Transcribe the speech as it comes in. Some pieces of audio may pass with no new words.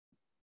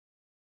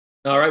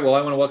All right, well,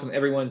 I want to welcome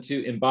everyone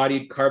to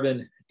Embodied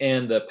Carbon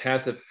and the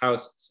Passive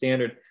House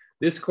Standard.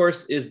 This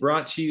course is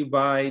brought to you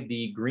by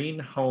the Green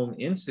Home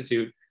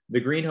Institute. The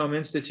Green Home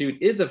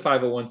Institute is a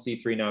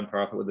 501c3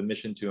 nonprofit with a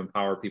mission to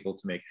empower people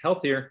to make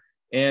healthier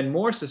and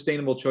more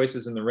sustainable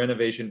choices in the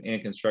renovation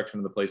and construction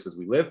of the places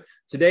we live.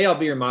 Today, I'll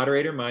be your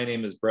moderator. My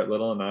name is Brett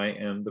Little, and I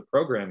am the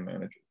program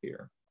manager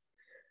here.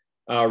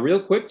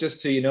 Real quick, just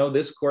so you know,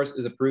 this course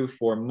is approved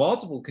for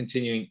multiple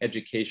continuing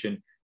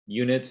education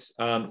units,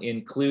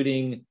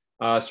 including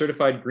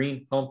certified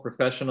green home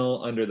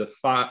professional under the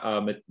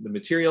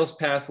materials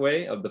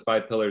pathway of the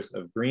 5 pillars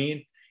of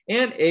green,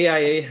 and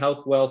AIA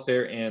health,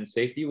 welfare, and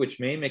safety, which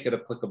may make it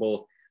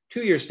applicable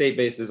to your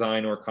state-based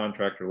design or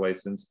contractor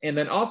license. And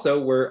then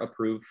also we're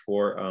approved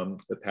for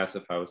the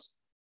Passive House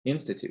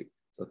Institute.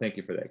 So thank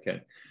you for that,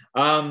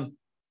 Ken.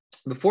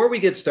 Before we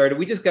get started,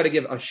 we just got to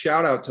give a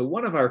shout out to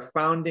one of our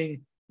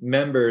founding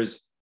members,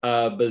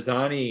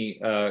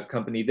 Bazzani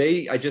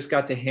company. I just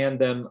got to hand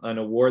them an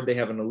award. They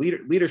have a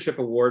leadership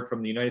award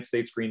from the United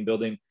States Green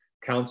Building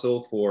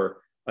Council for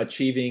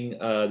achieving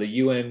the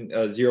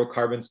UN zero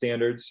carbon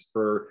standards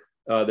for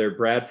their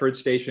Bradford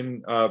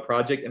Station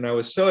project. And I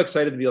was so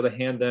excited to be able to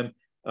hand them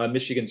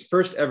Michigan's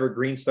first ever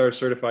Green Star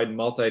certified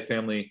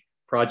multifamily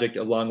project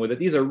along with it.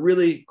 These are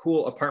really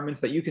cool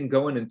apartments that you can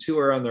go in and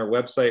tour on their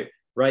website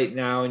right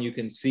now, and you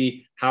can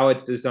see how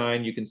it's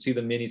designed. You can see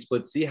the mini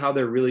splits, see how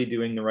they're really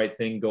doing the right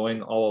thing,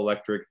 going all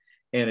electric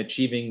and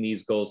achieving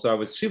these goals. So I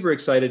was super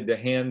excited to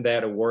hand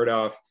that award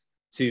off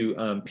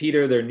to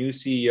Peter, their new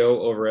CEO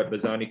over at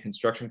Bazzani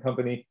Construction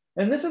Company.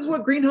 And this is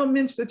what Green Home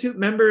Institute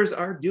members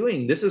are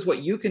doing. This is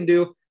what you can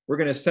do. We're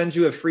going to send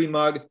you a free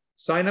mug.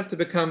 Sign up to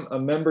become a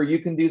member. You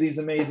can do these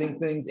amazing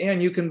things,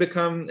 and you can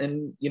become,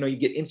 and you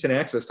get instant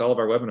access to all of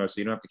our webinars,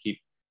 so you don't have to keep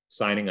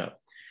signing up.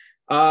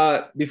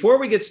 Before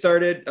we get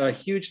started, a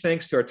huge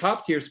thanks to our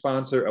top tier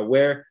sponsor,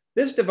 Aware.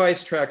 This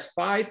device tracks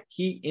 5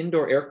 key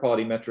indoor air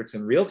quality metrics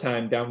in real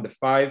time down to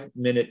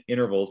 5-minute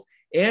intervals,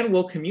 and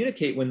will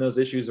communicate when those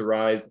issues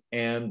arise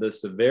and the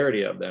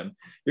severity of them.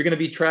 You're going to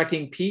be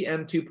tracking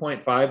PM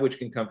 2.5, which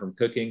can come from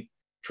cooking,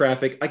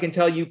 traffic. I can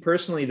tell you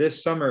personally,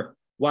 this summer,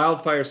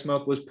 wildfire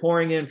smoke was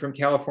pouring in from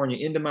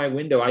California into my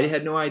window. I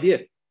had no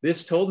idea.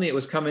 This told me it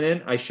was coming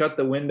in. I shut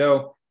the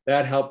window.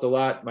 That helped a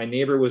lot. My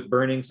neighbor was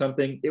burning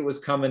something. It was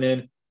coming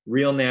in.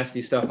 Real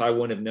nasty stuff I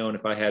wouldn't have known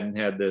if I hadn't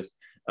had this.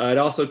 It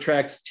also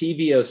tracks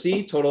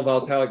TVOC, total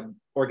volatile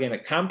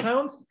organic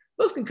compounds.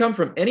 Those can come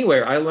from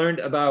anywhere. I learned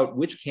about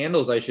which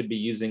candles I should be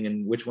using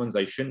and which ones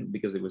I shouldn't,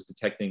 because it was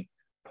detecting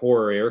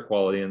poorer air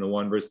quality in the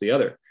one versus the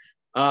other.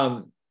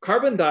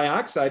 Carbon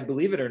dioxide,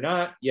 believe it or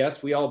not,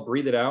 yes, we all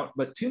breathe it out,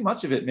 but too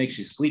much of it makes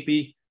you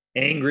sleepy,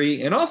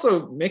 angry, and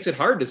also makes it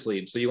hard to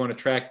sleep. So you want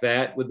to track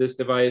that with this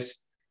device.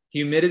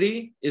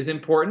 Humidity is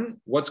important.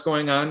 What's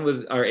going on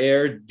with our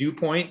air? Dew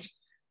point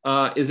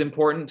is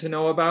important to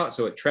know about.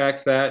 So it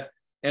tracks that,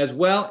 as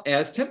well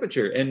as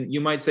temperature. And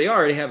you might say, oh, I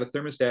already have a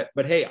thermostat,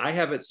 but hey, I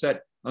have it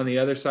set on the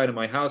other side of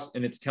my house,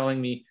 and it's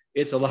telling me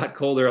it's a lot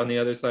colder on the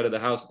other side of the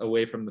house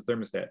away from the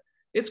thermostat.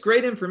 It's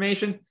great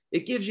information.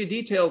 It gives you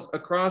details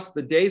across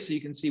the day, so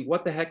you can see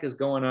what the heck is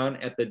going on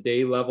at the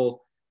day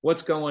level,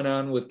 what's going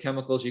on with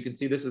chemicals. You can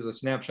see this is a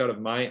snapshot of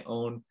my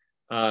own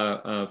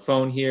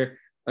phone here.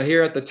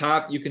 Here at the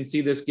top, you can see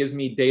this gives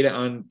me data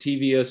on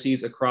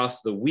TVOCs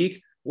across the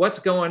week. What's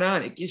going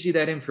on? It gives you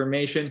that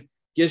information,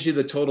 gives you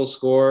the total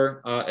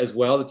score as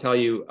well to tell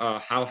you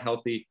how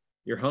healthy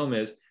your home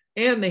is.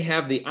 And they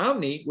have the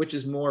Omni, which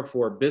is more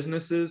for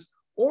businesses,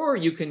 or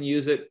you can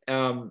use it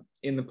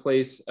in the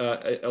place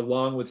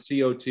along with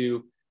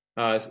CO2,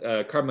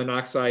 carbon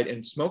monoxide,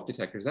 and smoke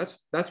detectors.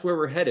 That's where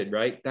we're headed,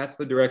 right? That's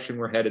the direction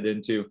we're headed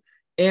into.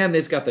 And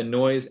it's got the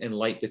noise and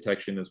light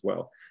detection as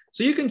well.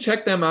 So you can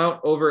check them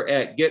out over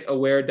at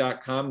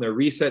getaware.com. They're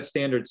Reset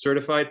Standard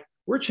certified.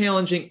 We're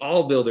challenging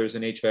all builders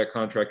and HVAC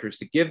contractors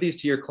to give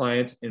these to your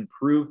clients and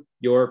prove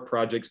your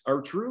projects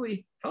are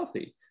truly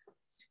healthy.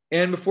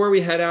 And before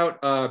we head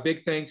out,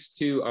 big thanks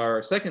to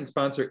our second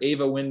sponsor,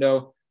 Ava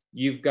Window.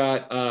 You've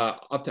got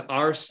up to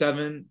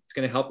R7. It's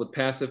going to help with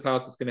passive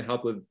house. It's going to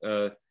help with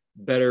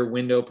better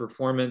window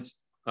performance.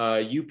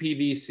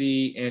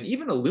 UPVC, and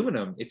even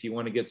aluminum if you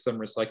want to get some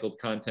recycled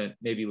content,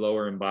 maybe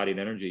lower embodied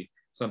energy,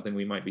 something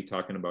we might be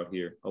talking about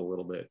here a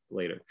little bit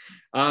later.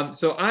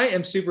 So I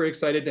am super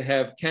excited to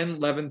have Ken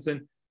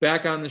Levinson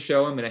back on the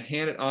show. I'm going to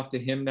hand it off to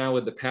him now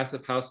with the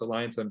Passive House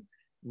Alliance. I'm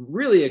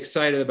really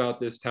excited about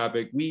this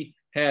topic. We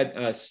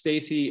had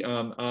Stacy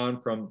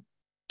on from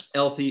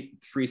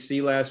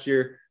L3C last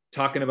year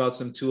talking about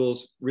some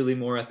tools really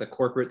more at the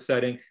corporate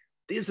setting.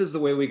 This is the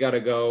way we got to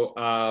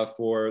go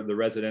for the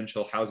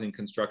residential housing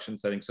construction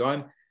setting. So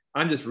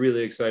I'm just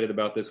really excited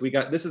about this.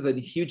 This is a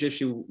huge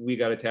issue we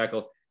got to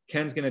tackle.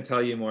 Ken's going to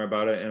tell you more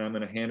about it, and I'm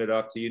going to hand it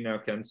off to you now,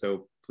 Ken.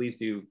 So please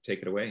do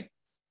take it away.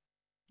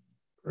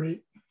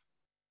 Great.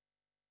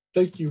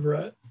 Thank you,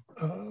 Brett.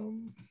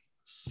 Let's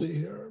see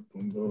here.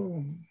 Boom,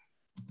 boom.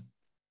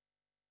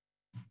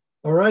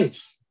 All right.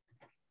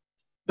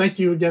 Thank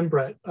you again,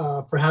 Brett,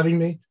 for having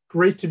me.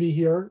 Great to be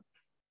here.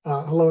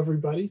 Hello,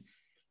 everybody.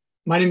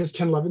 My name is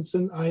Ken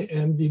Levinson. I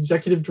am the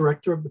executive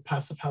director of the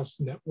Passive House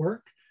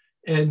Network.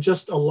 And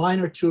just a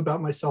line or two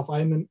about myself. I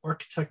am an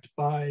architect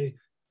by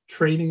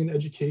training and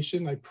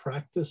education. I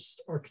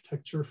practiced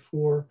architecture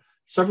for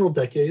several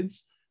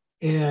decades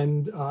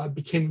and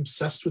became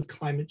obsessed with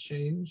climate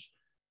change.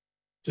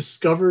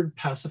 Discovered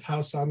Passive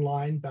House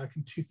online back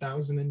in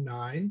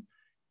 2009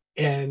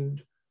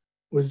 and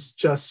was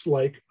just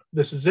like,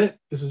 this is it.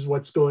 This is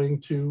what's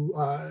going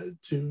to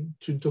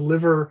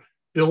deliver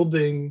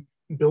building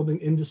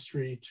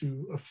industry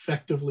to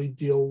effectively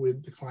deal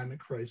with the climate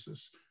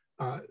crisis,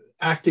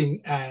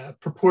 acting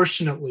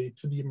proportionately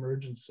to the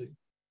emergency.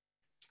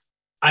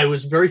 I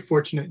was very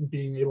fortunate in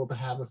being able to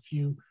have a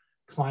few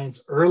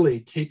clients early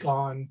take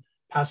on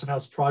Passive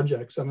House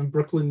projects. I'm in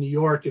Brooklyn, New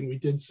York, and we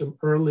did some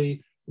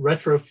early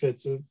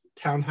retrofits of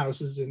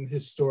townhouses in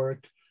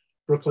historic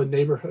Brooklyn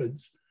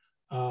neighborhoods.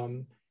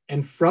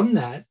 And from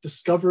that,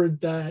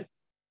 discovered that,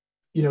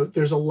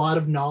 there's a lot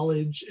of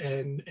knowledge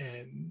and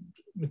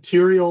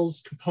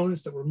materials,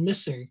 components that were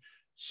missing.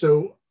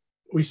 So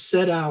we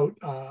set out,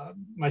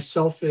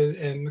 myself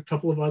and a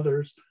couple of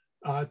others,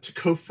 to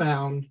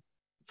co-found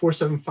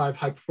 475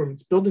 High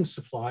Performance Building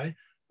Supply,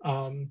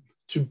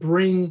 to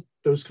bring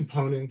those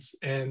components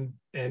and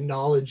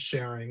knowledge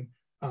sharing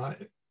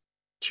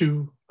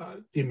to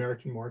the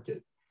American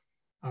market.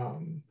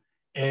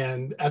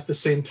 And at the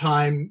same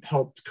time,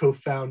 helped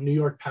co-found New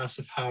York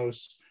Passive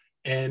House,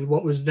 and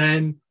what was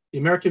then the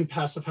American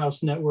Passive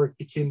House Network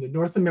became the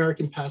North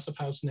American Passive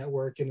House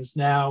Network and is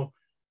now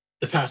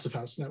the Passive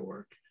House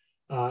Network.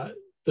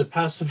 The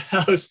Passive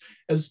House,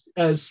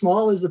 as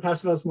small as the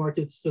Passive House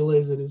market still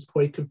is, it is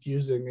quite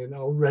confusing, and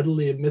I'll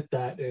readily admit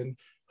that. And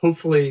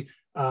hopefully,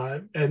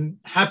 and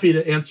happy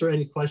to answer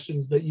any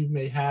questions that you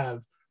may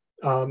have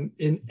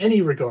in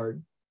any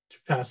regard to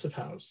Passive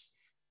House.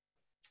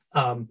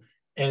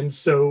 And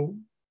so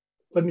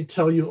let me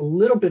tell you a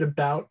little bit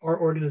about our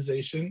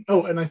organization.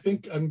 Oh, and I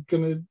think I'm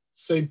going to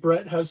say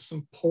Brett has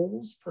some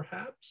polls,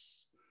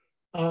 perhaps,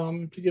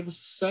 to give us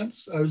a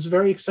sense. I was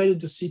very excited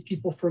to see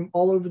people from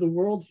all over the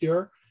world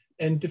here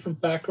and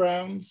different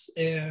backgrounds.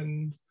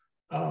 And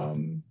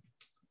yeah,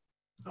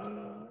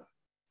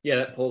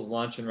 that poll's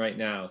launching right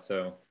now.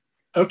 So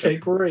okay,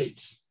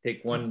 great.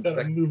 Take one. I'm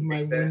gonna move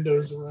my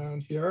windows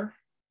around here.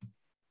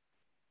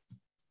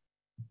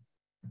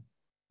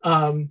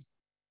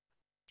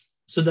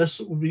 So this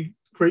will be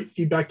great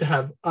feedback to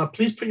have.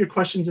 Please put your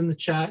questions in the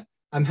chat.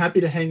 I'm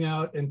happy to hang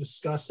out and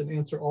discuss and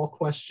answer all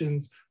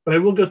questions, but I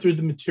will go through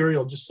the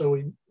material just so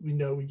we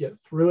know we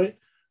get through it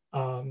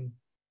in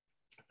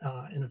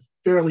a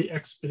fairly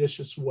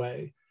expeditious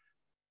way.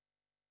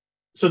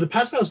 So the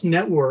Passive House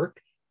Network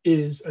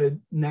is a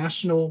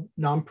national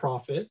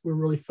nonprofit. We're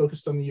really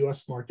focused on the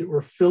US market. We're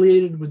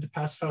affiliated with the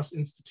Passive House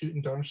Institute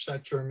in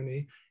Darmstadt,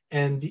 Germany,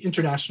 and the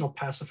International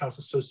Passive House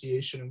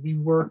Association. And we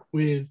work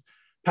with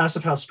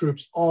Passive House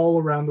groups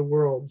all around the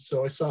world.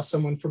 So I saw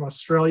someone from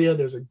Australia.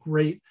 There's a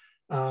great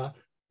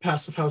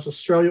Passive House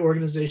Australia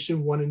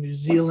organization, one in New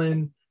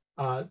Zealand,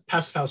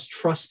 Passive House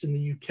Trust in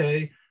the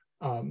UK,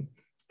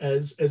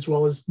 as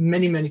well as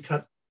many, many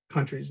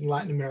countries in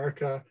Latin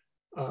America,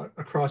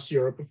 across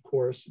Europe, of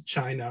course,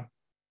 China.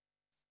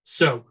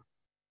 So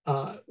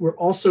we're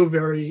also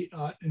very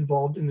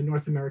involved in the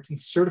North American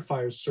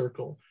Certifiers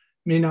Circle.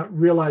 May not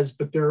realize,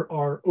 but there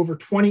are over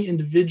 20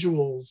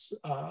 individuals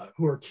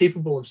who are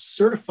capable of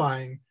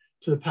certifying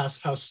to the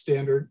Passive House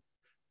standard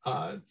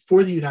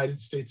for the United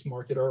States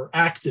market, are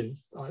active.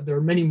 There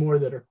are many more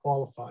that are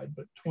qualified,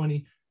 but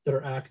 20 that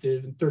are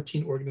active and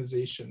 13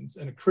 organizations,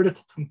 and a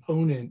critical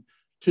component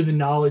to the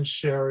knowledge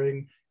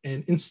sharing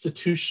and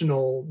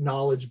institutional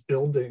knowledge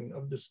building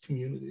of this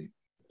community.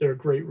 They're a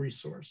great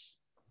resource.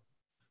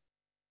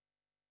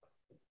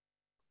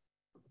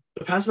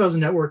 The Passive House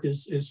Network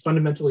is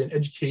fundamentally an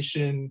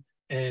education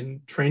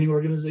and training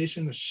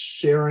organization, a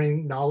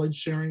knowledge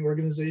sharing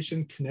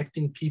organization,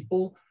 connecting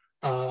people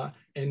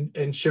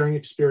and sharing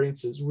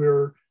experiences.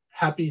 We're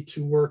happy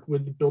to work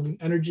with the Building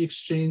Energy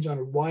Exchange on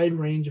a wide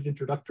range of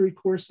introductory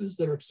courses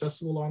that are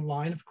accessible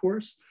online, of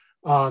course.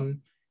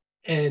 And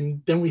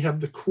then we have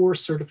the core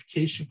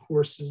certification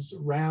courses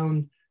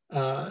around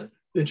the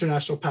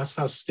International Passive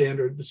House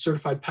Standard, the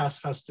Certified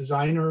Passive House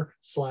Designer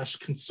 /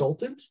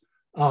 Consultant,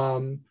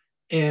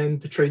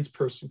 and the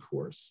tradesperson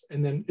course.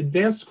 And then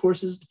advanced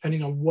courses,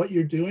 depending on what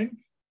you're doing,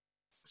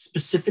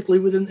 specifically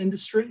within the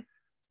industry.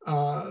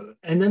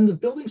 And then the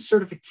building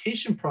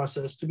certification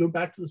process, to go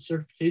back to the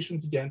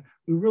certifications again,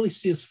 we really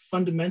see as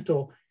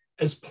fundamental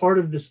as part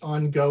of this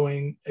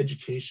ongoing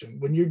education.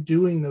 When you're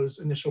doing those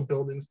initial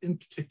buildings in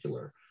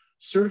particular,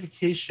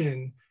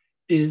 certification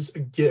is a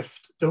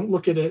gift. Don't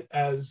look at it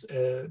as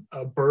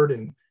a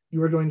burden.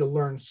 You are going to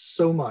learn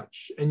so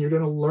much, and you're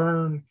going to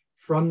learn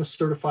from the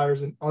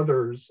certifiers and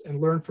others,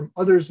 and learn from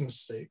others'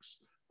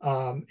 mistakes,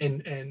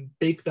 and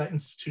bake that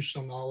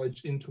institutional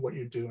knowledge into what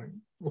you're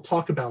doing. We'll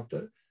talk about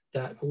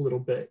that a little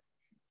bit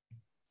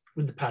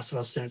with the Passive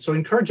House Standard. So I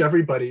encourage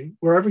everybody,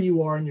 wherever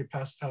you are in your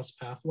Passive House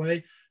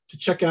pathway, to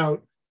check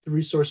out the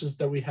resources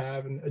that we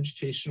have and the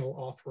educational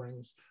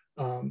offerings.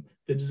 The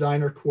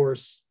designer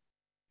course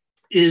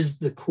is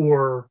the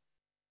core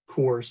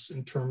course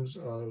in terms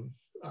of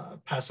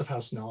passive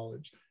house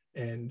knowledge.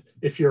 And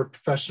if you're a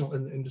professional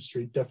in the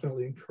industry,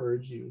 definitely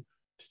encourage you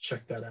to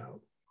check that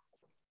out.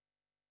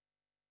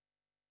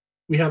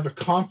 We have a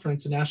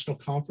conference, a national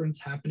conference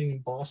happening in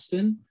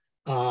Boston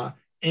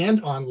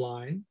and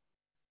online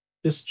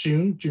this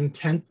June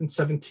 10th and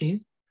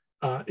 17th.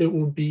 It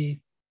will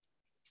be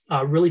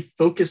really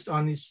focused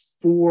on these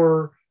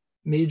 4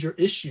 major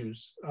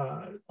issues: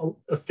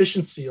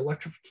 efficiency,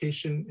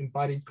 electrification,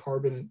 embodied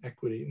carbon, and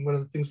equity. And one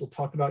of the things we'll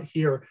talk about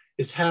here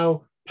is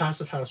how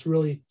Passive House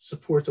really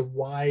supports a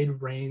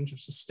wide range of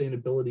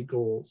sustainability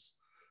goals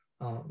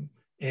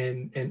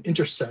and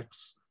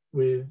intersects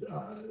with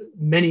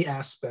many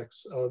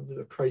aspects of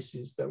the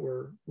crises that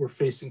we're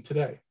facing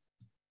today.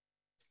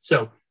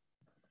 So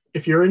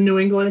if you're in New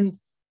England,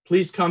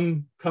 please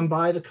come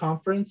by the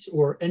conference,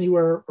 or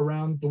anywhere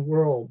around the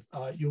world,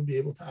 you'll be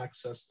able to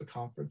access the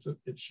conference.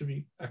 It should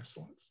be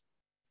excellent.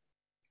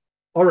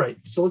 All right,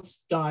 so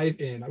let's dive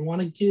in. I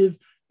want to give,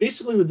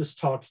 basically with this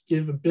talk,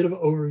 give a bit of an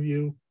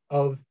overview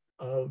of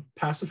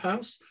Passive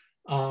House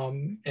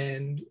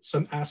and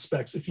some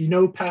aspects. If you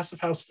know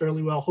Passive House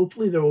fairly well,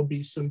 hopefully there will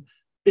be some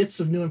bits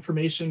of new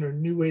information or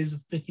new ways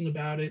of thinking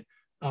about it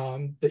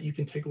that you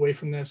can take away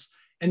from this.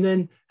 And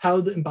then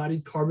how the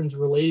embodied carbon is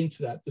relating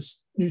to that,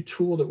 this new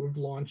tool that we've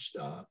launched,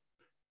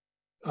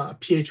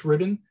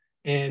 PHribbon,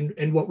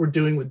 and what we're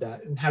doing with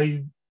that, and how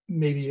you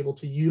may be able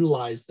to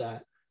utilize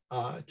that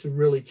to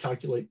really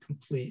calculate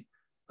complete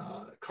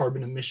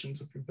carbon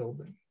emissions of your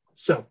building.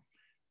 So,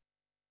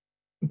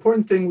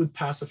 important thing with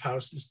Passive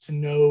House is to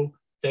know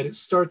that it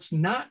starts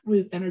not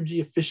with energy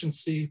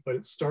efficiency, but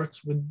it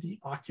starts with the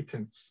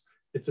occupants.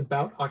 It's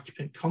about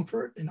occupant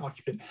comfort and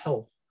occupant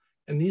health.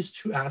 And these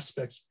 2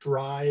 aspects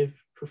drive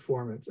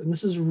performance. And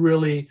this is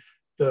really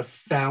the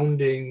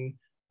founding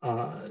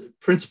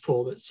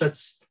principle that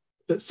sets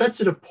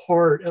it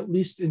apart, at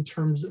least in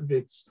terms of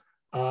its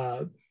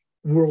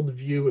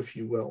worldview, if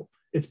you will.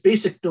 It's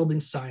basic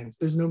building science.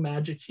 There's no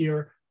magic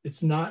here.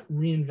 It's not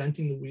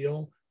reinventing the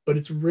wheel, but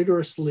it's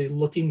rigorously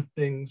looking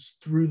things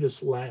through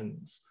this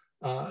lens.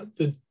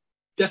 The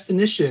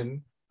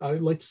definition, I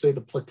would like to say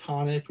the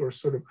platonic or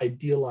sort of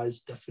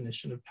idealized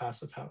definition of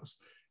Passive House,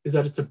 is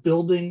that it's a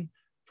building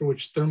for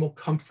which thermal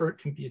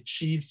comfort can be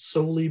achieved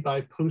solely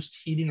by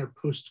post-heating or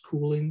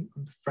post-cooling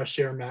of the fresh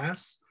air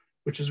mass,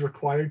 which is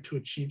required to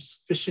achieve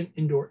sufficient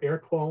indoor air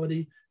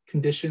quality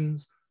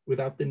conditions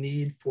without the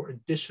need for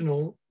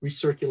additional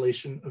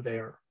recirculation of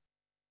air.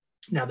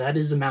 Now that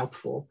is a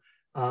mouthful,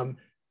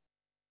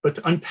 but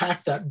to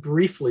unpack that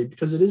briefly,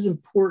 because it is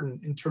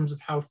important in terms of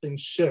how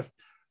things shift,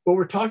 what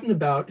we're talking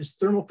about is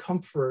thermal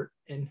comfort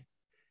and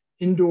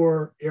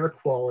indoor air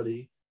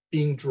quality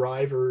being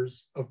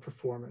drivers of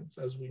performance,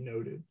 as we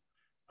noted.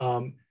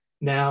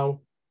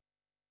 Now,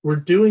 we're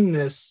doing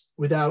this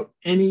without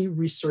any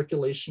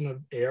recirculation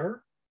of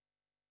air.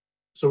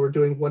 So we're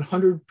doing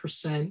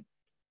 100%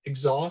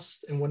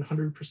 exhaust and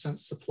 100%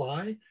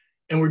 supply,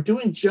 and we're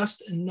doing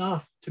just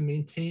enough to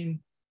maintain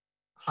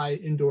high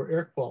indoor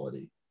air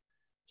quality,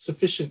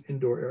 sufficient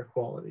indoor air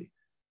quality.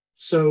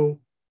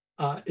 So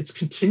it's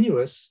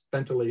continuous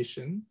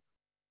ventilation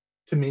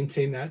to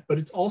maintain that, but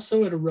it's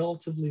also at a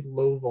relatively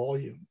low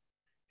volume.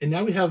 And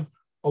now we have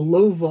a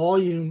low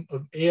volume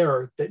of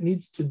air that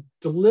needs to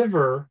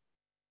deliver,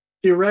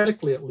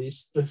 theoretically at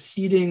least, the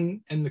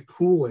heating and the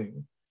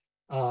cooling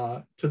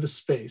to the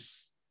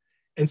space.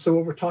 And so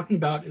what we're talking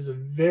about is a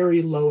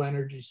very low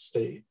energy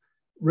state.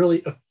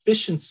 Really,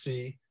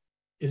 efficiency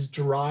is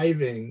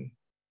driving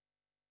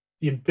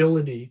the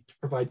ability to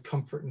provide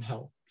comfort and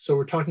health. So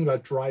we're talking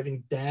about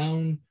driving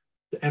down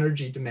the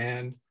energy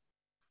demand,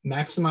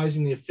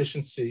 maximizing the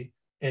efficiency,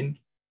 and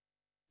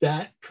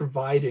that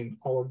providing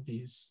all of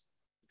these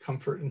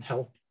comfort and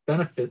health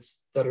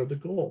benefits that are the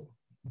goal.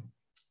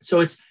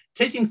 So it's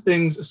taking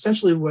things,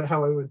 essentially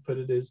how I would put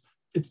it is,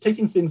 it's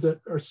taking things that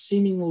are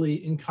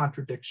seemingly in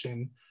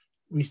contradiction.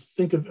 We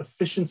think of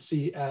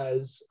efficiency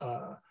as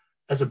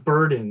a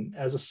burden,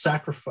 as a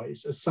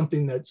sacrifice, as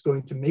something that's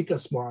going to make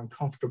us more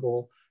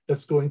uncomfortable,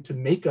 that's going to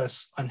make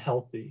us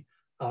unhealthy,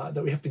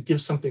 that we have to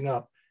give something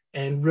up.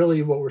 And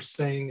really what we're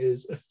saying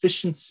is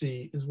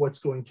efficiency is what's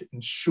going to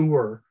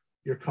ensure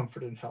your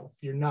comfort and health.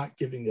 You're not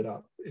giving it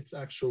up. It's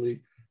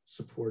actually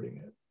supporting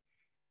it.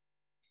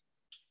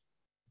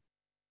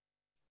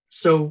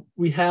 So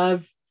we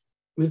have,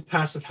 with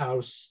Passive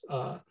House,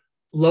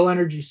 low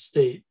energy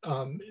state,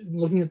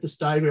 looking at this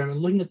diagram and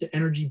looking at the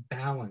energy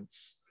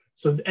balance.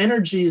 So the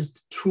energy is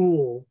the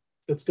tool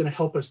that's going to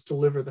help us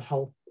deliver the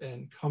health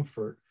and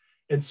comfort.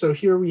 And so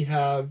here we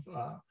have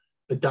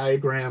a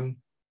diagram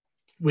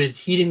with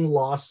heating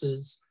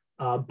losses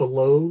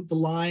below the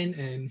line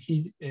and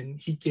heat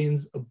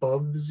gains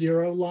above the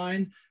 0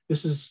 line.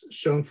 This is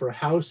shown for a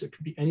house. It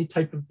could be any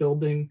type of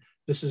building.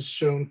 This is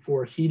shown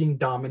for heating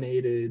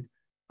dominated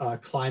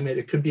climate.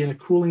 It could be in a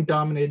cooling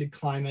dominated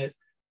climate.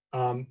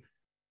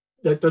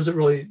 That doesn't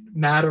really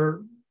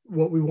matter.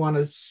 What we want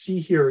to see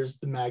here is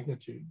the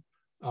magnitude.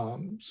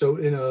 So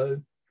in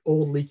an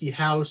old leaky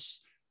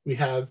house, we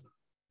have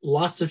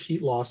lots of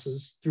heat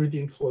losses through the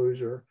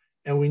enclosure,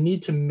 and we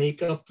need to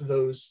make up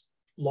those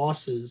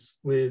losses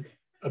with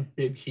a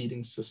big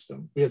heating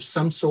system. We have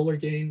some solar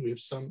gain, we have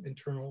some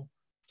internal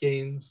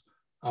gains.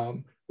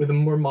 With a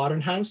more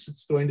modern house,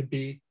 it's going to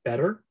be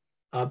better,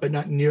 but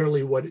not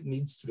nearly what it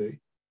needs to be.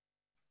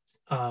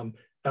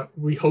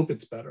 We hope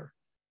it's better.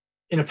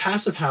 In a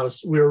passive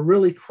house, we're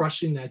really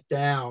crushing that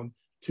down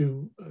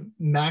to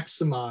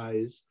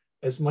maximize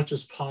as much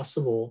as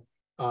possible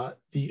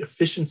the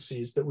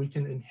efficiencies that we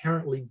can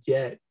inherently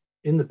get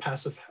in the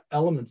passive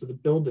elements of the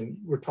building.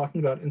 We're talking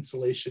about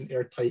insulation,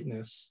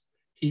 airtightness,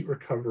 heat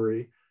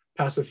recovery,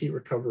 passive heat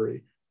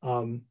recovery.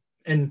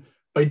 And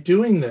by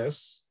doing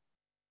this,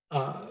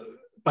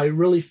 by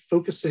really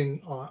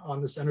focusing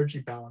on this energy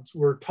balance,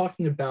 we're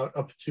talking about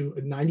up to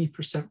a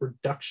 90%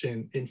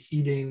 reduction in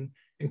heating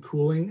and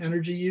cooling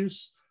energy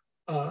use,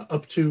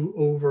 up to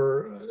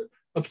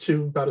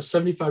about a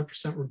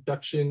 75%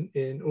 reduction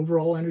in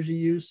overall energy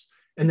use.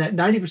 And that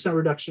 90%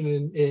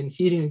 reduction in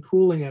heating and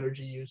cooling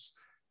energy use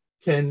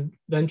can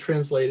then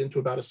translate into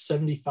about a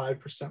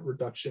 75%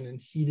 reduction in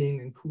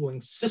heating and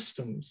cooling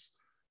systems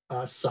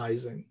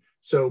sizing.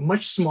 So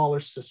much smaller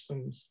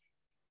systems.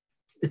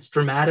 It's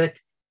dramatic.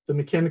 The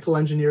mechanical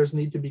engineers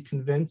need to be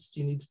convinced.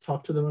 You need to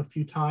talk to them a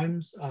few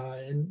times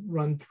and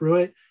run through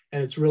it.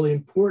 And it's really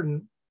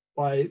important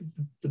why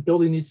the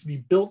building needs to be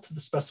built to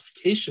the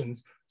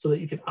specifications so that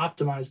you can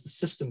optimize the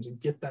systems and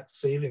get that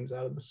savings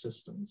out of the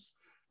systems.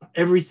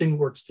 Everything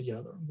works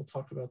together. We'll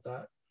talk about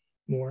that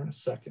more in a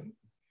second.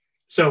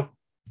 So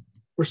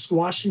we're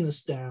squashing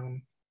this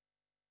down.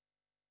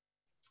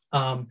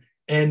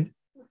 And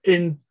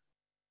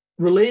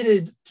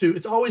related to,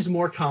 it's always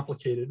more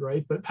complicated,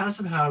 right? But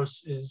passive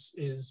house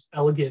is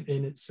elegant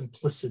in its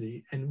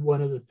simplicity, and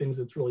one of the things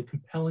that's really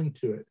compelling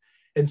to it.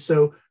 And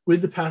so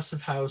with the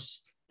passive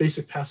house,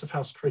 basic passive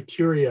house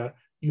criteria,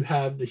 you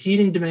have the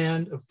heating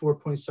demand of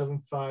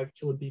 4.75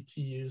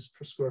 kilobtu's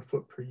per square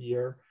foot per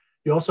year.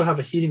 You also have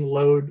a heating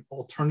load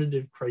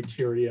alternative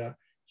criteria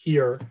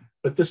here,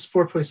 but this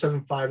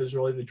 4.75 is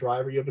really the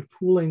driver. You have a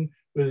cooling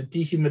with a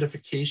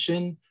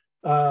dehumidification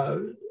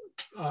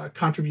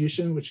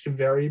contribution, which can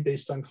vary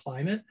based on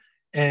climate,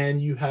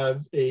 and you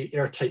have a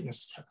air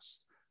tightness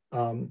test,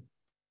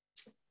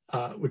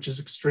 which is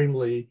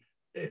extremely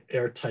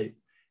airtight.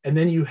 And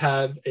then you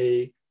have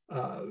a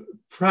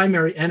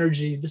primary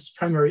energy. This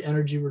primary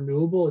energy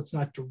renewable. It's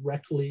not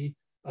directly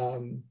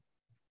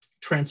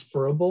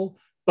transferable,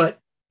 but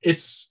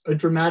it's a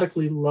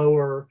dramatically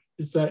lower.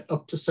 Is that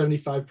up to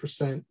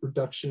 75%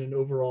 reduction in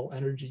overall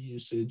energy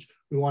usage?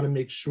 We want to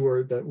make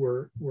sure that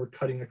we're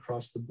cutting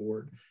across the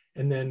board.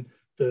 And then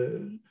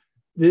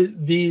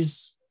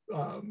these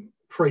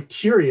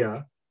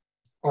criteria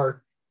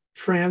are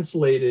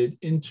translated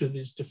into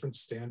these different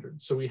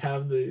standards. So we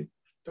have the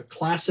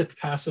classic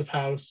passive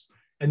house,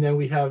 and then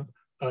we have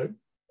a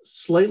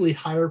slightly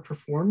higher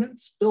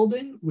performance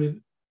building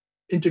with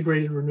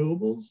integrated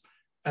renewables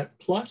at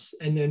plus,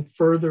 and then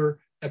further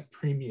at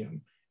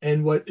premium.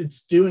 And what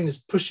it's doing is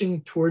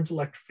pushing towards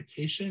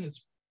electrification.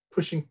 It's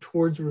pushing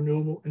towards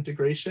renewable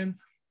integration.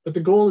 But the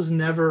goal is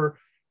never,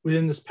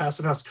 within this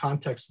passive house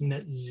context,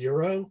 net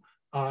zero.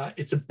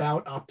 It's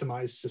about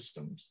optimized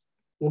systems.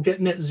 We'll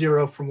get net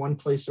zero from one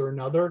place or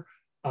another.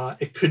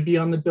 It could be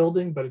on the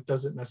building, but it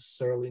doesn't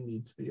necessarily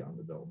need to be on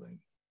the building.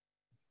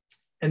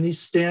 And these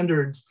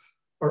standards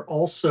are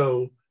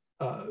also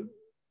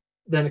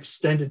then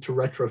extended to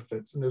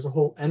retrofits. And there's a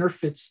whole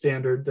EnerFit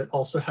standard that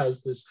also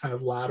has this kind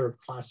of ladder of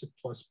classic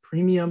plus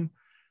premium.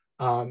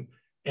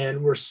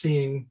 And we're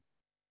seeing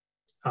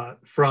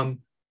from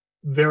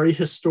very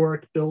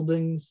historic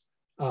buildings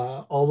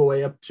all the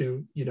way up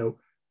to,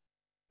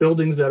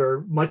 buildings that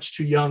are much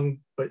too young,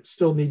 but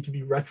still need to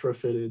be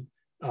retrofitted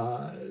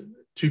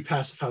to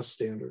passive house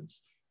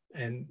standards,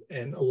 and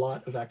a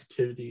lot of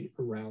activity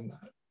around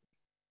that.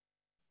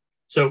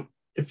 So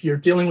if you're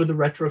dealing with a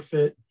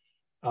retrofit,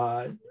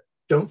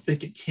 don't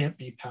think it can't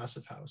be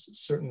passive house. It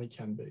certainly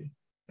can be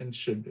and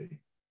should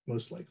be,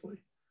 most likely.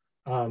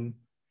 And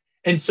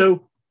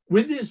so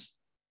with these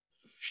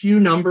few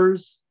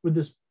numbers, with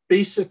this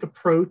basic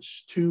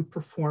approach to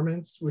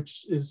performance,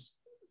 which is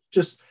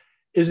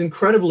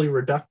incredibly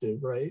reductive,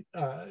 right?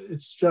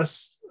 It's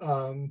just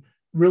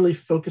really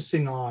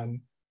focusing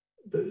on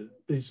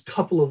these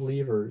couple of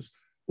levers.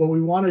 What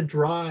we want to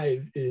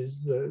drive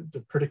is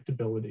the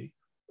predictability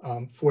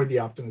for the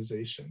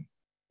optimization.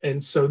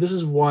 And so this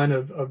is one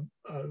of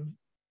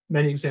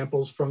many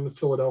examples from the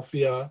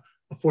Philadelphia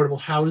affordable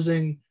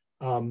housing.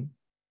 And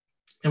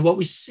what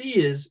we see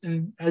is,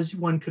 and as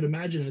one could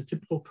imagine, a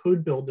typical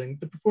code building,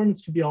 the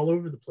performance can be all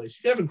over the place.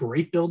 You can have a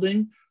great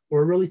building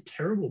or a really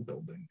terrible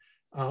building.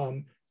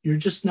 You're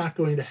just not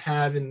going to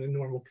have, in the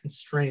normal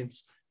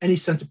constraints, any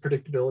sense of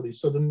predictability.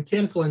 So the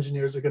mechanical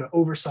engineers are going to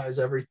oversize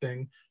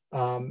everything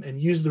and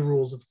use the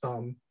rules of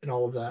thumb and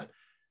all of that.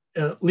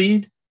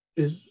 LEED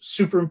is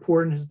super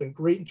important, has been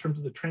great in terms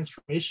of the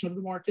transformation of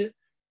the market,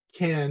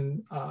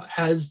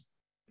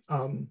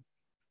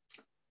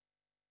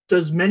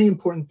 does many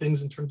important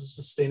things in terms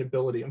of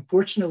sustainability.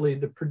 Unfortunately,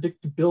 the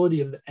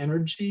predictability of the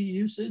energy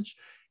usage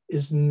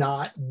is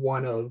not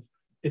one of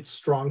its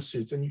strong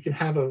suits. And you can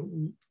have a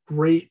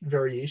great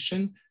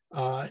variation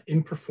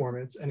in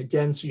performance. And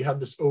again, so you have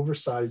this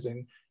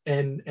oversizing,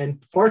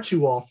 and far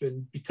too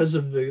often, because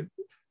of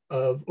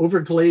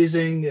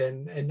overglazing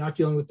and not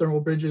dealing with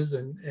thermal bridges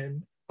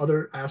and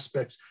other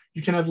aspects,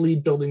 you can have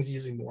LEED buildings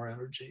using more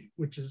energy,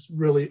 which is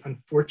really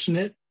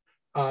unfortunate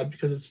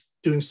because it's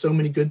doing so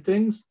many good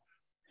things,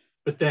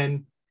 but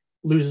then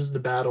loses the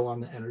battle on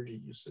the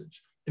energy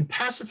usage. In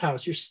passive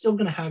house, you're still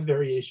going to have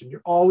variation.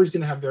 You're always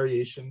going to have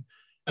variation.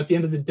 At the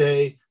end of the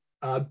day,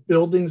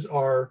 buildings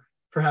are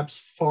perhaps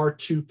far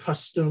too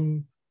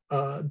custom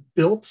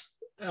built,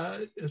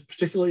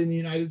 particularly in the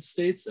United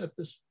States at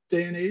this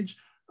day and age.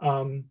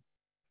 And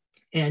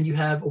you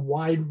have a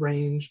wide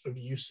range of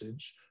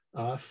usage.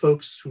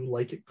 Folks who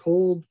like it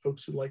cold,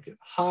 folks who like it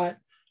hot,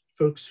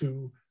 folks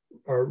who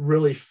are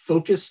really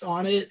focused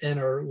on it and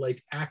are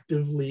like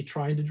actively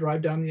trying to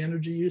drive down the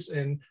energy use,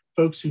 and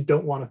folks who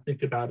don't want to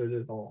think about it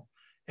at all.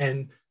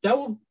 And that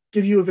will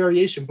give you a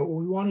variation, but what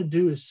we want to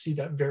do is see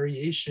that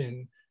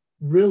variation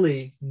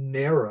really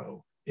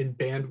narrow in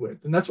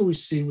bandwidth. And that's what we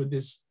see with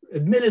this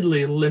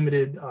admittedly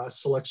limited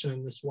selection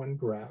in this one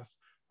graph,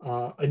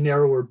 a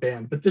narrower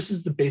band. But this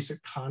is the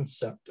basic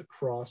concept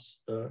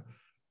across the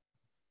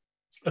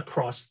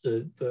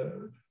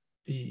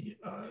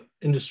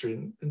industry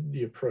and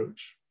the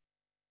approach.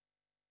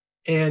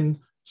 And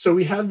so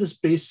we have this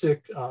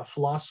basic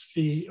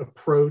philosophy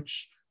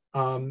approach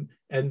and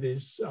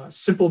these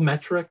simple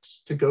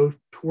metrics to go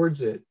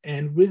towards it.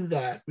 And with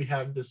that, we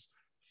have this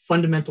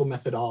fundamental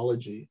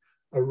methodology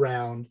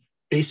around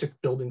basic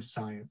building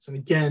science. And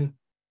again,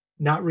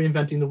 not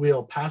reinventing the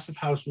wheel. Passive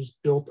house was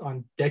built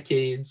on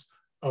decades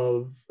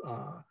of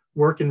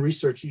work and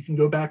research. You can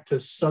go back to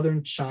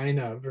Southern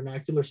China,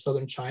 vernacular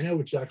Southern China,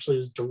 which actually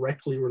is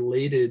directly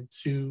related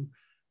to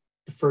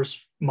the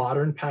first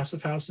modern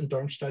passive house in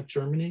Darmstadt,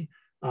 Germany.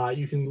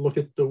 You can look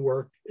at the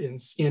work in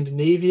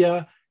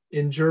Scandinavia,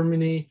 in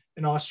Germany,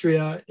 in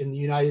Austria, in the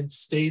United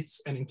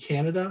States, and in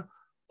Canada,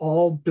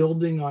 all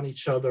building on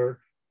each other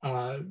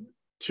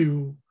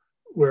to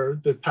where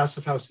the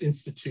Passive House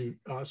Institute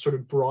sort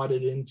of brought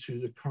it into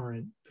the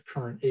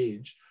current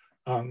age.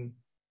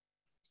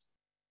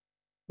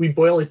 We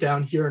boil it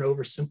down here and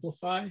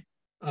oversimplify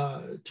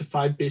to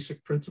 5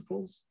 basic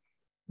principles.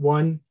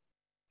 1,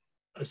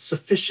 a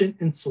sufficient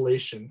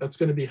insulation. That's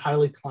going to be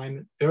highly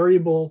climate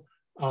variable,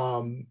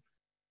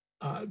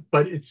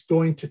 but it's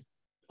going to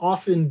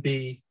often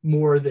be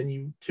more than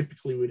you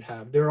typically would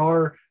have. There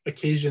are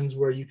occasions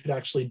where you could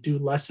actually do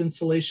less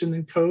insulation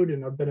than code,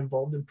 and I've been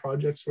involved in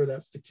projects where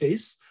that's the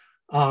case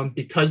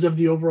because of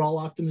the overall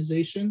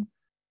optimization,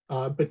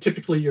 but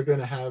typically you're going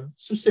to have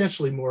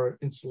substantially more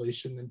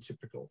insulation than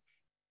typical.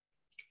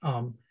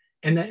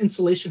 And that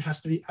insulation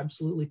has to be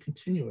absolutely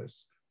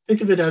continuous.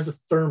 Think of it as a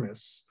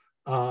thermos.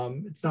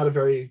 It's not a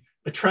very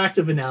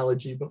attractive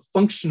analogy, but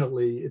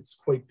functionally it's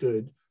quite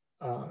good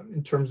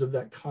in terms of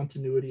that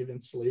continuity of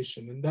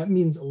insulation. And that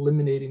means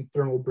eliminating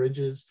thermal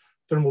bridges.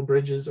 Thermal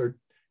bridges are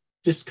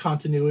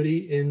discontinuity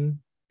in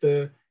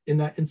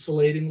that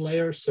insulating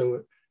layer.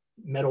 So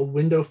metal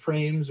window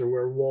frames, or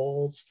where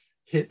walls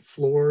hit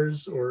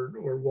floors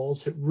or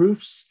walls hit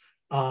roofs,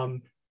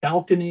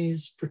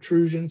 balconies,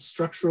 protrusions,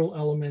 structural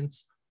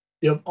elements.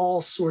 You have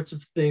all sorts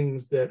of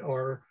things that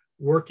are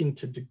working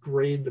to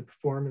degrade the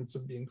performance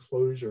of the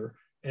enclosure.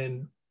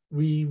 And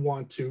we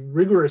want to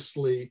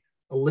rigorously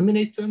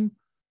eliminate them,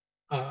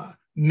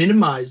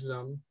 minimize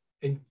them,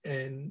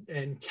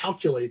 and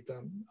calculate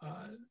them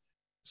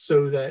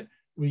so that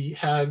we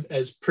have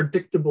as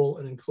predictable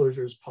an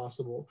enclosure as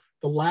possible.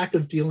 The lack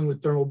of dealing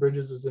with thermal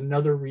bridges is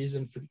another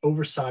reason for the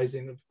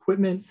oversizing of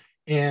equipment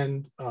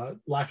and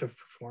lack of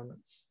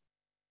performance.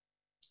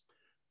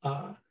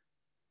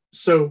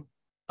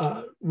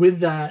 With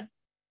that,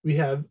 we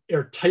have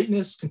air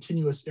tightness,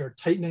 continuous air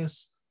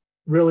tightness,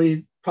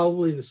 really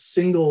probably the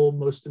single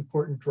most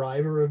important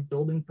driver of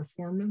building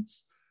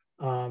performance.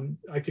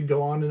 I could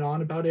go on and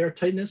on about air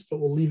tightness, but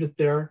we'll leave it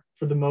there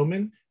for the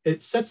moment.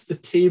 It sets the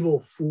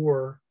table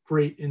for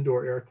great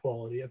indoor air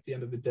quality at the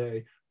end of the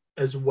day,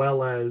 as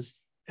well as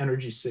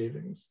energy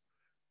savings.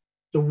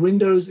 The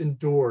windows and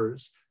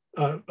doors,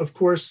 of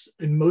course,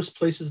 in most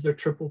places, they're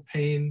triple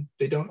pane.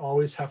 They don't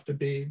always have to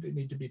be. They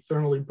need to be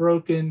thermally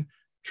broken,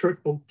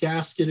 triple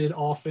gasketed,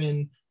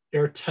 often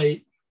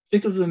airtight.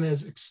 Think of them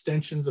as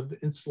extensions of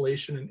the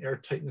insulation and air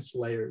tightness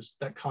layers,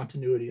 that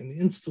continuity, and the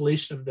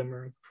installation of them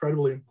are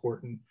incredibly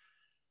important.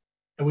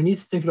 And we need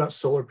to think about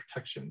solar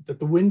protection, that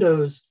the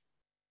windows,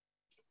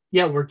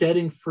 yeah, we're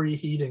getting free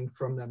heating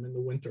from them in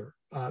the winter.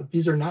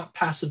 These are not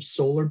passive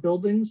solar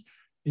buildings.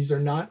 These are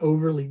not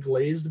overly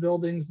glazed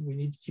buildings. We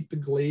need to keep the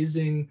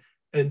glazing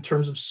in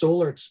terms of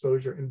solar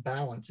exposure in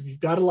balance. If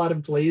you've got a lot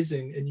of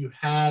glazing and you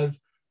have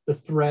the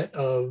threat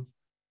of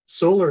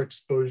solar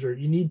exposure,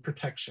 you need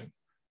protection.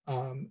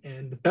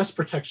 And the best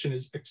protection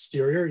is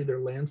exterior, either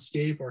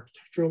landscape,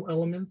 architectural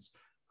elements,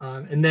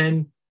 and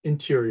then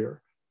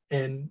interior.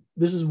 And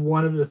this is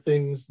one of the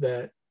things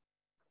that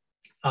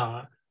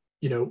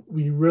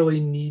we really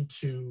need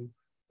to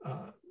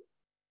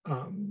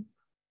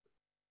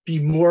be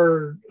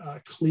more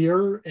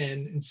clear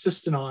and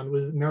insistent on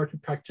with American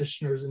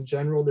practitioners in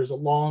general. There's a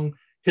long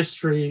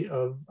history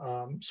of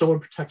solar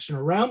protection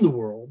around the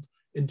world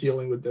in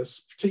dealing with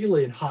this,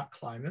 particularly in hot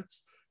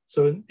climates.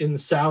 So in the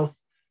south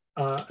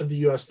of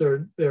the US,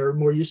 they're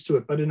more used to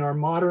it. But in our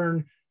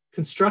modern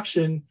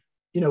construction,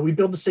 we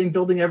build the same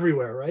building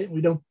everywhere, right?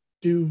 We don't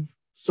do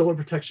solar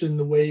protection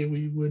the way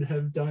we would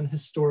have done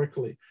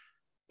historically.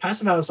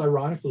 Passive house,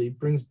 ironically,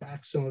 brings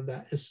back some of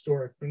that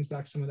brings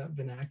back some of that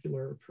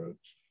vernacular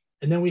approach.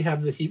 And then we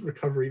have the heat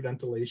recovery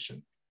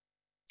ventilation.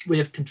 We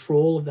have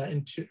control of that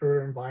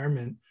interior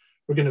environment.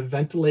 We're going to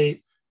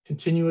ventilate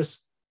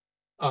continuous,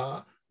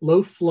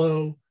 low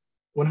flow,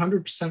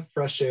 100%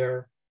 fresh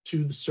air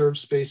to the served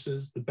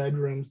spaces, the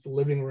bedrooms, the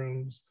living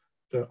rooms,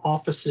 the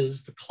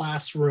offices, the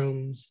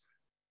classrooms,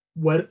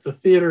 the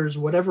theaters,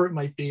 whatever it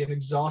might be, and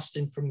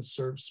exhausting from the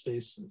served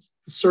spaces,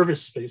 the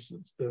service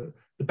spaces, the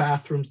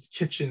bathrooms, the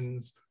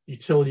kitchens, the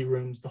utility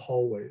rooms, the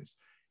hallways.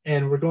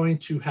 And we're going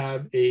to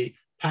have a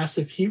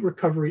passive heat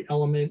recovery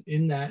element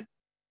in that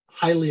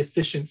highly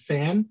efficient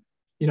fan.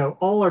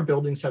 All our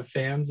buildings have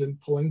fans and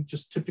pulling,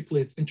 just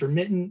typically it's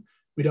intermittent.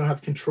 We don't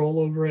have control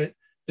over it.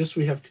 This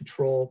we have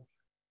control.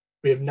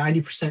 We have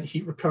 90%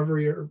 heat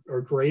recovery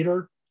or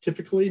greater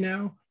typically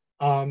now.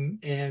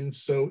 And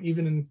so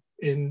even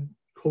in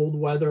cold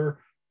weather,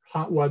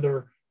 hot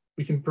weather,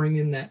 we can bring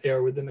in that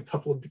air within a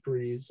couple of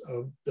degrees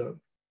of the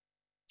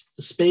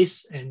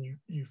space, and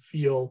you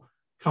feel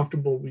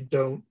comfortable.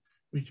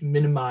 We can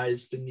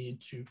minimize the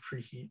need to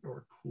preheat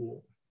or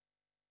cool.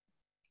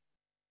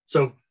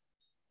 So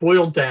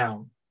boiled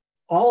down,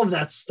 all of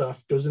that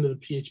stuff goes into the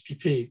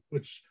PHPP,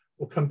 which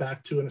we'll come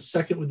back to in a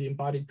second with the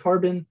embodied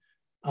carbon.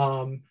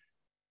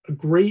 A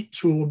great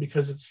tool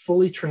because it's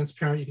fully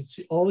transparent. You can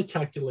see all the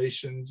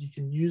calculations. You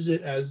can use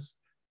it as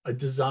a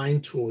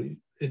design tool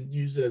and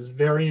use it as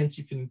variance.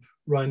 You can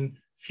run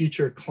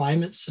future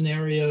climate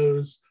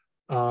scenarios.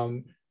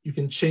 You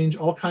can change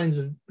all kinds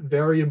of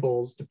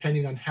variables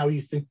depending on how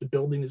you think the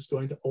building is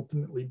going to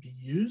ultimately be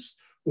used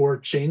or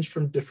change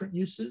from different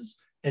uses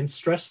and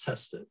stress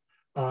test it.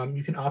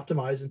 You can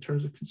optimize in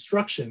terms of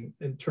construction,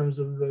 in terms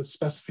of the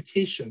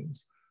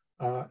specifications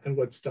and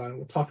what's done.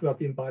 We'll talk about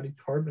the embodied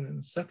carbon in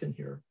a second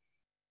here.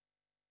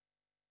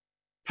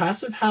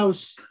 Passive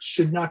house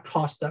should not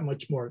cost that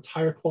much more. It's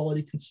higher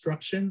quality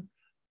construction,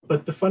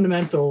 but the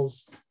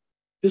fundamentals,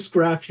 this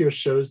graph here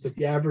shows that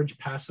the average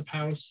passive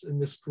house in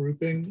this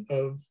grouping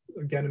of,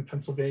 again, in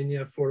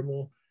Pennsylvania,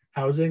 affordable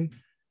housing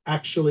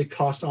actually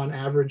costs on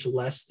average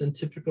less than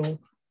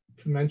typical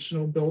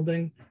conventional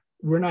building.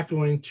 We're not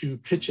going to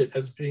pitch it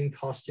as being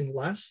costing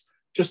less,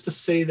 just to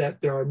say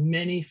that there are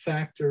many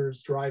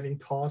factors driving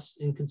costs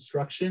in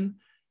construction.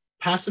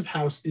 Passive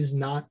house is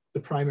not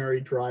the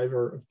primary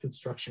driver of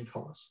construction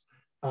costs.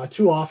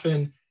 Too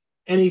often,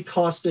 any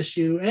cost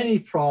issue, any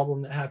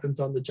problem that happens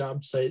on the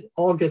job site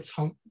all gets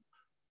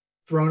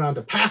thrown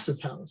onto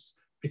passive house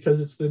because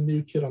it's the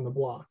new kid on the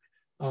block.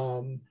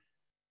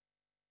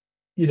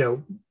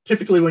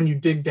 Typically when you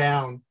dig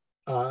down,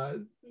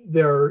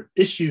 there are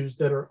issues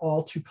that are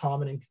all too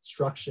common in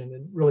construction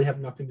and really have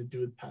nothing to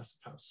do with passive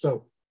house.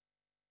 So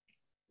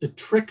the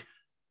trick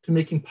to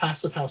making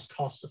passive house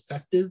cost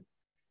effective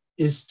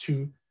is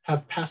to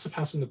have passive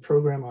house in the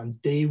program on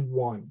day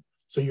one.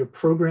 So you're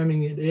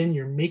programming it in,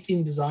 you're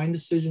making design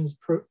decisions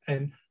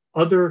and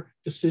other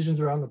decisions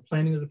around the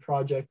planning of the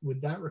project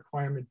with that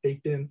requirement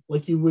baked in,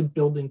 like you would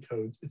building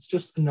codes. It's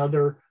just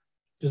another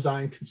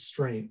design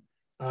constraint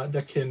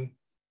that can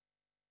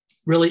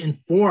really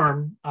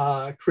inform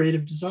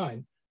creative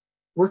design.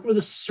 Work with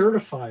a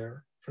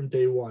certifier from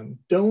day one.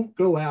 Don't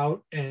go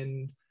out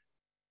and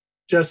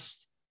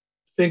just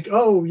think,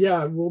 oh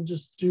yeah, we'll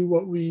just do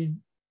what we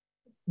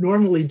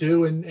normally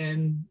do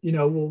and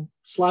we'll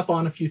slap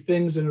on a few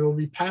things and it'll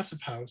be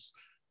passive house.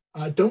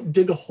 Don't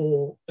dig a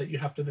hole that you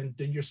have to then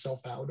dig yourself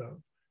out of.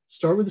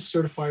 Start with the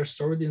certifier,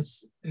 start with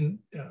the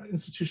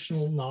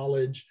institutional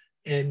knowledge,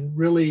 and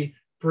really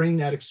bring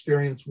that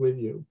experience with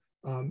you.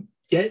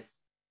 Get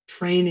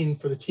training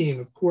for the team.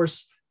 Of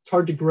course, it's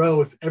hard to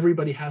grow if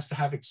everybody has to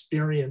have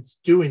experience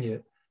doing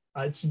it.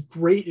 It's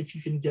great if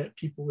you can get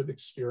people with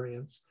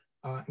experience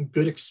and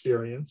good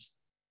experience.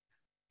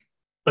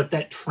 But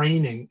that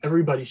training,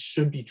 everybody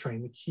should be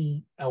trained, the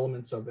key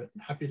elements of it.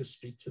 I'm happy to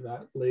speak to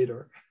that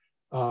later.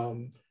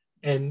 And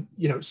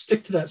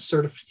stick to that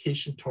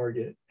certification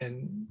target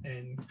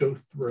and go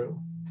through.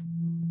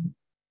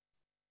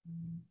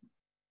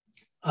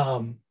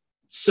 A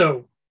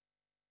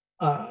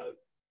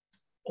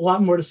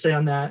lot more to say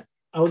on that.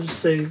 I'll just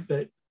say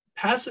that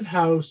passive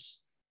house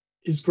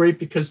is great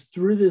because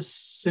through this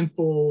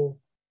simple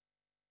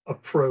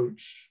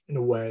approach, in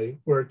a way,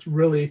 where it's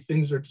really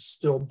things are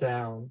distilled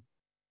down,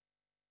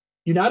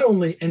 you not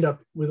only end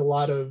up with a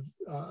lot of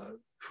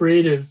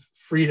creative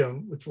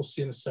freedom, which we'll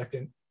see in a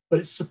second, but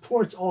it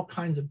supports all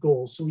kinds of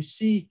goals. So we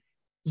see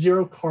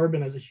zero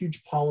carbon as a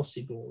huge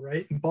policy goal,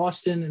 right? In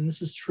Boston, and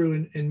this is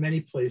true in many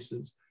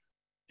places,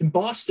 in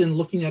Boston,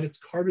 looking at its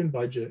carbon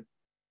budget,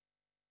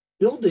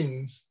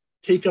 buildings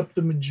take up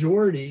the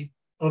majority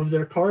of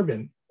their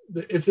carbon.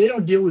 if they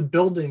don't deal with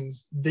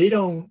buildings, they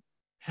don't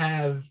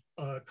have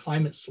a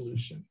climate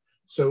solution.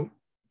 So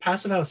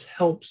Passive House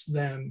helps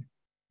them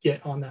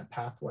get on that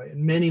pathway.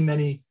 And many,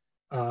 many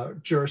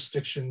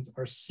jurisdictions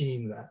are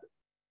seeing that.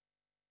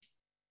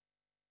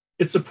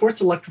 It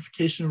supports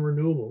electrification and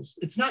renewables.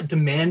 It's not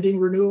demanding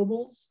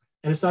renewables,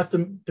 and it's not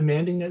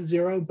demanding net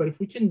zero, but if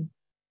we can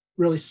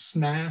really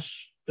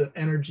smash the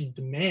energy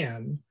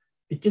demand,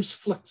 it gives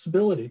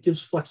flexibility. It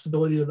gives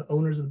flexibility to the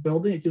owners of the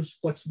building. It gives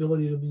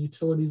flexibility to the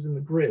utilities in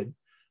the grid.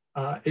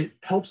 It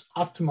helps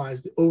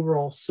optimize the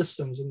overall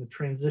systems and the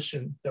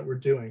transition that we're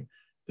doing.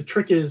 The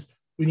trick is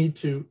we need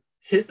to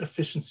hit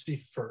efficiency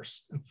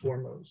first and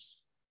foremost.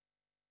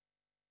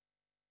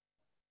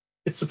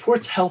 It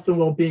supports health and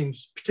well-being,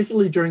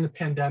 particularly during the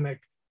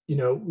pandemic. You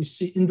know, we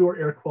see indoor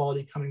air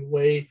quality coming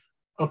way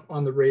up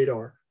on the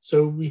radar.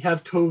 So we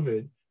have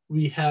COVID,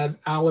 we have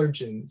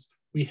allergens,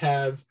 we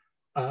have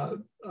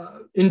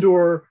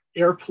indoor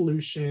air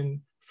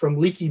pollution from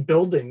leaky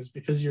buildings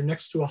because you're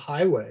next to a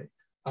highway.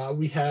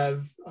 We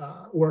have,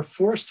 or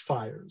forest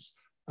fires.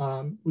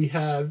 We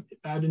have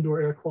bad indoor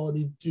air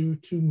quality due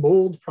to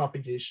mold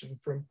propagation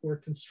from poor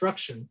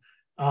construction.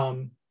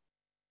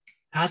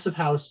 Passive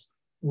House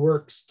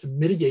works to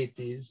mitigate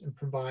these and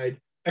provide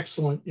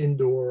excellent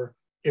indoor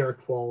air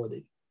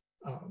quality.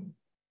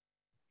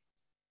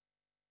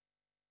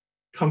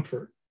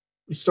 Comfort.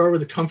 We start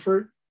with the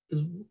comfort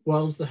as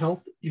well as the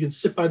health. You can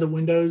sit by the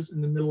windows in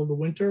the middle of the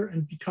winter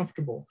and be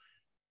comfortable.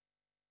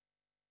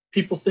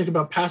 People think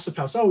about Passive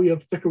House, oh, we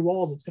have thicker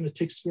walls, it's going to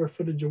take square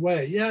footage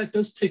away. Yeah, it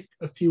does take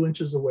a few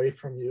inches away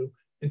from you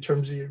in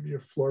terms of your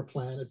floor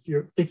plan. If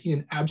you're thinking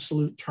in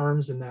absolute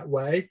terms in that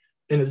way,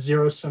 in a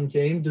zero-sum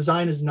game.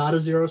 Design is not a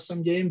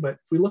zero-sum game, but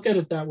if we look at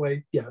it that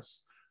way,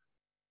 yes.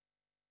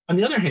 On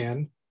the other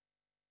hand,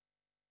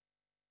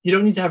 you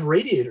don't need to have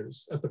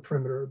radiators at the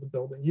perimeter of the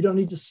building. You don't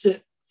need to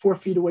sit 4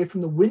 feet away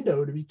from the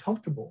window to be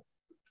comfortable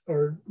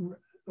or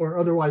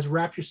otherwise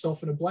wrap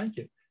yourself in a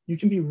blanket. You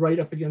can be right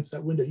up against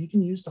that window. You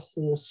can use the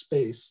whole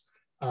space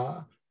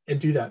and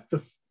do that.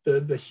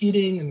 The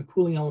heating and the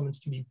cooling elements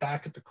can be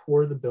back at the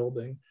core of the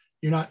building.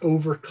 You're not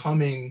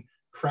overcoming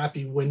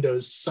crappy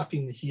windows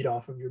sucking the heat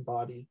off of your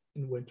body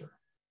in winter.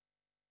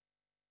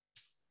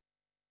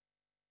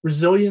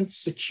 Resilience,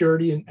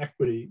 security, and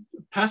equity.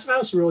 Passive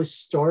House really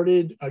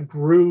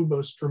grew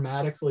most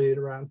dramatically at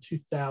around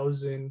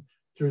 2000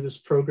 through this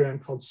program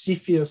called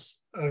CFIUS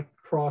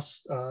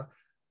across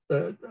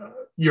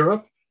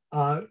Europe.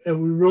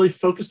 And we really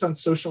focused on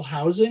social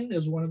housing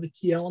as one of the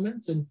key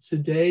elements. And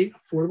today,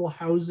 affordable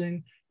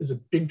housing is a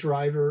big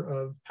driver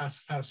of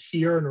Passive House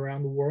here and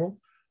around the world,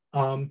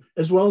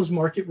 as well as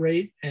market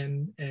rate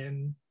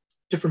and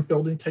different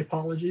building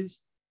typologies.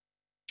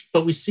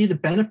 But we see the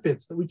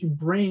benefits that we can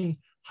bring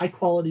high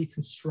quality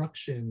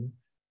construction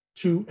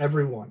to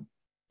everyone,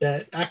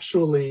 that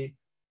actually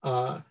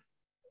that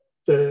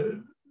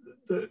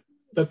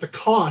the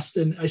cost,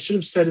 and I should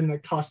have said in the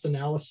cost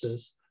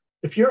analysis,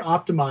 if you're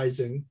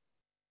optimizing,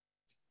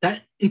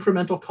 that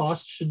incremental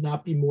cost should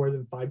not be more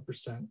than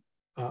 5%.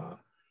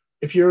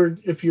 If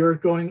you're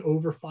going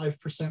over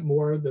 5%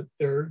 more, that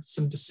there are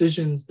some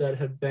decisions that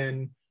have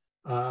been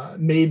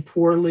made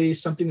poorly,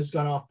 something has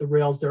gone off the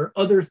rails. There are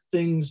other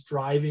things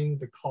driving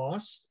the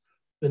cost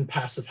than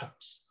Passive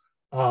House,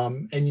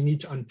 and you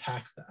need to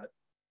unpack that.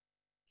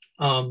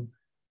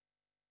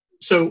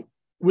 So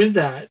with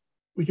that,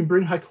 we can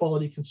bring high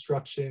quality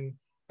construction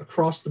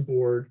across the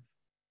board.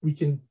 We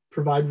can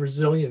provide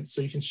resilience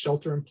so you can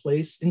shelter in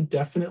place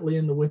indefinitely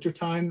in the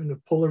wintertime in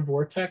the polar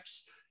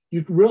vortex.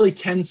 You really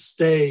can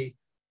stay,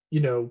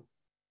 day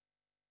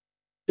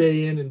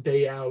in and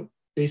day out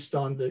based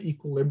on the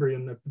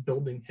equilibrium that the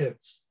building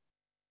hits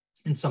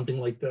in something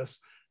like this.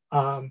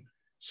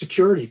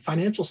 Security,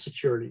 financial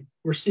security.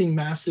 We're seeing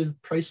massive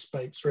price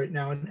spikes right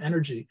now in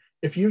energy.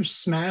 If you've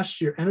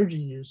smashed your energy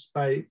use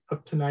by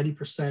up to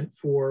 90%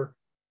 for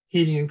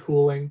heating and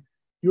cooling,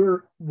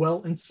 you're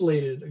well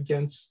insulated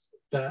against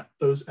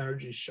those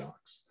energy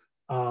shocks.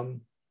 And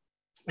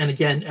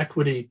again,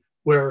 equity,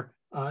 where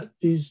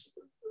this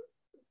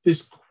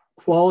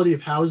quality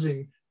of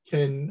housing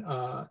can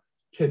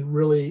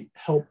really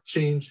help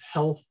change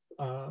health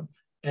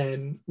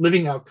and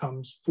living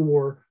outcomes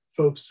for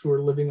folks who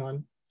are living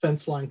on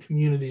fence line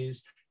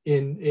communities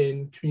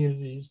in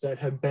communities that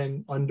have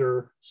been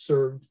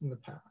underserved in the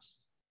past.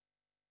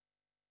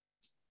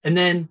 And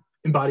then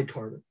embodied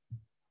carbon.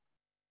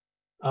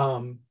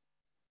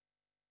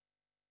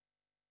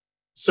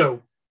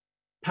 So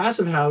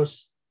Passive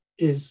House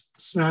is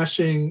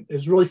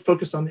really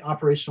focused on the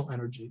operational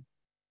energy.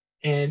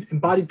 And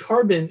embodied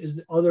carbon is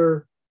the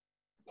other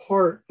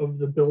part of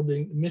the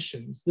building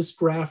emissions. This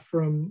graph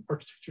from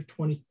Architecture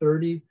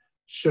 2030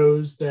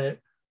 shows that,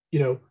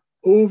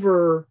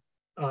 over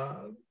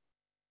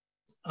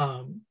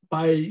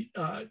by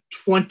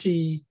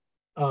 20,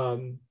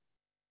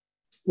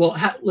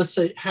 let's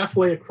say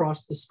halfway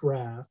across this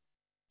graph,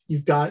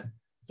 you've got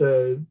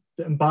the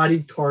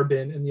embodied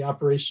carbon and the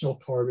operational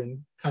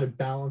carbon kind of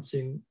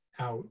balancing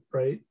out,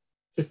 right?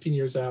 15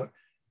 years out.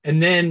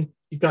 And then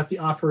you've got the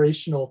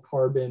operational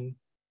carbon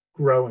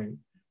growing.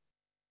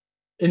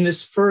 In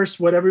this first,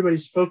 what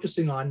everybody's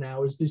focusing on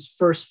now is these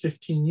first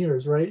 15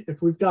 years, right?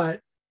 If we've got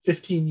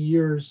 15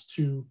 years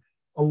to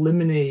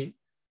eliminate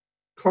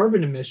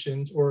carbon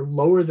emissions or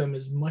lower them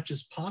as much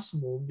as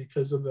possible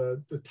because of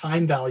the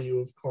time value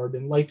of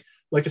carbon, like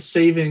a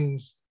saving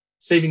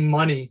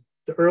money,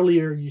 the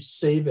earlier you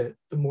save it,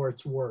 the more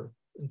it's worth.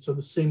 And so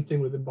the same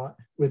thing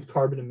with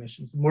carbon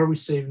emissions. The more we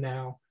save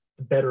now,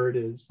 the better it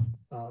is,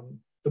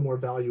 the more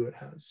value it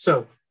has.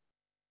 So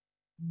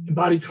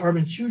embodied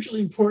carbon, hugely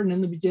important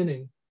in the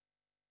beginning,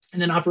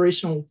 and then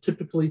operational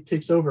typically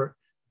takes over.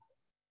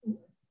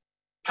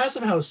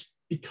 Passive house,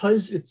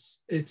 because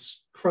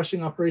it's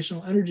crushing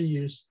operational energy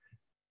use,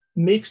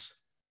 makes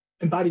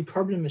embodied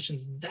carbon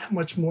emissions that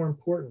much more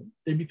important.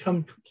 They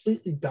become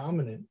completely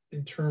dominant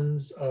in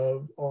terms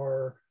of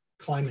our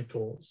climate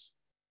goals.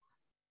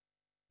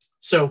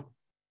 So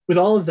with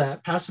all of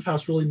that, passive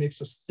house really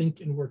makes us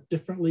think and work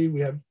differently.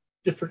 We have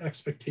different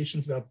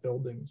expectations about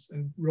buildings.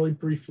 And really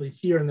briefly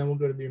here, and then we'll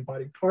go to the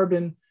embodied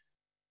carbon.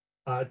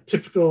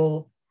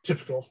 Typical,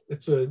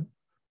 it's a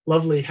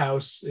lovely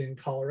house in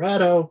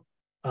Colorado.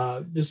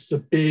 This is a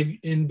big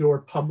indoor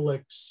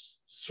public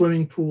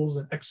swimming pools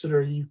in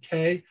Exeter,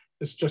 UK.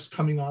 It's just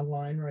coming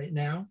online right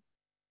now.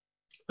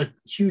 A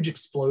huge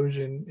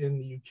explosion in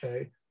the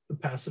UK, the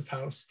passive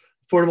house.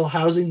 Affordable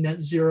housing,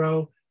 net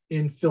zero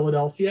in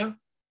Philadelphia.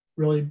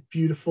 Really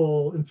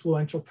beautiful,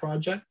 influential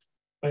project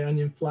by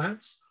Onion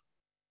Flats.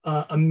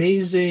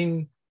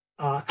 Amazing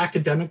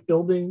academic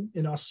building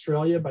in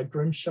Australia by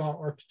Grimshaw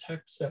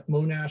Architects at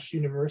Monash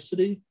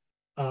University.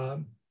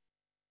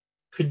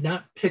 Could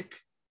not pick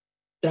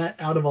that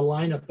out of a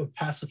lineup of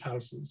passive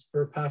houses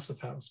for a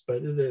passive house, but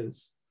it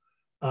is.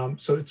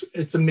 So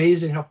it's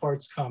amazing how far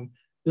it's come.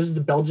 This is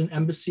the Belgian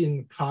embassy in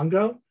the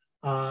Congo,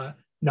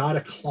 not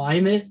a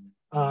climate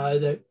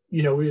that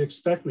we'd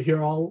expect. We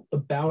hear all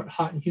about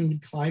hot and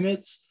humid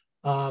climates.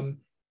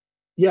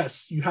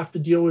 Yes, you have to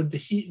deal with the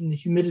heat and the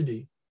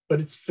humidity, but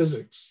it's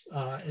physics.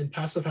 And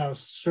passive house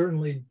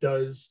certainly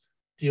does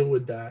deal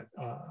with that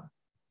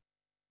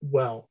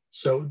well.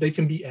 So they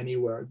can be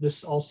anywhere.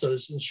 This also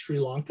is in Sri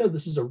Lanka.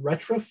 This is a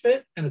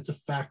retrofit and it's a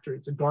factory.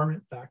 It's a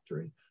garment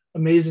factory.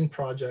 Amazing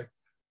project.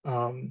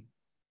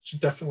 Should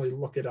definitely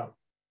look it up.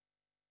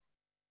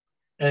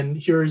 And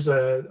here's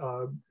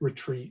a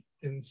retreat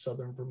in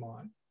southern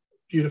Vermont.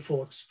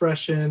 Beautiful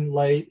expression,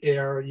 light,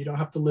 air. You don't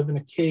have to live in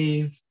a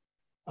cave.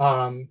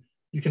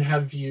 You can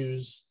have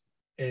views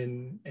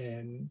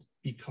and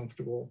be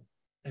comfortable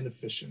and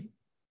efficient.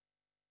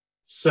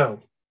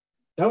 So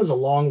that was a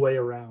long way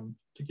around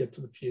to get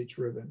to the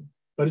PHribbon,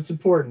 but it's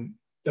important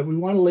that we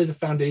want to lay the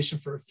foundation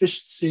for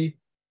efficiency.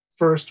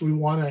 First, we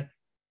want to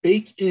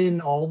bake in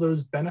all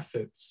those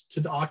benefits to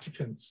the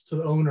occupants, to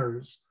the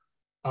owners,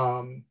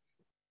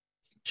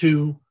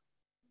 to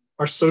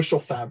our social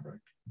fabric,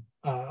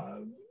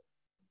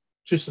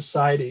 to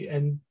society.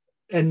 And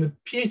the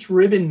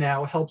PHribbon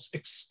now helps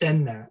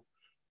extend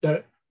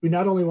that we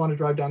not only want to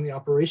drive down the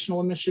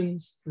operational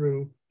emissions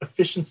through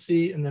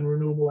efficiency and then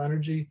renewable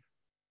energy,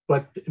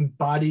 but the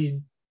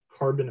embodied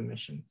carbon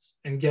emissions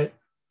and get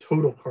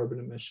total carbon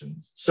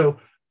emissions. So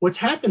what's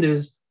happened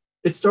is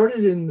it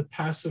started in the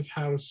passive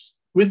house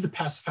with the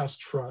Passive House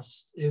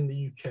Trust in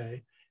the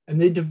UK, and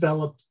they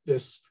developed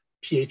this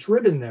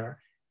PHribbon there.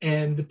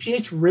 And the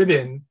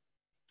PHribbon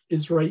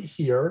is right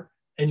here.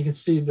 And you can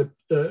see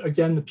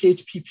again, the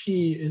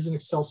PHPP is an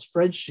Excel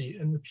spreadsheet,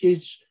 and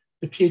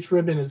the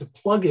PHribbon is a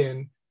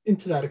plugin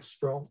into that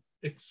Excel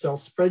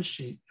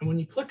spreadsheet. And when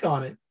you click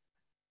on it,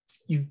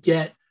 you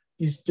get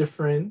these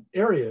different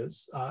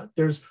areas.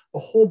 There's a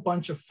whole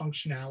bunch of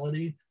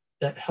functionality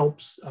that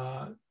helps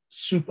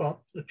soup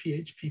up the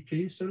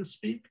PHPP, so to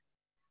speak.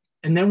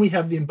 And then we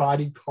have the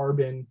embodied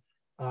carbon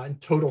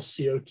and total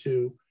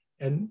CO2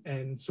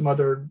 and some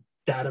other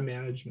data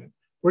management.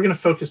 We're going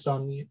to focus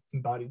on the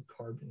embodied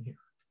carbon here.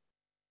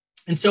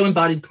 And so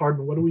embodied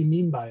carbon, what do we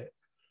mean by it?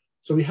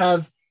 So we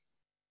have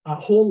a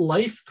whole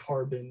life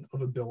carbon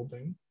of a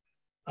building,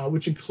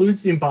 which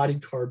includes the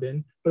embodied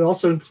carbon, but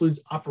also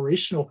includes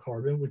operational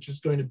carbon, which is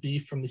going to be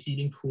from the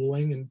heating,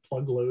 cooling, and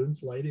plug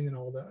loads, lighting, and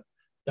all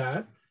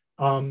that.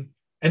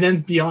 And then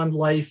beyond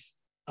life,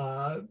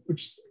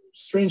 which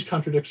strange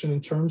contradiction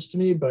in terms to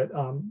me, but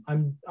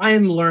I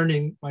am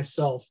learning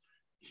myself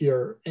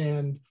here,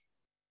 and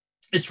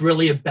it's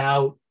really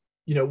about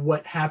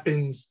what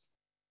happens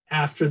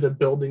after the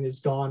building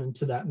is gone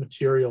into that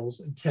materials,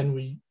 and can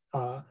we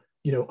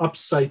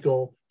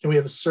upcycle? Can we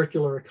have a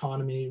circular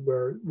economy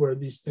where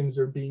these things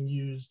are being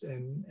used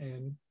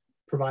and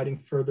providing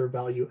further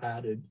value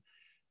added?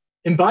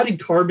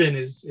 Embodied carbon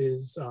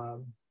is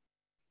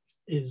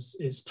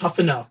tough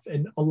enough,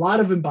 and a lot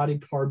of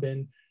embodied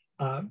carbon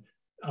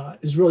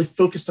is really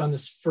focused on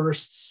this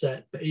first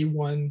set, the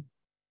A1,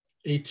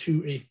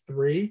 A2,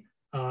 A3.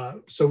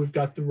 So we've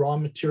got the raw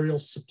material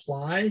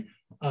supply,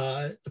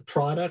 the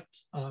product,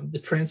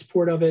 the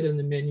transport of it, and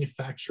the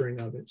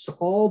manufacturing of it. So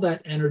all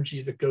that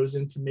energy that goes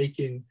into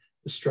making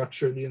the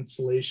structure, the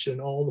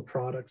insulation, all the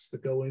products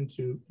that go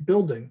into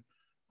building.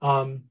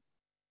 The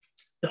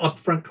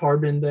upfront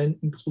carbon then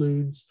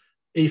includes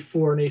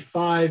A4 and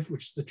A5,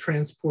 which is the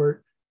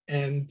transport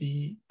and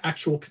the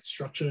actual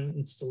construction and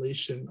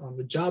installation on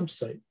the job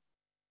site.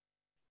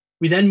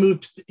 We then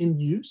moved to the in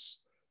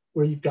use,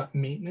 where you've got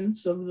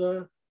maintenance of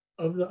the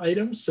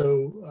items.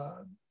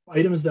 So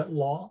items that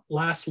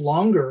last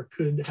longer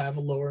could have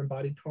a lower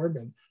embodied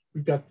carbon.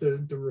 We've got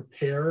the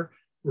repair,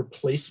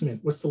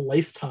 replacement. What's the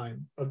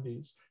lifetime of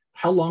these?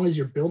 How long is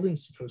your building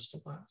supposed to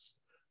last?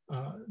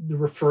 The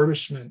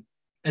refurbishment,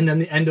 and then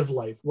the end of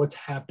life. What's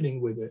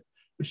happening with it?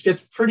 Which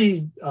gets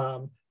pretty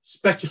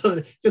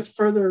speculative, gets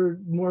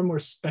more and more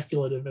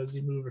speculative as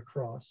you move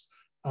across.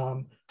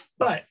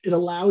 But it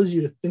allows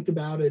you to think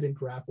about it and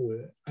grapple with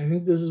it. I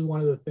think this is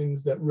one of the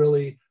things that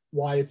really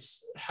why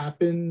it's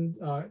happened.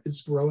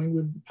 It's growing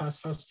with the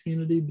Passive House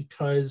community,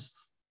 because,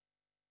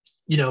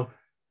 you know,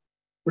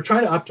 we're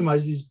trying to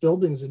optimize these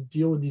buildings and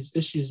deal with these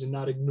issues and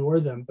not ignore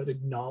them, but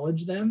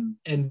acknowledge them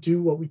and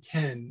do what we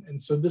can.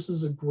 And so this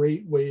is a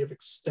great way of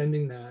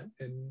extending that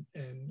and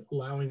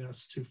allowing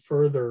us to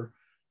further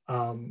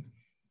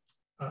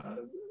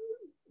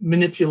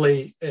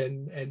manipulate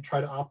and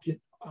try to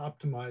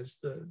optimize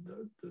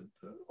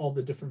all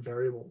the different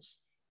variables.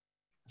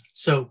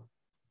 So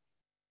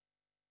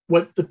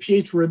what the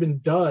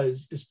PHribbon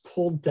does is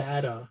pull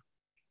data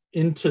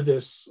into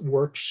this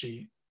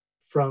worksheet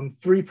from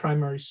three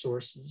primary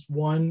sources.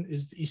 One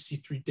is the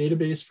EC3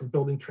 database from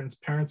Building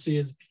Transparency.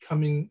 It's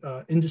becoming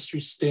industry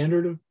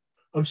standard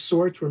of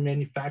sorts, where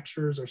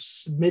manufacturers are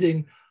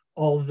submitting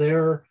all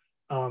their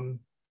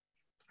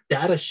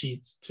data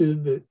sheets to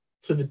the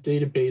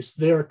database.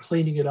 They're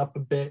cleaning it up a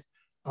bit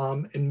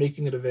and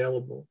making it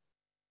available.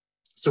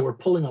 So we're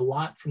pulling a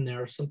lot from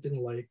there,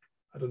 something like,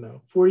 I don't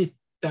know,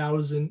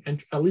 40,000,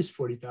 at least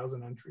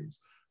 40,000 entries.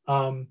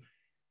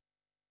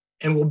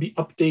 And we'll be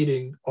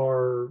updating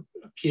our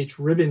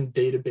PHribbon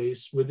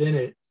database within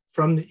it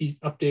from the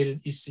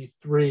updated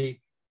EC3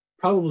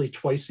 probably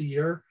twice a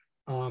year,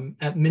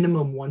 at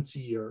minimum once a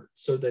year,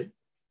 so that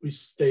we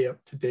stay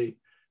up to date.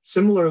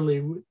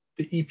 Similarly, with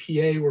the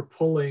EPA, we're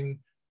pulling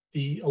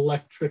the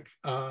electric,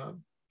 the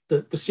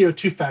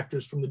CO2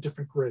 factors from the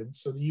different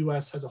grids. So the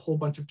US has a whole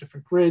bunch of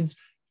different grids,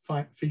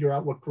 figure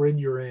out what grid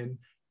you're in,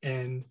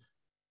 and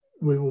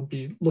we will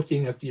be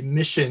looking at the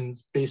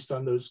emissions based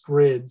on those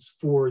grids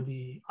for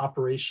the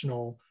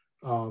operational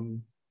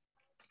and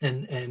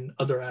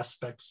other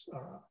aspects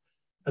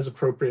as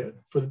appropriate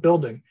for the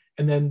building.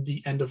 And then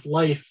the end of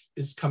life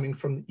is coming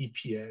from the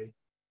EPA.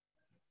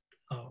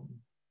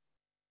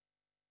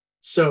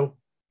 So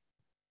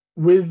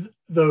with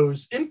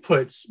those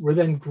inputs, we're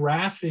then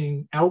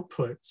graphing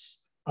outputs,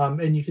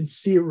 and you can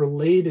see it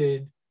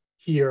related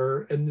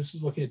here. And this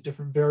is looking at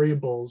different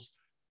variables.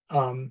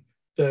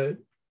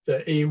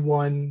 The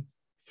A1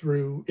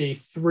 through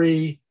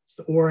A3 is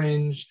the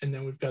orange, and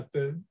then we've got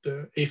the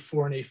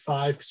A4 and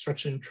A5,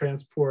 construction and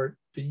transport,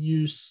 the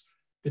use,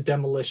 the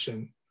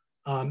demolition.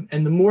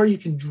 And the more you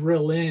can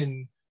drill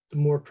in, the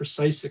more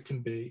precise it can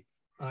be.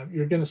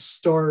 You're going to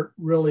start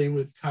really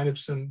with kind of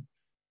some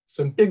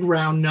big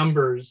round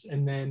numbers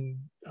and then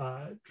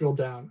drill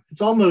down.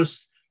 It's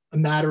almost a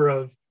matter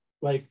of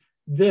like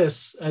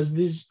this, as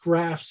these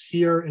graphs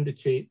here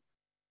indicate,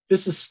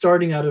 this is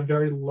starting at a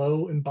very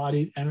low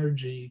embodied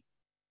energy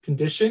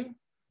condition,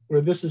 where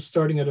this is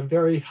starting at a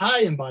very high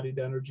embodied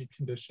energy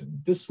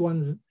condition.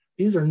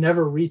 These are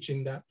never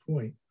reaching that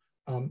point.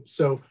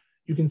 So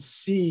you can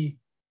see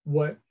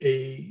what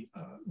a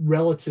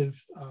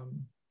relative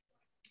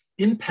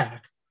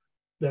impact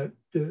that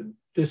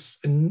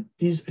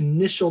these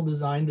initial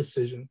design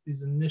decisions,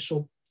 these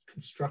initial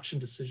construction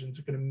decisions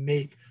are going to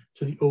make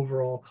to the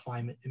overall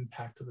climate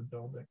impact of the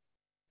building.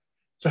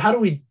 So how do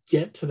we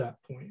get to that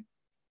point?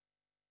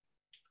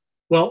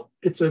 Well,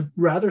 it's a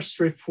rather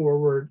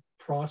straightforward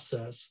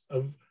process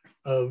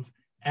of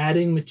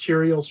adding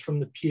materials from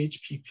the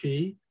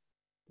PHPP,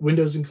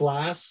 windows and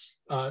glass,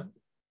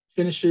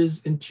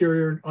 finishes,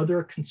 interior, and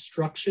other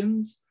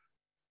constructions,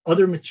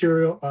 other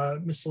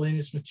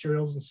miscellaneous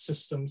materials and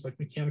systems like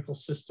mechanical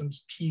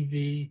systems,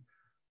 PV,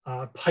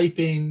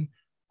 piping,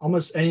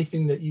 almost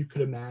anything that you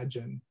could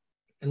imagine,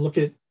 and look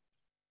at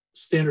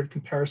standard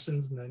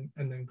comparisons and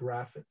then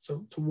graph it.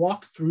 So to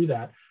walk through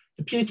that,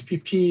 the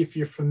PHPP, if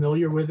you're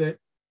familiar with it,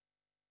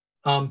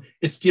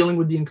 it's dealing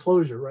with the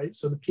enclosure, right?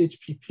 So the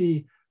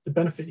PHPP, the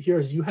benefit here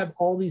is you have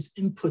all these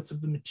inputs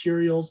of the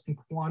materials and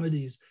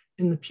quantities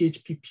in the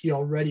PHPP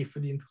already for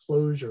the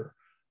enclosure.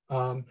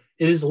 It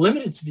is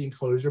limited to the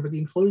enclosure, but the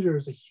enclosure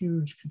is a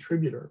huge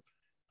contributor.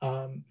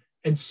 And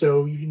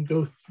so you can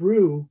go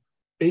through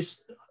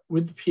based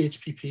with the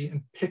PHPP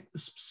and pick the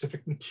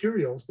specific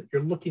materials that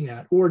you're looking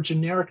at, or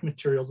generic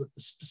materials if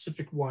the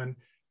specific one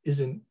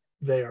isn't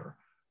there.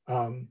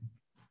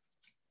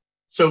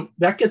 So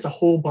that gets a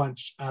whole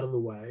bunch out of the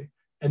way.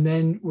 And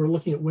then we're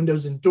looking at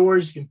windows and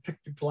doors. You can pick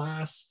the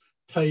glass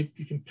type,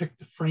 you can pick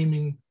the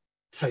framing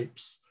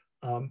types.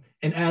 And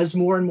as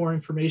more and more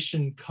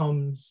information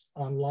comes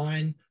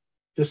online,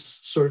 this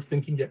sort of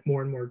thing can get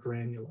more and more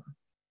granular.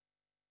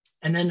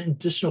 And then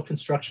additional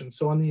construction.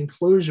 So on the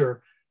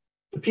enclosure,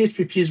 the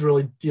PHPP is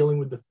really dealing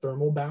with the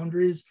thermal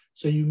boundaries.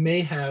 So you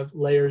may have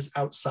layers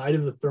outside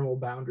of the thermal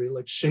boundary,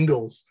 like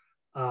shingles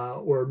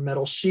or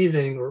metal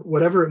sheathing or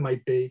whatever it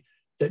might be,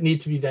 that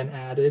need to be then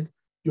added.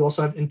 You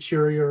also have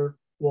interior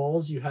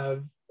walls. You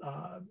have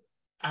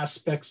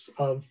aspects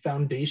of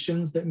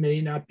foundations that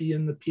may not be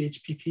in the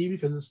PHPP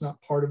because it's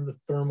not part of the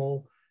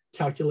thermal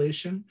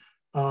calculation,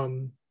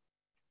 and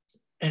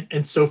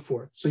so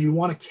forth. So you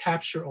want to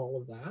capture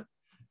all of that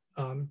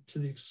to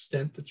the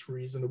extent that's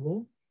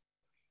reasonable.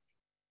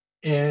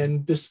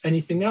 And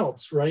anything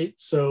else, right?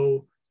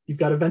 So you've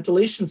got a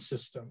ventilation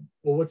system.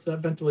 Well, what's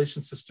that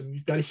ventilation system?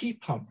 You've got a heat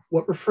pump.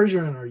 What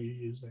refrigerant are you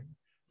using?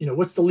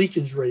 What's the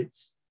leakage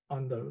rates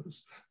on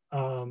those?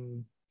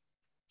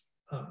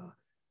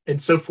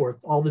 And so forth,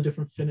 all the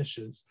different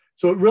finishes.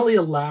 So it really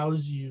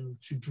allows you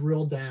to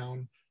drill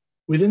down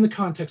within the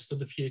context of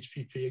the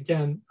PHPP.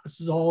 Again,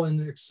 this is all in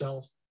the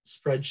Excel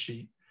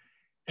spreadsheet.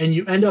 And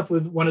you end up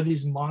with one of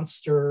these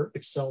monster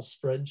Excel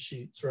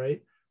spreadsheets,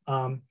 right?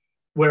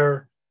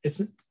 Where it's,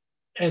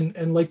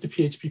 and like the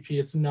PHPP,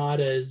 it's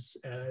not as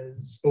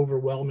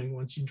overwhelming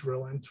once you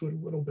drill into it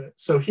a little bit.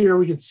 So here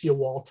we can see a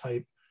wall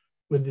type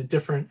with the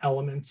different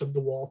elements of the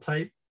wall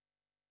type,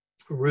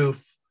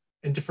 roof,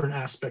 and different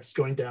aspects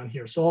going down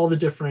here. So all the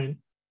different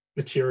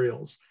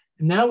materials.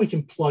 And now we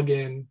can plug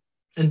in,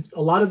 and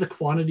a lot of the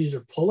quantities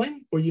are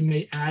pulling, or you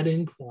may add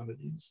in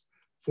quantities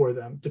for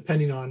them,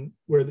 depending on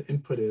where the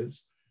input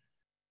is.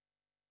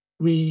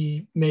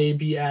 We may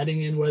be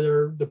adding in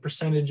whether the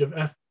percentage of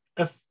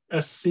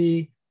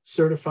FSC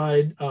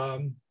certified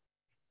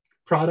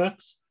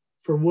products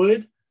for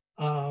wood,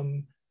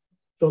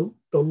 the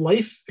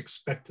life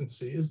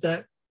expectancy, is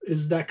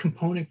that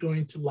component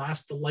going to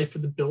last the life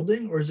of the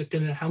building, or is it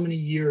going to, how many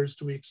years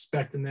do we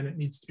expect, and then it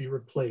needs to be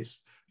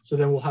replaced? So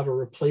then we'll have a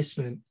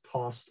replacement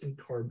cost in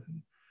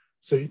carbon.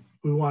 So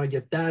we want to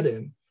get that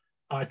in.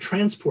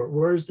 Transport,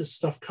 where is this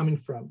stuff coming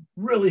from?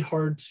 Really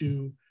hard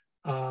to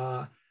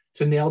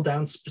nail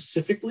down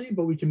specifically,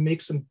 but we can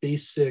make some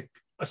basic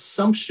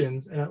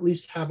assumptions and at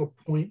least have a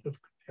point of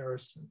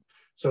comparison.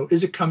 So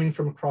is it coming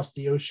from across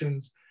the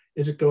oceans?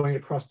 Is it going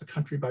across the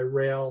country by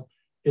rail?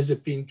 Is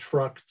it being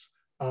trucked?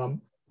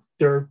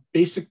 There are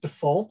basic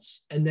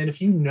defaults. And then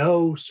if you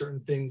know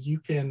certain things, you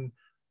can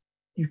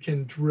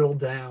drill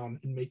down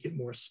and make it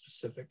more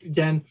specific.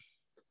 Again,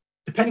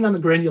 depending on the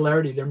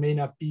granularity, there may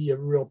not be a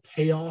real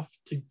payoff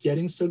to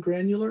getting so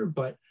granular,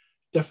 but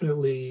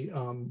definitely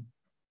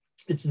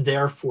it's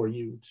there for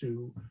you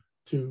to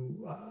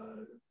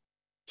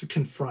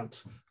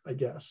confront, I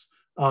guess.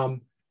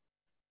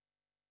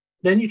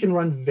 Then you can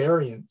run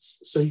variants.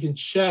 So you can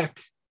check,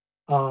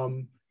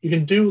 you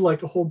can do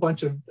like a whole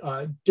bunch of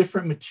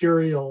different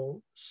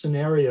material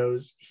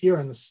scenarios here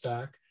in the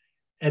stack,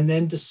 and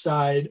then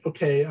decide,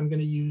 okay, I'm going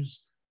to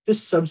use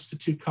this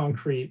substitute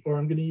concrete, or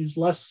I'm going to use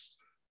less,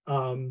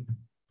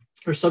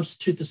 or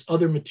substitute this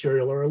other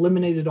material, or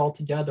eliminate it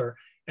altogether.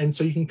 And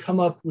so you can come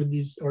up with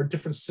these, or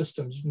different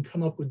systems, you can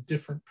come up with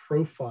different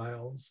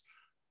profiles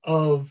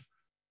of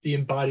the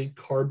embodied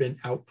carbon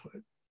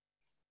output.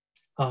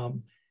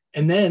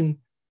 And then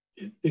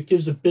it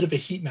gives a bit of a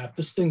heat map.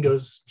 This thing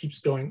keeps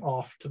going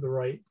off to the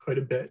right quite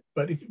a bit,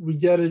 but we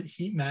get a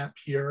heat map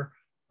here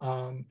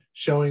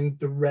showing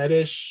the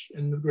reddish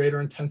and the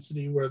greater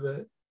intensity where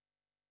the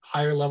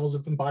higher levels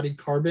of embodied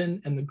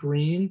carbon, and the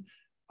green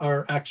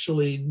are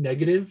actually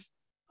negative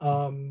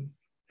and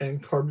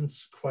carbon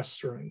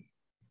sequestering,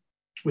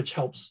 which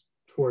helps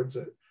towards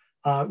it.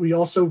 We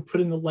also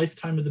put in the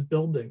lifetime of the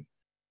building.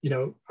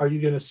 Are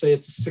you going to say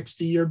it's a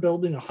 60-year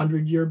building,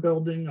 100-year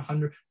building,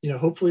 100?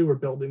 Hopefully we're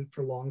building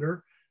for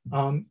longer.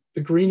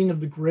 The greening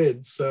of the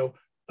grid. So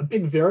a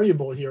big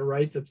variable here,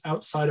 right, that's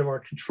outside of our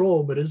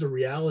control, but is a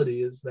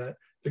reality, is that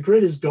the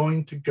grid is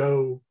going to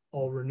go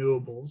all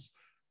renewables.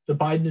 The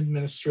Biden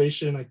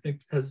administration, I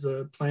think, has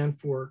a plan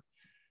for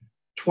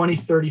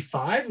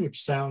 2035,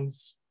 which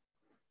sounds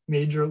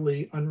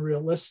majorly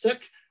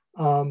unrealistic.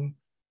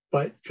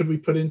 But could we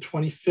put in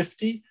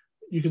 2050?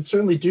 You could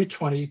certainly do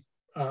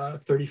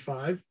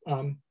 2035,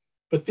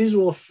 but these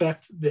will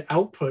affect the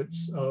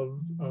outputs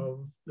of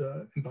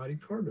the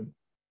embodied carbon.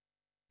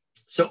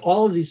 So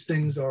all of these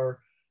things are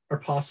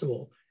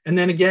possible. And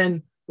then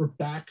again, we're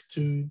back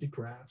to the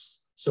graphs.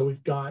 So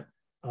we've got,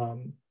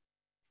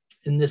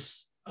 in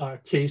this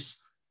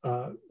case,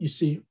 you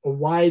see a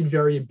wide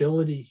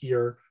variability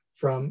here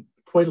from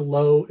quite a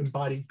low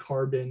embodied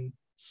carbon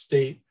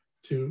state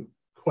to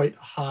quite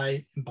a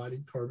high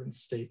embodied carbon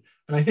state.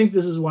 And I think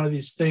this is one of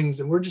these things,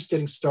 and we're just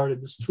getting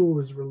started. This tool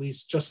was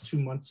released just 2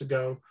 months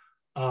ago.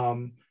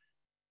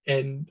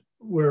 And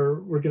we're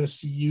going to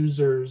see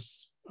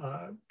users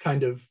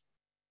kind of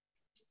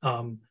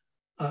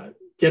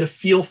get a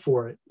feel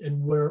for it,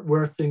 and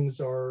where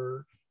things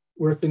are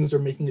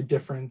making a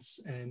difference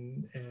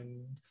and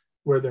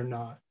where they're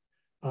not.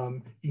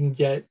 You can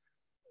get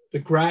the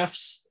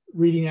graphs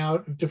reading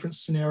out of different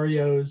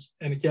scenarios,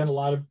 and again, a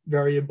lot of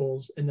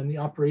variables, and then the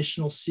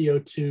operational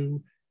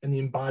CO2 and the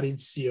embodied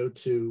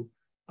CO2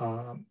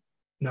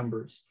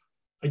 numbers.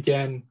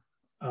 Again,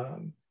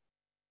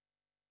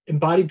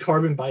 embodied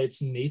carbon by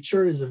its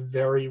nature is a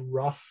very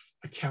rough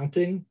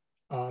accounting,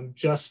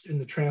 just in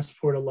the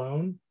transport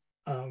alone.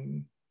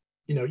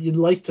 You'd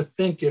like to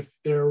think if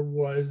there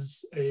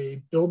was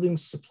a building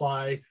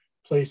supply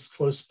place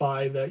close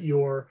by that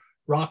your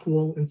rock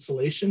wool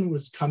insulation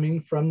was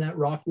coming from that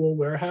rock wool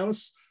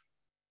warehouse,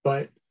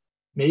 but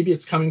maybe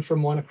it's coming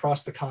from one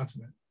across the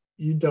continent.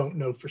 You don't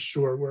know for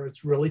sure where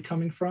it's really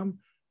coming from.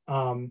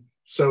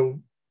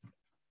 So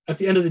at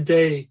the end of the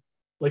day,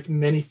 like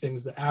many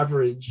things, the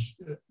average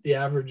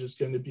is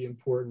going to be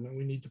important, and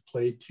we need to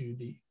play to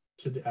the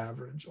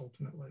average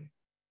ultimately.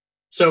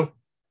 So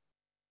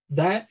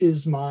that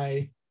is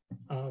my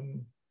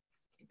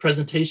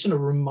presentation. A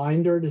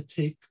reminder to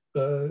take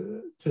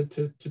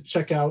to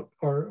check out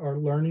our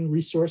learning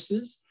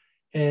resources,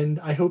 and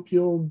I hope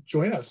you'll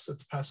join us at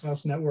the Passive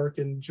House Network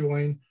and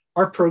join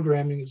our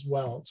programming as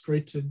well. It's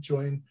great to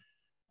join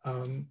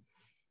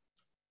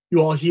you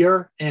all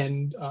here,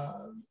 and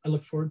I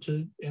look forward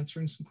to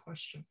answering some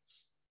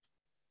questions.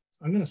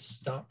 I'm going to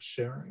stop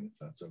sharing if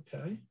that's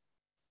okay.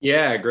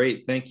 Yeah,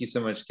 great. Thank you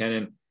so much, Ken.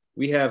 And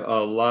we have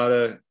a lot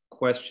of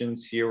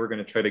questions here. We're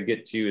going to try to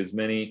get to as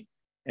many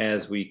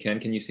as we can.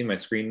 Can you see my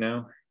screen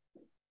now?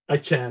 I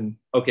can.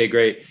 Okay,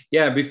 great.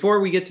 Yeah, before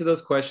we get to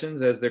those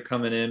questions as they're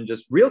coming in,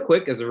 just real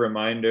quick as a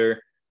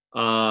reminder,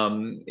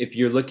 if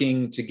you're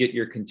looking to get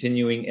your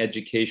continuing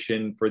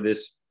education for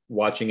this,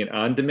 watching it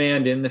on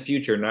demand in the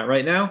future, not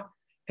right now,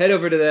 head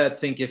over to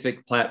that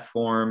Thinkific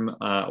platform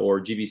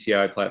or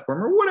GBCI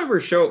platform or whatever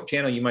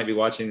channel you might be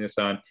watching this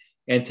on,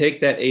 and take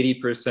that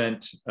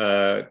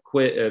 80%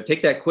 quiz.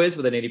 Take that quiz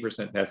with an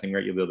 80% passing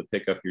rate. You'll be able to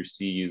pick up your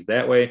CUs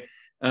that way.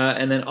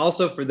 And then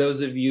also for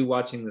those of you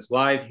watching this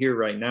live here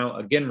right now,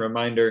 again,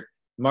 reminder,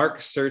 mark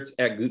certs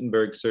at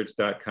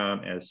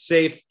gutenbergcerts.com as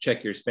safe.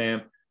 Check your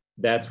spam.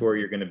 That's where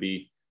you're going to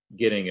be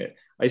getting it.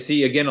 I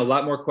see, again, a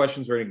lot more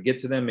questions. We're going to get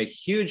to them. A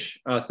huge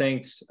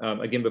thanks,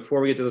 again,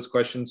 before we get to those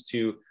questions,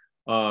 to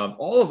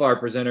all of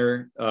our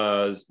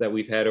presenters that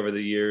we've had over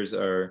the years,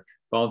 our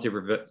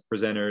volunteer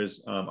presenters,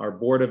 our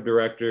board of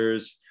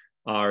directors,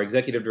 our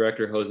executive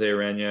director, Jose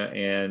Arana,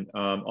 and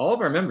all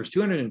of our members,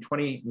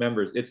 220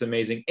 members. It's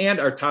amazing. And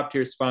our top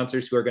tier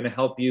sponsors who are going to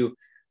help you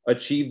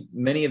achieve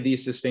many of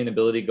these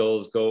sustainability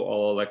goals: Go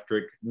All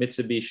Electric,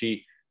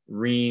 Mitsubishi,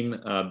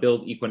 Rheem,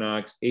 Build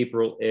Equinox,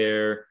 April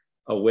Air,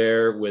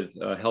 Aware with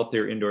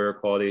healthier indoor air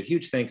quality. A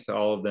huge thanks to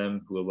all of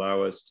them who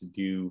allow us to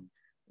do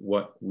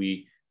what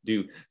we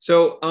do.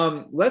 So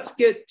let's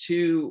get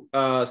to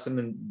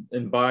some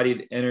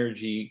embodied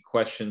energy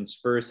questions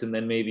first, and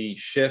then maybe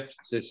shift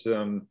to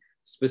some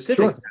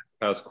specific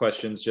house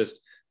questions, just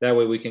that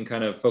way we can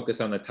kind of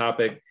focus on the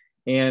topic.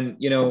 And,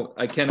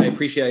 Ken, I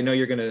appreciate, I know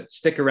you're going to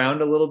stick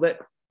around a little bit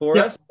for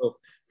us. So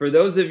for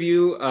those of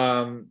you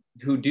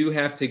who do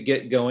have to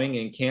get going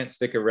and can't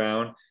stick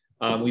around,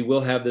 we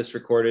will have this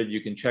recorded.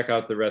 You can check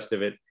out the rest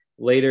of it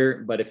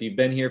later, but if you've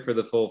been here for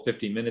the full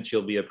 50 minutes,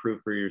 you'll be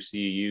approved for your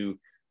CEU.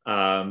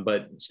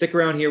 But stick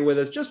around here with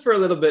us just for a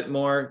little bit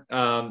more,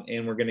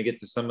 and we're going to get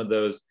to some of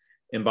those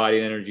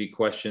embodied energy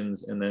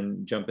questions and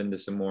then jump into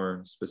some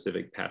more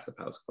specific passive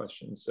house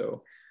questions.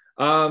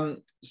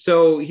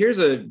 So here's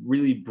a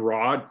really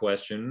broad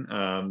question,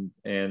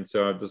 and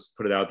so I'll just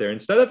put it out there.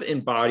 Instead of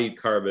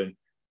embodied carbon,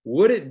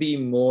 would it be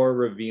more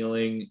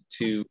revealing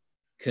to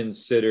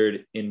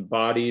considered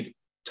embodied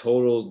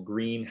total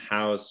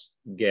greenhouse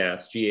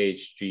gas,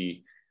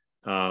 GHG?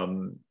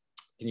 Can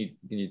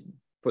you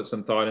put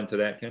some thought into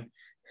that, Ken?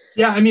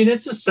 Yeah, I mean,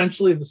 it's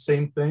essentially the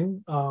same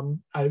thing.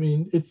 I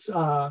mean, it's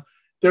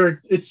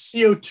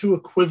CO2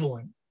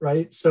 equivalent,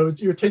 right? So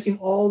you're taking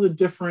all the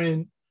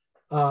different,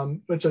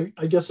 which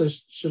I guess I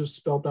should have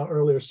spelled out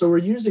earlier. So we're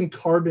using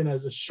carbon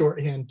as a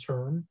shorthand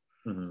term.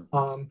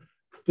 Mm-hmm.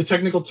 The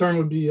technical term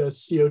would be a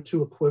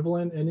CO2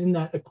 equivalent, and in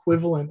that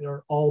equivalent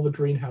are all the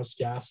greenhouse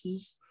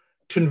gases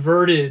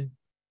converted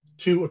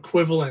to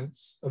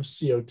equivalents of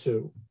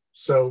CO2.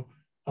 So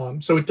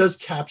it does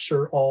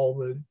capture all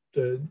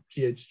the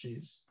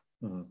GHGs.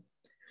 Mm-hmm.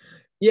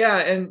 Yeah,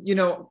 and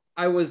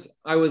I was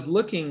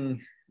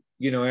looking,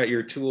 at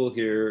your tool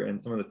here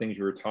and some of the things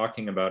you were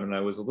talking about, and I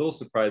was a little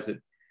surprised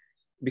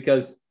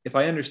because if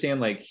I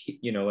understand like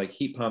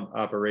heat pump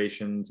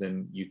operations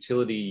and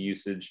utility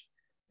usage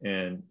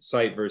and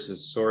site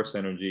versus source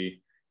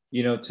energy,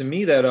 to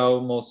me that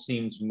almost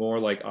seems more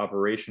like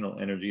operational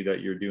energy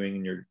that you're doing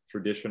in your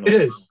traditional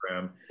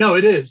program. No,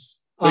 it is.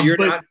 So you're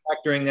not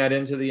factoring that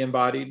into the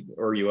embodied,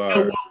 or you are?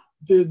 No,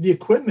 well, the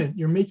equipment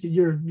you're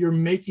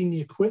making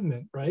the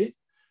equipment, right?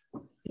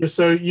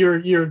 So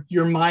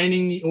you're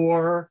mining the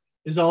ore.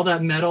 Is all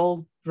that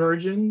metal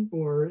virgin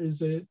or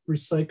is it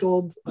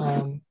recycled?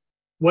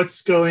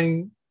 What's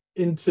going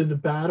into the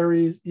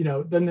batteries?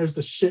 Then there's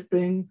the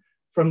shipping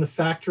from the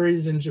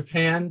factories in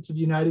Japan to the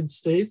United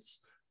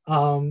States,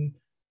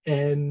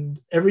 and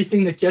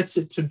everything that gets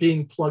it to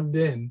being plugged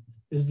in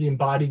is the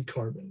embodied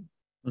carbon.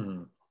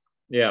 Mm-hmm.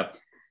 Yeah.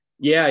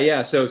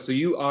 So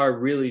you are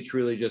really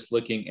truly just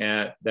looking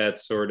at that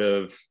sort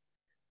of,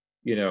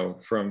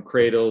 from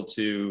cradle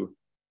to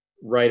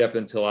right up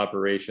until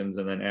operations,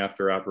 and then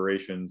after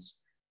operations,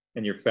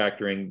 and you're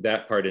factoring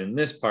that part in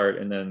this part,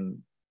 and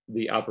then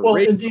the Well,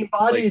 operation. and the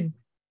embodied,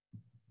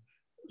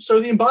 so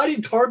the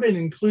embodied carbon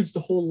includes the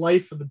whole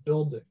life of the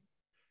building.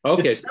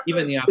 Okay, so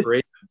even the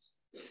operations.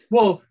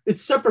 Well,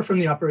 it's separate from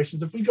the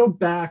operations. If we go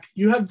back,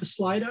 you have the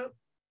slide up?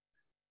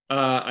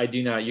 I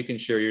do not. You can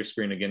share your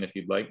screen again if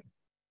you'd like.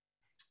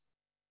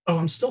 Oh,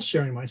 I'm still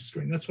sharing my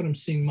screen. That's what I'm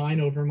seeing, mine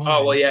over mine.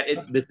 Oh, well, yeah,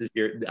 this is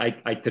your,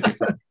 I took it.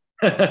 So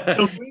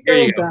if we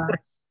go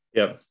back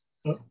yep.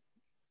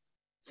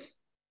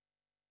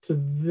 to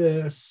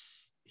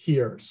this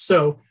here.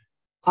 So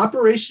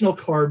operational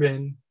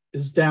carbon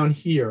is down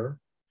here.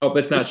 Oh, but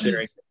it's not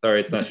sharing.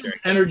 Sorry, it's not sharing.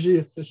 Energy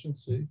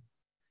efficiency.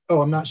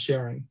 Oh, I'm not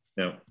sharing.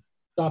 No.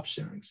 Stop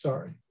sharing.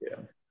 Sorry. Yeah.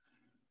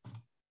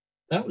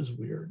 That was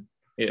weird.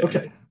 Yeah.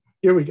 Okay,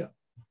 here we go.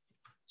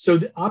 So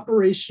the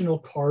operational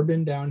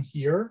carbon down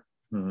here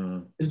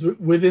is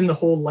within the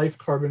whole life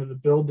carbon of the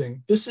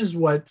building. This is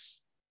what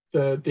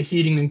the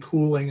heating and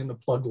cooling and the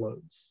plug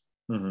loads.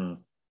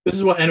 This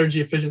is what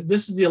energy efficient.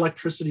 This is the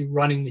electricity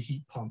running the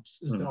heat pumps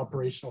is the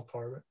operational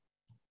carbon.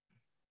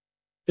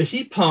 The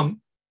heat pump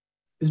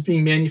is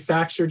being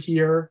manufactured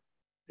here.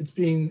 It's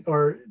being,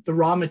 or the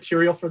raw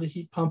material for the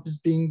heat pump is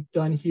being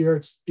done here.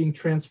 It's being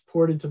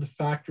transported to the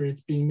factory. It's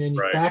being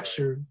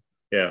manufactured.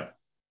 Yeah.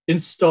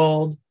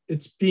 Installed.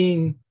 It's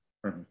being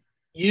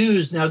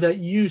used. Now that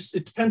use,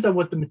 it depends on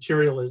what the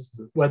material is,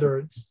 whether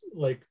it's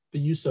like the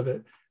use of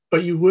it.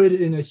 But you would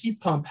in a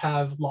heat pump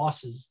have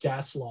losses,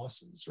 gas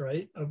losses,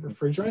 right, of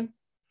refrigerant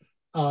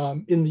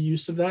in the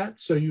use of that.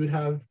 So you would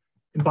have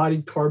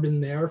embodied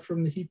carbon there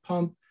from the heat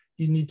pump.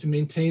 You need to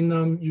maintain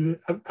them. You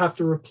have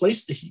to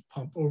replace the heat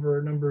pump over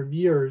a number of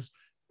years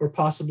or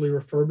possibly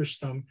refurbish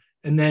them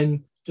and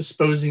then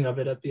disposing of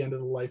it at the end of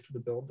the life of the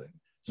building.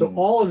 So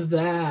all of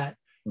that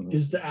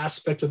is the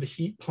aspect of the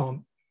heat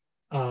pump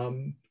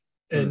and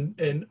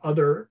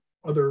other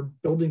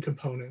building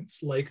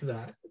components like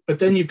that. But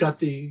then you've got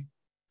the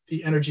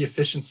energy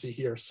efficiency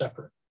here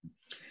separate.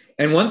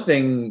 And one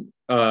thing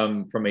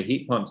from a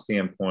heat pump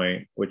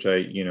standpoint, which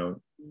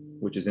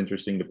is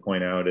interesting to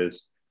point out,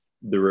 is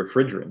the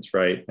refrigerants,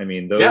 right? I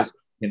mean, those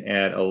can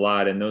add a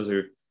lot, and those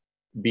are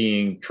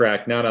being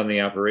tracked not on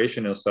the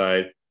operational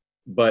side,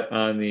 but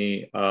on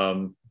the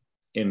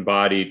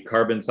embodied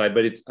carbon side.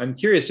 But I'm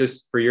curious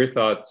just for your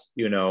thoughts,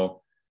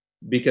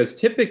 because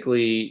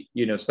typically,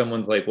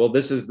 someone's like, well,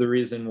 this is the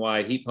reason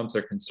why heat pumps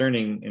are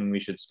concerning and we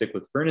should stick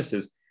with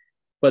furnaces.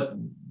 But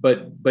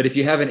if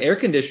you have an air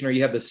conditioner,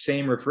 you have the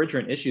same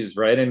refrigerant issues,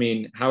 right? I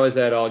mean, how is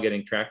that all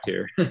getting tracked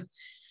here?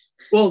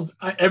 Well,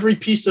 every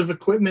piece of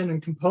equipment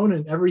and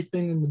component,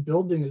 everything in the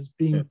building is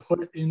being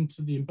put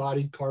into the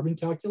embodied carbon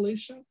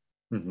calculation.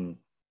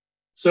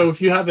 So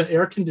if you have an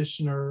air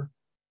conditioner,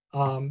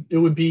 it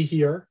would be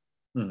here.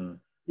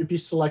 You'd be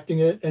selecting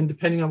it, and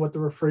depending on what the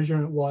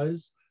refrigerant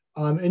was,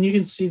 and you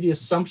can see the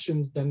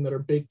assumptions then that are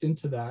baked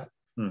into that.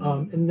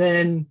 And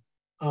then,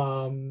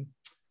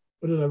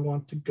 what did I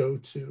want to go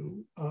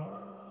to?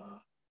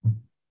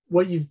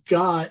 What you've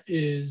got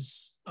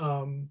is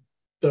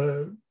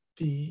the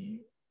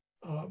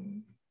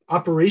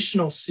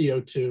operational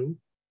CO2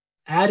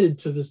 added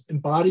to this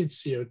embodied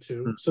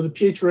CO2. So the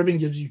PHribbon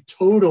gives you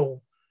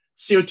total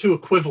CO2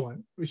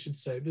 equivalent, we should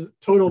say, the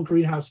total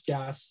greenhouse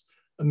gas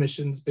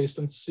emissions based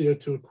on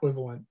CO2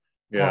 equivalent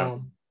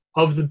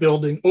of the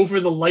building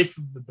over the life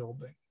of the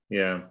building.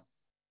 Yeah.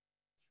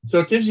 So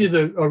it gives you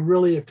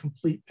really a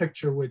complete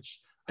picture, which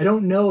I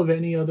don't know of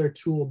any other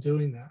tool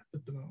doing that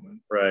at the moment.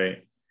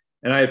 Right.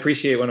 And I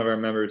appreciate one of our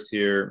members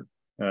here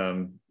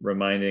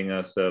reminding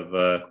us of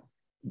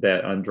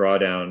that on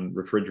drawdown,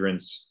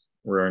 refrigerants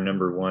were our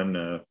number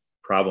one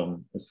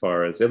problem as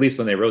far as, at least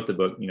when they wrote the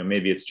book,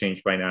 maybe it's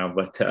changed by now,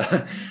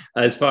 but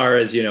as far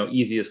as,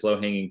 easiest low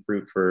hanging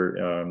fruit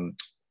for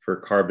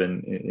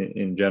carbon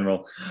in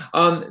general.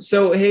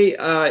 So, hey,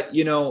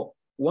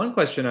 one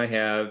question I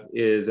have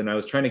is, and I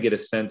was trying to get a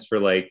sense for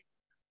like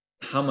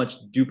how much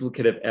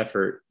duplicative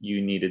effort you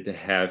needed to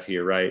have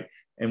here, right?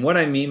 And what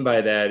I mean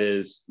by that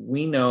is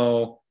we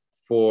know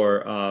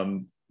for,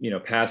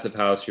 Passive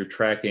House, you're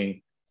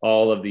tracking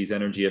all of these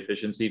energy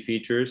efficiency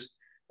features,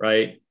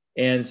 right?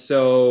 And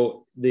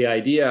so the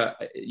idea,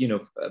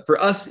 for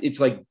us,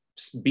 it's like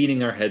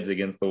beating our heads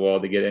against the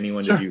wall to get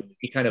anyone to do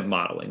any kind of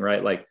modeling,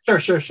 right? Like,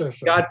 sure.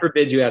 God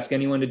forbid you ask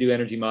anyone to do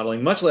energy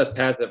modeling, much less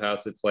Passive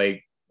House. It's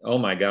like, oh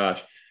my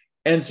gosh.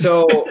 And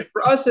so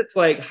for us, it's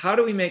like, how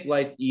do we make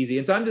life easy?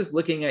 And so I'm just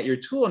looking at your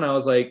tool and I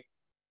was like,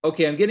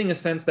 okay, I'm getting a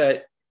sense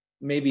that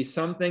maybe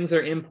some things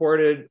are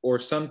imported or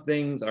some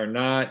things are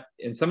not.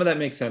 And some of that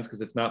makes sense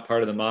because it's not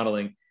part of the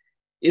modeling.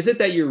 Is it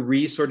that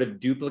you're sort of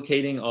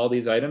duplicating all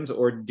these items,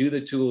 or do the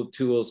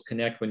tools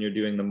connect when you're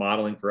doing the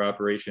modeling for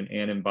operation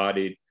and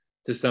embodied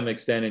to some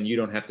extent, and you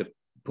don't have to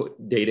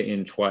put data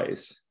in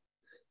twice?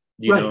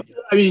 You know?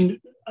 I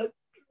mean,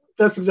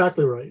 that's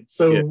exactly right.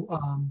 So,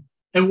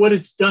 and what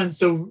it's done,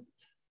 so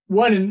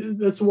one, and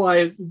that's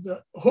why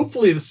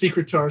hopefully the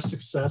secret to our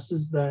success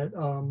is that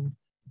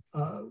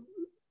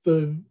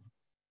the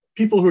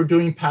people who are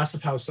doing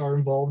Passive House are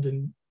involved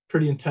in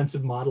pretty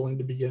intensive modeling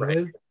to begin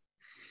with.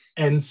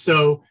 And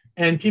so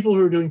And people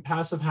who are doing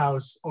passive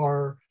house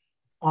are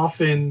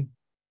often,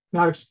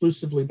 not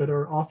exclusively, but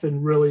are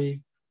often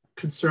really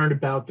concerned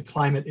about the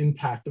climate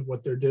impact of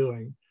what they're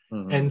doing.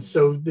 Mm-hmm. And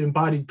so the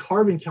embodied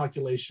carbon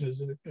calculation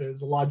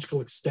is a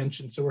logical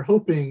extension. So we're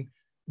hoping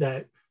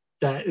that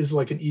that is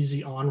like an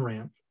easy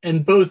on-ramp.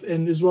 And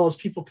as well as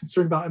people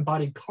concerned about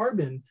embodied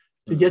carbon,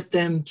 to get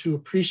them to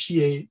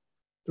appreciate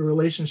the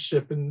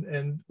relationship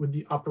and with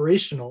the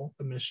operational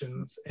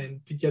emissions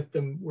and to get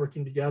them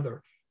working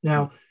together.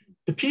 Now,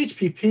 the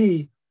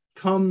PHPP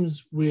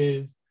comes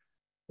with,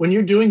 when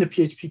you're doing the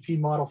PHPP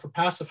model for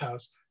Passive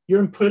House,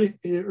 you're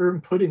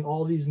inputting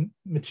all these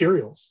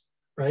materials,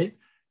 right?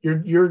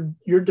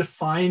 You're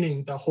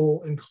defining the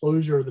whole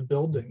enclosure of the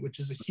building, which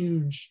is a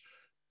huge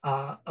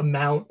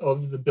amount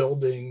of the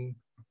building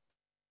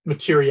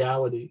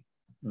materiality.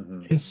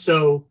 Mm-hmm. And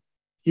so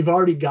you've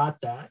already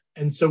got that.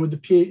 And so with the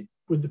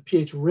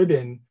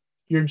PHribbon,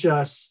 you're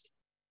just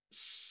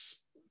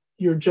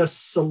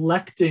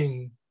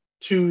selecting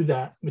to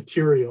that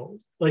material,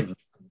 like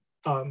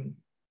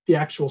the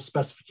actual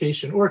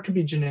specification, or it could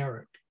be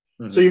generic.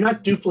 Mm-hmm. So you're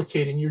not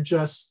duplicating, you're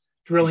just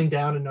drilling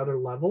down another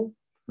level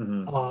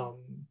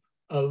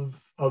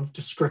of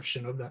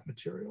description of that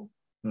material.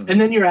 Mm-hmm.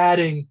 And then you're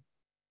adding,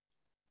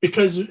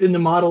 because in the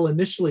model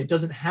initially, it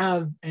doesn't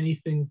have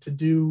anything to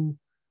do,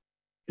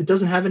 it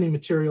doesn't have any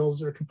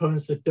materials or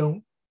components that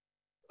don't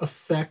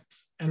affect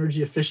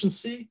energy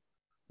efficiency.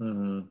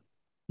 Mm-hmm.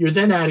 You're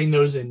then adding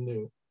those in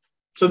new.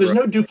 So there's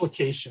no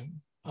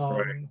duplication.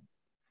 Right.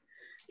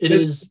 It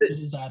is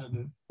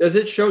additive. Does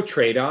it show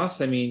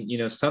trade-offs? I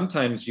mean,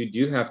 sometimes you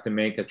do have to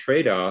make a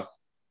trade-off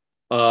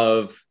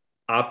of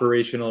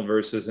operational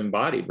versus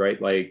embodied,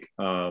 right? Like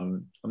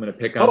I'm going to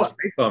pick on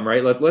spray foam,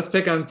 right? Let's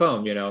pick on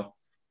foam.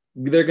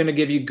 They're going to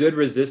give you good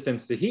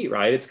resistance to heat,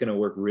 right? It's going to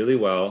work really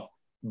well,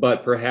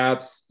 but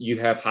perhaps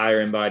you have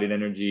higher embodied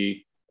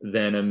energy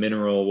than a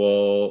mineral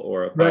wool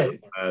or a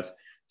fiberglass.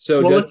 So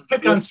let's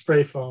pick on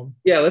spray foam.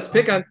 Yeah, let's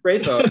pick on spray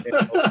foam.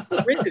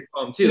 Rigid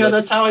foam too.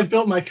 That's how I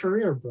built my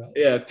career, bro.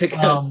 Yeah, pick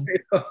on spray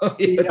foam.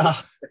 Yeah.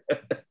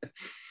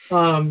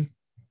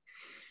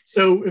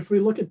 So if we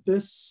look at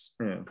this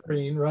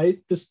screen, right,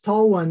 this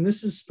tall one,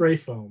 this is spray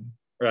foam.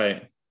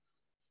 Right.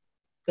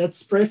 That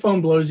spray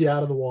foam blows you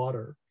out of the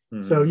water.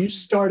 Mm-hmm. So you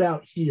start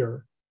out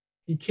here,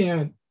 you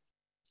can't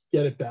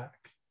get it back.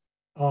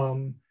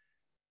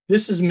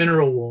 This is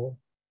mineral wool,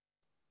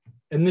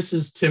 and this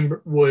is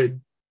timber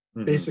wood.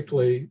 Mm-hmm.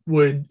 Basically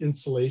wood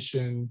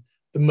insulation,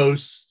 the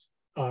most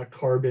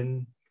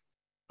carbon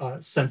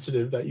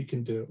sensitive that you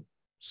can do.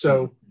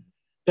 So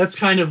that's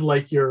kind of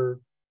like the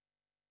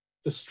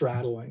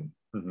straddling.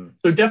 Mm-hmm.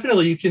 So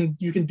definitely you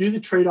can do the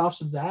trade-offs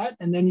of that,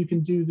 and then you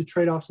can do the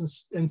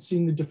trade-offs and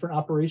seeing the different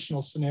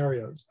operational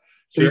scenarios.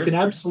 So you can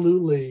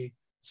absolutely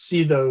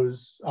see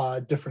those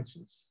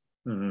differences.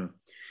 Mm-hmm.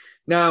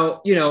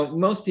 Now,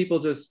 most people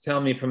just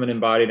tell me from an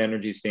embodied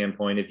energy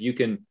standpoint, if you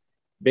can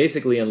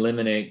basically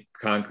eliminate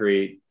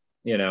concrete,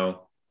 you're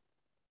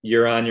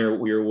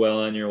well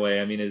on your way.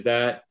 I mean, is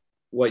that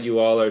what you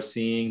all are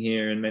seeing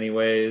here in many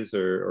ways,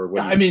 or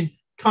what? I mean,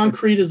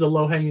 concrete is the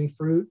low-hanging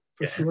fruit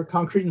for sure.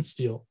 Concrete and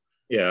steel.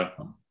 Yeah.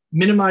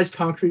 Minimize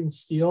concrete and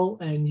steel,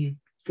 and you've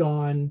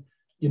gone.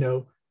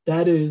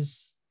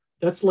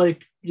 That's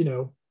like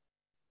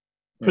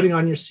putting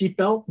on your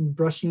seatbelt and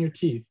brushing your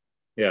teeth.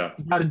 Yeah.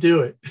 You got to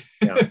do it.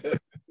 Yeah.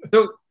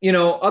 So,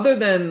 other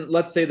than,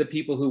 let's say, the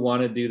people who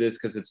want to do this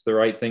because it's the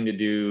right thing to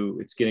do,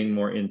 it's getting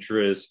more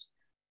interest.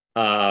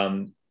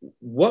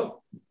 What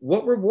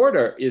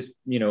reward is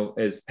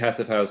as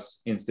Passive House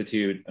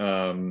Institute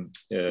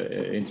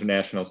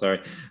International,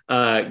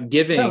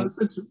 giving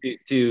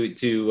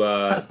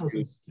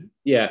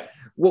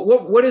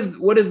What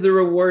is the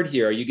reward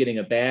here? Are you getting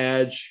a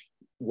badge?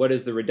 What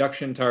is the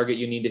reduction target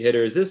you need to hit,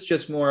 or is this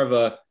just more of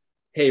a,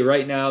 hey,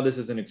 right now this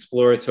is an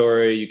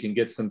exploratory, you can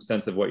get some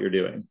sense of what you're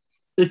doing?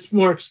 It's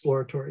more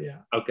exploratory,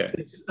 yeah. Okay.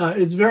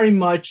 It's very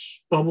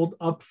much bubbled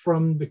up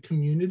from the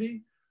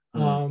community.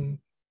 Mm-hmm.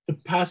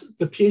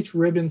 The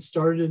PHribbon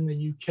started in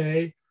the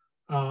UK,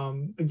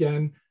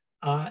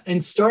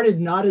 and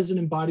started not as an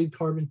embodied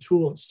carbon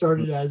tool. It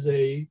started as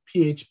a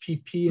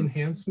PHPP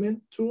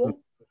enhancement tool,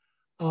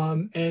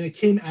 and it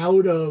came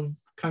out of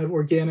kind of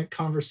organic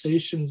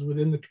conversations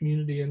within the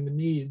community and the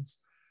needs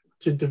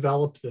to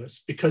develop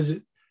this, because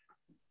it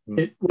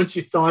once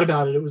you thought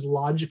about it, it was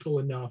logical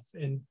enough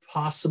and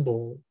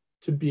possible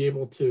to be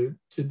able to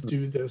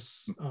do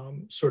this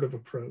sort of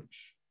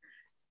approach.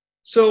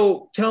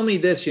 So tell me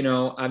this,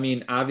 I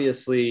mean,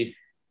 obviously,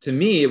 to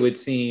me, it would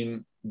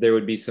seem there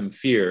would be some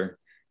fear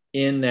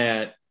in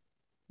that,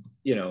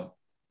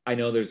 I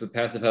know there's with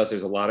Passive House,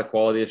 there's a lot of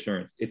quality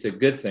assurance. It's a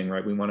good thing,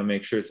 right? We want to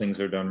make sure things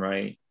are done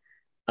right.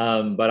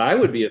 But I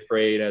would be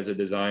afraid as a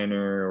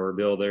designer or a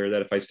builder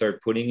that if I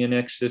start putting in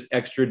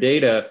extra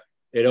data,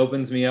 it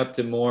opens me up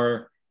to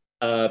more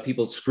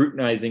people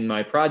scrutinizing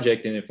my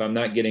project, and if I'm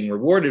not getting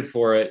rewarded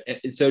for it.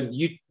 So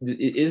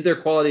is there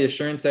quality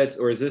assurance that's,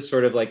 or is this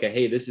sort of like a,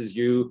 hey, this is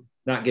you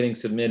not getting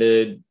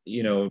submitted?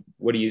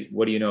 What do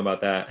you know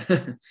about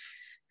that?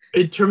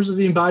 In terms of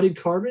the embodied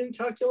carbon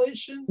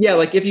calculation? Yeah,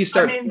 like if you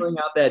start filling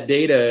out that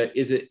data,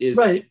 is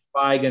right.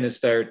 SPI going to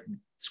start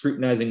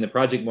scrutinizing the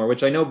project more,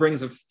 which I know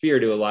brings a fear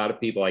to a lot of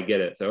people. I get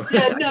it. So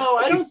yeah, no,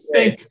 I don't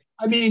think.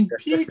 I mean,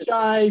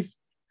 PHI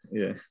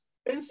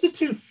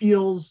Institute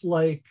feels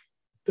like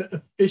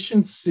the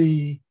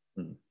efficiency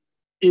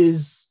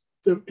is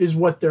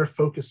what they're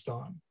focused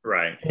on,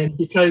 right? And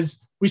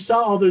because we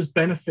saw all those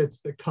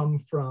benefits that come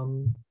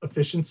from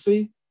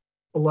efficiency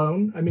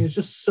alone, I mean, it's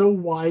just so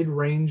wide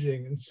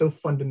ranging and so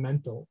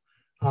fundamental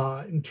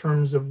in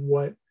terms of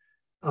what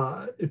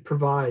it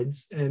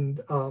provides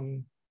and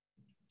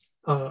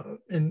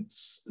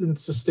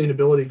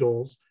sustainability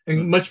goals,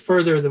 and much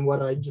further than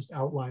what I just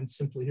outlined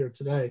simply here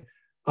today.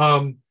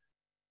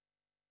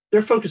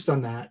 They're focused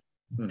on that,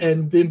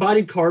 and the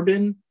embodied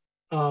carbon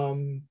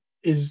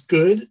is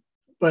good,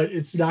 but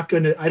it's not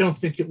going to. I don't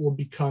think it will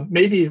become.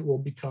 Maybe it will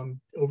become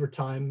over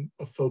time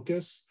a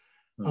focus.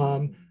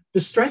 The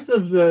strength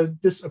of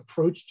this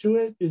approach to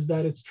it is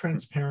that it's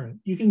transparent.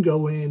 You can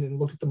go in and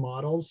look at the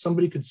models.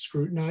 Somebody could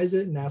scrutinize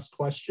it and ask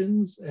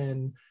questions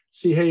and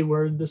see, hey,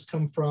 where did this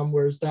come from?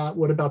 Where's that?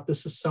 What about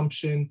this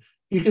assumption?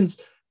 You can,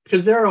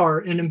 because there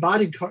are in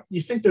embodied,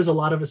 you think there's a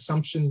lot of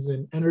assumptions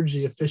in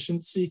energy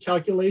efficiency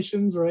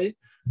calculations, right?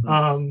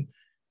 In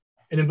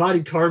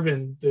embodied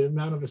carbon, the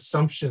amount of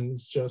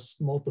assumptions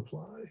just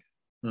multiply.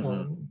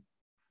 So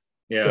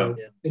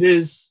it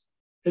is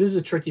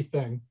a tricky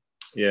thing.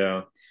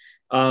 Yeah.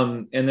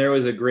 And there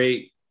was a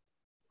great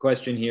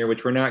question here,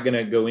 which we're not going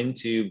to go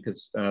into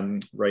because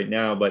right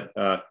now, but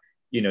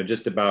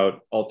just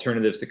about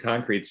alternatives to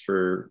concretes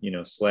for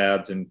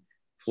slabs and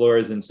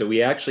floors. And so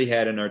we actually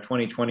had in our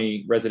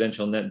 2020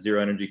 residential net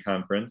zero energy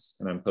conference,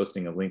 and I'm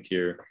posting a link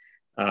here.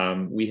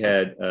 We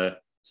had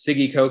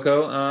Siggy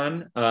Coco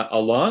on,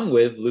 along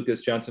with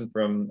Lucas Johnson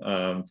from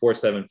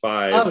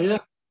 475. Oh yeah.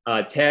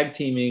 Tag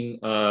teaming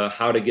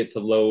how to get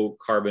to low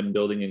carbon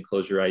building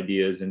enclosure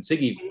ideas. And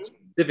Siggy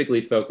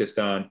specifically focused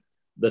on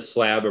the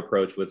slab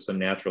approach with some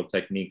natural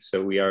techniques.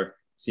 So we are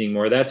seeing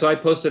more of that. So I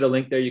posted a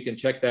link there. You can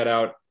check that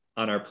out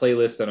on our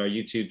playlist on our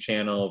YouTube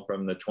channel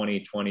from the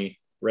 2020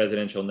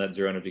 Residential Net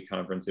Zero Energy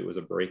Conference. It was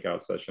a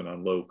breakout session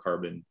on low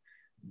carbon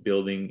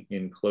building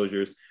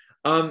enclosures.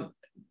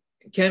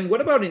 Ken,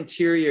 what about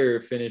interior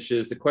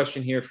finishes? The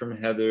question here from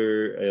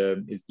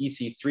Heather, is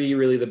EC3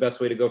 really the best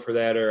way to go for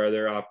that, or are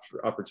there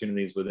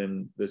opportunities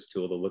within this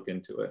tool to look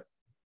into it?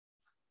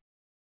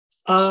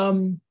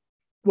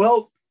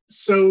 Well,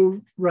 so,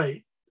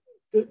 right.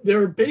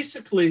 They're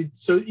basically,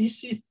 so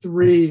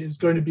EC3 is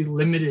going to be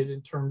limited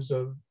in terms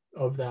of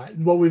that.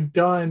 And what we've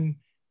done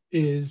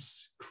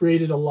is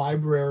created a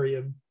library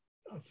of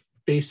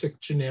basic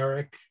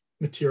generic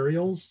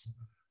materials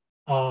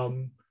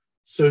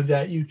so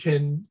that you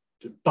can,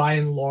 by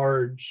and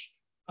large,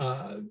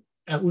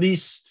 at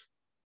least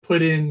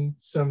put in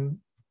some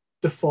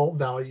default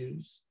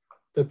values,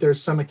 that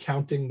there's some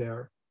accounting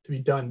there to be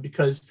done,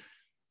 because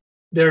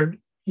they're,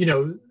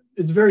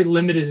 it's very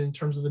limited in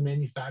terms of the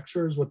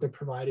manufacturers, what they're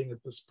providing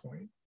at this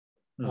point.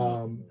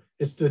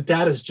 It's the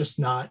data is just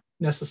not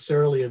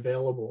necessarily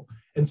available.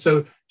 And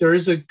so there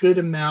is a good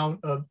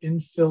amount of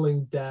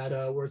infilling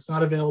data where it's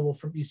not available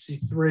from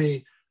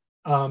EC3.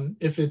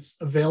 If it's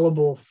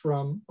available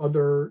from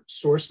other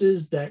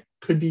sources that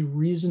could be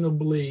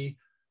reasonably,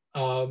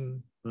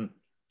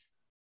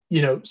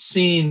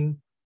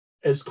 seen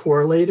as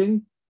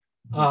correlating,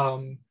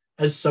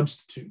 as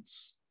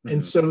substitutes.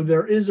 And so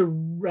there is a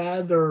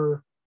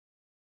rather,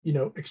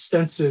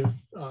 extensive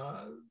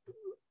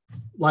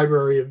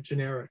library of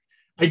generic.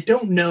 I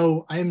don't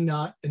know, I am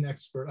not an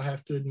expert, I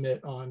have to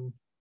admit, on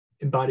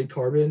embodied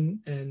carbon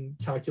and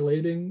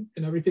calculating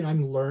and everything.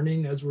 I'm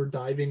learning as we're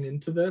diving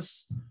into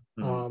this.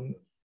 And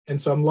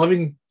so I'm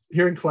loving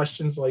hearing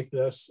questions like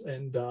this,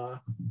 and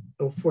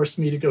it'll force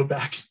me to go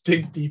back and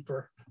dig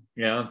deeper.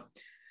 Yeah.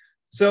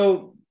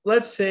 So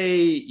let's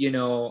say,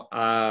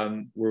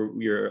 I'm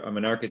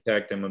an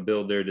architect, I'm a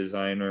builder,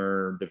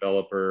 designer,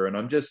 developer, and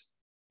I'm just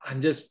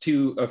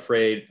too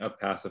afraid of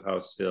passive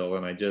house still.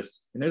 And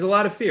there's a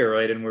lot of fear,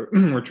 right? And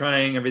we're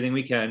trying everything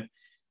we can,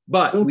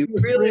 but we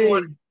really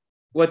want,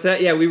 what's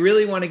that? Yeah, we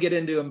really want to get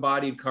into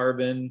embodied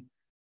carbon.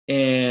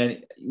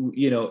 And,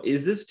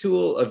 is this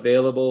tool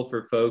available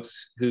for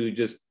folks who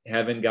just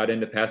haven't got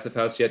into passive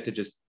house yet to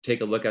just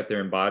take a look at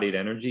their embodied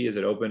energy? Is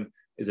it open?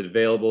 Is it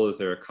available? Is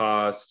there a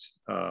cost?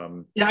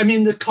 Yeah, I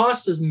mean, the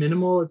cost is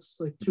minimal.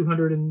 It's like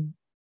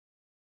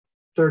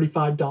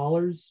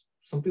 $235,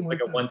 something like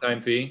that. Like a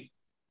one-time fee?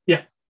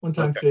 Yeah,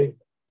 one-time fee.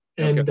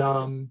 And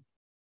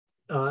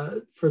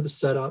for the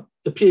setup,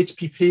 the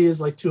PHPP is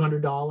like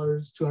 $200,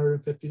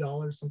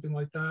 $250, something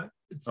like that.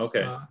 It's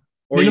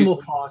minimal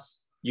cost.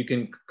 You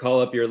can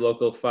call up your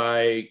local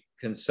FI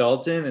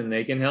consultant and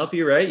they can help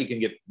you, right? You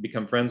can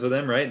become friends with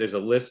them, right? There's a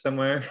list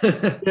somewhere.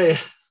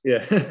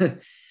 Yeah.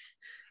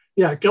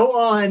 Yeah, go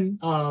on.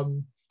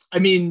 On our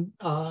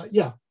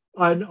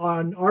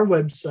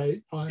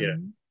website,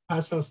 on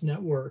Passive House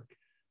Network,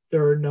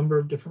 there are a number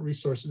of different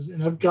resources.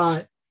 And I've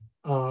got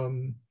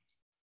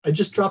I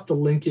just dropped a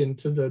link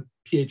into the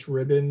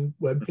PHribbon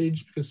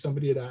webpage because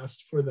somebody had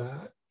asked for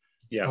that.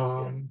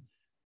 Yeah.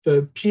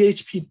 The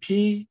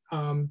PHPP,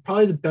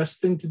 probably the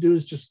best thing to do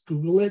is just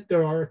Google it.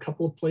 There are a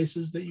couple of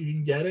places that you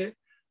can get it.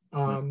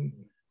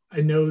 I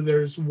know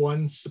there's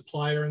one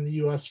supplier in the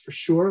US for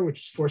sure,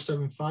 which is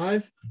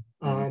 475,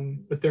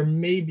 but there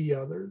may be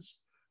others.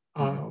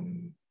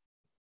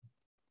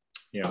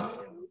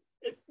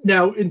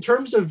 Now, in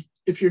terms of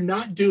if you're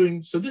not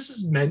doing, so this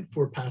is meant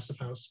for passive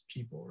house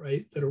people,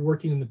 right, that are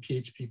working in the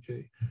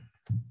PHPP.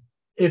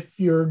 If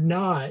you're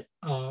not,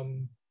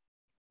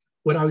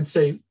 what I would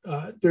say,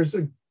 there's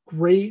a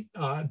great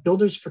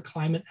Builders for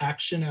Climate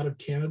Action out of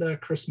Canada,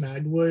 Chris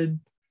Magwood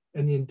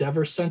and the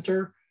Endeavor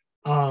Center.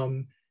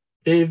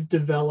 They've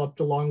developed,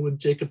 along with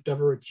Jacob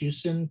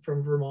Devereux-Hewson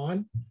from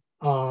Vermont,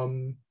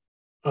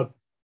 a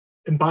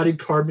embodied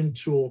carbon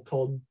tool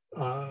called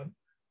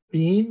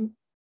Beam,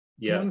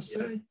 I want to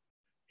say.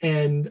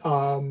 And,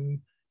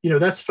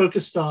 that's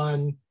focused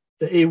on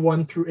the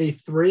A1 through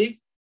A3,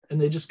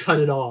 and they just cut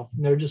it off.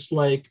 And they're just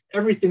like,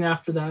 everything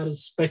after that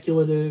is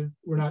speculative.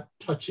 We're not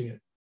touching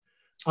it.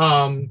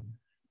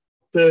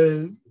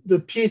 The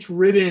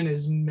PHribbon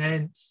is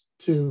meant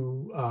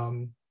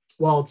to,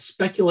 while it's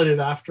speculative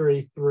after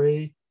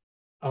A3,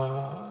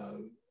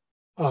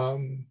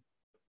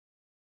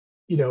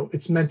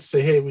 it's meant to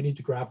say, hey, we need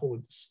to grapple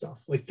with this stuff.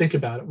 Like, think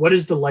about it. What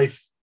is the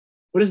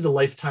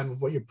lifetime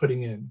of what you're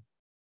putting in?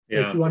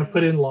 Like, you want to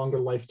put in longer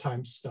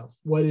lifetime stuff.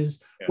 What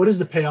is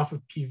the payoff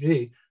of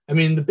PV? I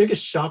mean, the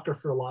biggest shocker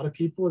for a lot of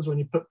people is when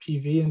you put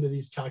PV into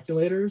these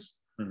calculators,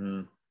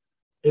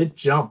 it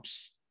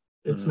jumps.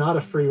 It's not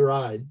a free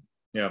ride.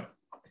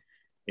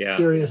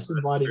 Serious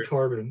embodied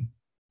carbon.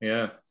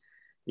 Yeah,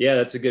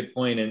 that's a good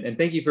point. And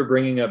thank you for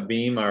bringing up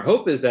Beam. Our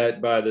hope is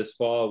that by this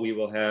fall, we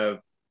will have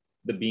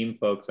the Beam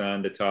folks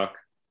on to talk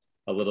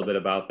a little bit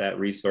about that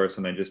resource.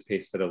 And I just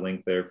pasted a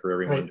link there for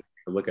everyone to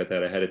look at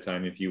that ahead of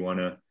time if you want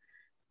to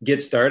get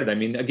started. I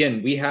mean,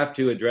 again, we have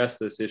to address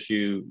this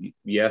issue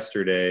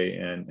yesterday,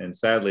 and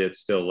sadly, it's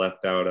still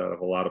left out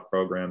of a lot of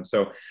programs.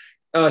 So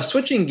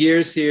switching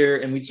gears here,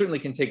 and we certainly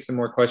can take some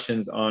more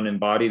questions on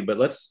Embodied, but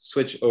let's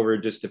switch over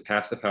just to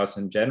Passive House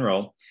in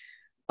general.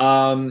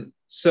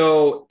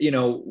 So,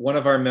 one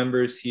of our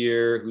members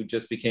here who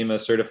just became a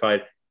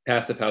certified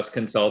Passive House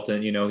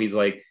consultant, he's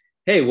like,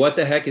 hey, what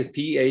the heck is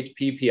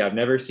PHPP? I've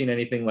never seen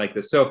anything like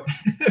this. So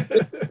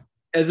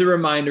as a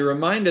reminder,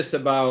 remind us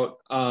about,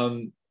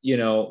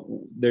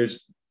 there's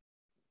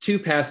two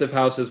passive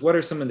houses. What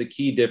are some of the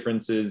key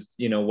differences?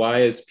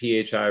 Why is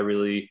PHI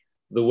really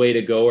the way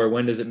to go, or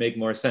when does it make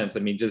more sense? I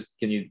mean,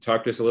 can you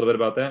talk to us a little bit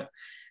about that?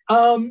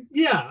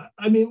 Yeah,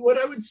 I mean, what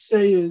I would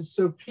say is,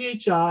 so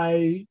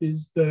PHI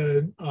is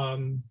the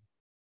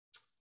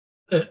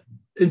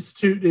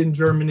institute in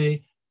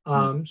Germany,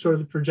 sort of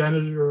the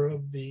progenitor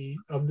of the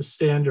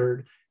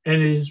standard,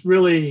 and is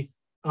really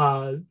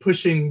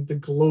pushing the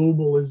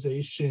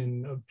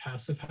globalization of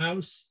passive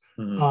house,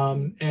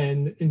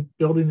 and in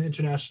building the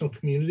international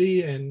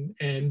community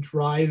and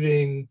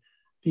driving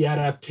the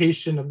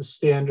adaptation of the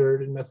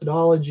standard and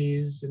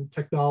methodologies and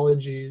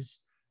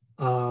technologies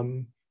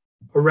around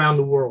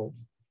the world.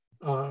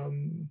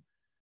 You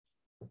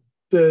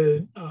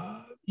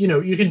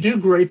can do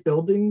great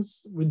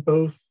buildings with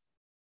both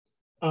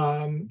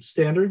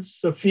standards.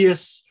 So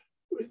FIAS,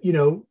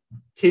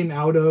 came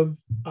out of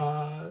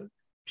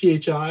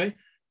PHI's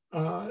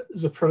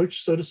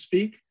approach, so to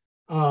speak,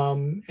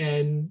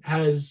 and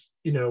has,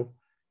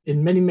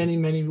 in many, many,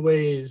 many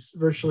ways,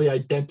 virtually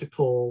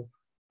identical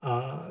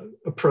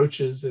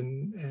approaches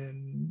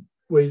and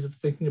ways of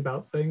thinking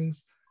about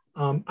things.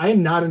 I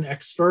am not an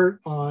expert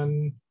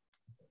on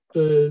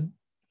the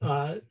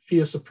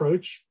FIAS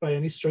approach by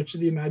any stretch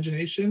of the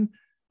imagination.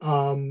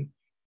 I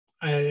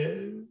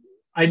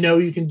know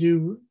you can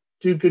do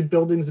good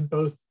buildings in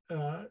both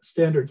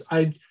standards.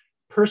 I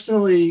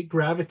personally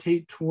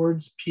gravitate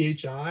towards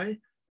PHI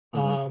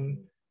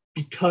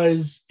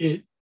because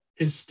it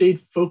is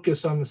stayed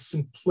focused on the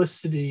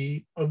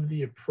simplicity of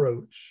the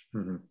approach.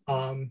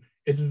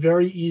 It's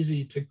very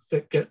easy to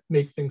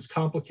make things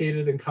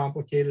complicated and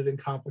complicated and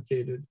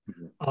complicated.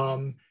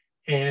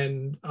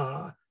 And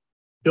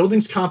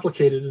building's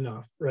complicated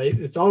enough, right?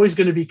 It's always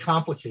going to be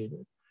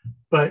complicated,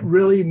 but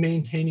really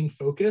maintaining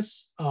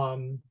focus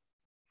and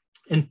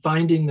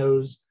finding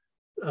those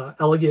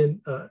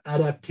elegant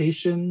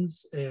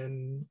adaptations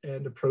and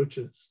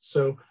approaches.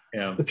 So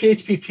the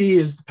PHPP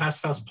is the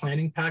Passive House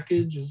Planning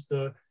Package, is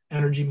the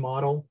energy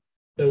model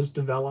that was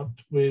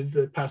developed with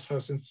the Passive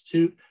House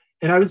Institute.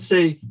 And I would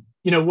say,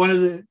 one of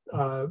the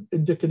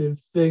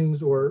indicative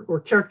things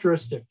or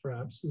characteristic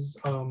perhaps is,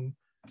 as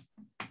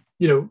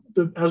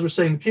we're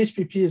saying, the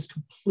PHPP is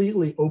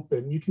completely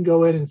open. You can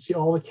go in and see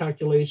all the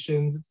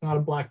calculations. It's not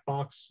a black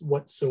box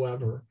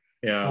whatsoever.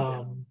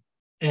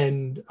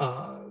 And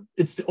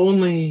it's the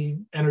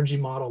only energy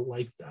model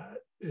like that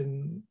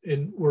in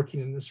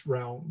working in this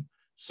realm.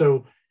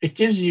 So it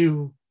gives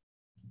you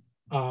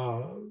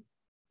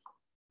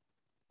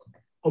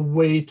a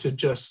way to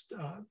just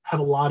have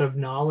a lot of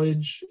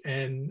knowledge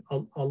and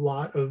a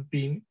lot of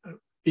being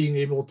being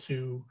able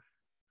to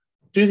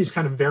do these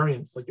kind of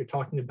variants like you're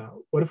talking about.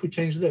 What if we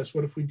change this?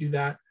 What if we do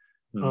that?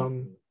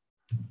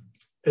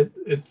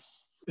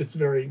 It's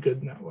very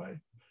good in that way.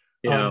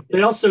 Yeah.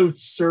 They also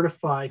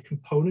certify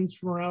components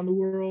from around the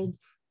world,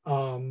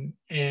 and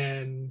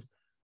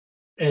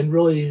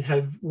really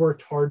have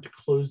worked hard to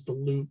close the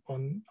loop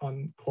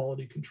on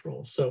quality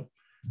control. So,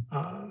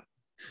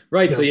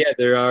 right. So yeah,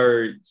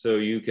 so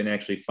you can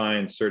actually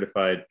find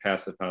certified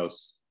Passive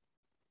House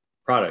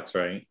products,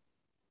 right?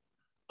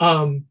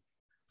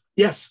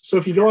 Yes. So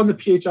if you go on the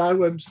PHI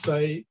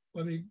website,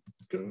 let me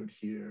go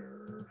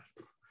here.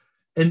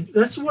 And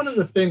that's one of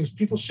the things,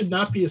 people should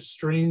not be a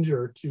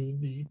stranger to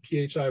the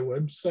PHI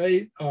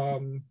website.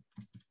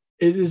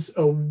 It is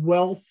a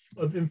wealth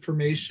of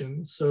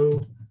information.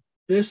 So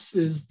this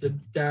is the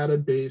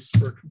database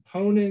for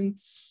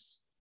components.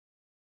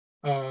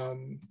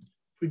 If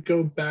we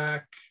go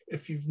back,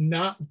 if you've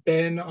not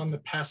been on the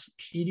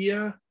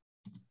Passipedia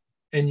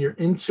and you're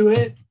into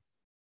it,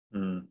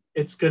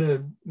 it's going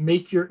to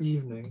make your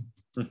evening.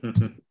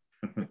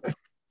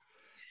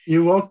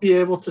 You won't be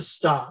able to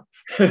stop.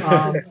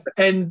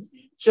 And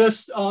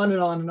just on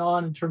and on and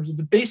on in terms of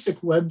the basic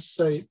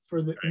website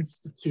for the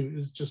Institute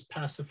is just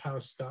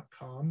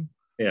passivehouse.com.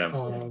 Yeah.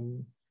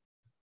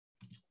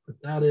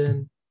 Put that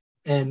in,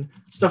 and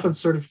stuff on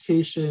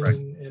certification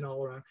and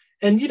all around.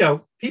 And,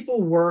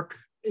 people work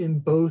in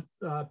both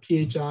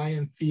PHI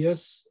and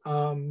FIAS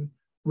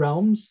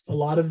realms. A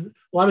lot of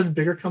the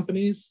bigger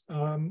companies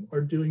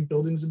are doing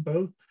buildings in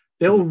both.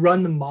 They'll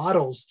run the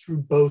models through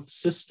both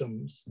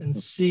systems and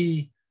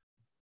see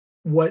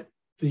what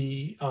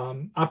the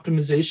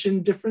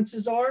optimization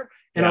differences are.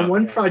 And on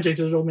one project,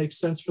 it'll make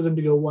sense for them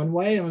to go one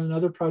way. On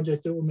another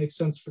project, it will make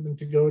sense for them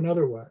to go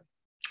another way.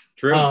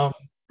 True.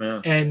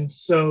 And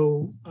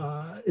so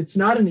it's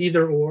not an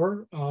either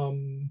or.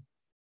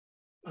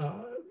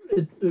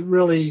 It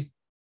really,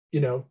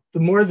 the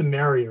more the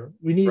merrier.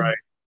 We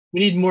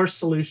need more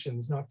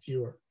solutions, not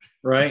fewer.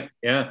 Right.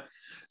 Yeah.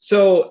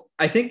 So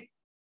I think,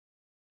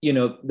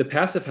 the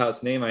Passive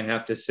House name, I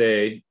have to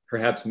say,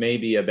 perhaps may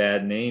be a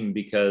bad name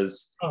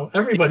because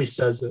everybody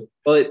says it.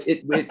 Well,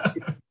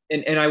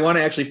 and I want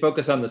to actually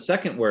focus on the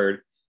second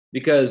word,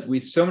 because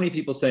we've so many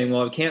people saying,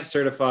 well, we can't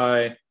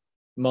certify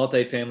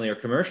multifamily or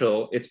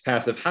commercial, it's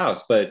Passive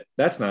House, but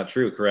that's not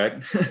true,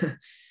 correct?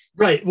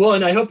 Right. Well,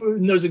 and I hope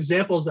in those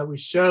examples that we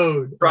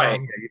showed,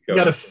 you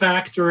got a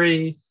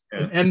factory,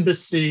 an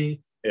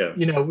embassy.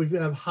 Yeah. We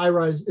have high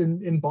rise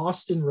in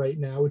Boston right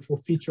now, which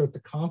we'll feature at the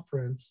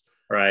conference.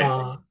 Right.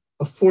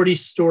 A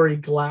 40-story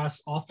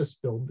glass office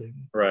building.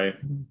 Right.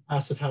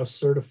 Passive House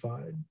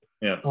certified.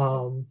 Yeah.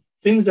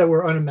 Things that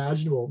were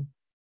unimaginable.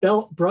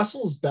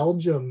 Brussels,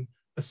 Belgium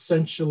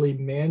essentially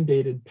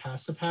mandated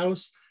Passive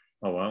House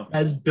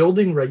as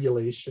building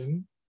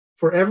regulation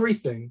for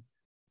everything.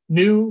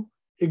 New,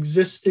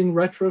 existing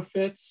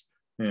retrofits,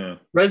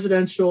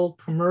 residential,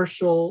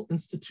 commercial,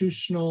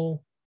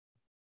 institutional,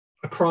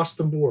 across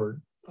the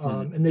board.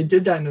 And they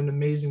did that in an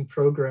amazing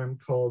program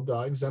called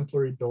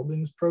Exemplary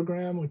Buildings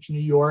Program, which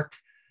New York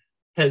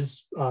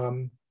has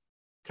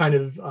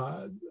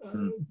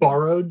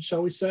borrowed,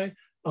 shall we say,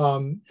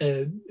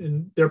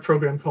 in their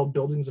program called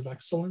Buildings of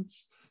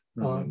Excellence.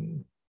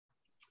 And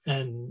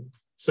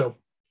so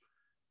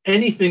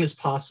anything is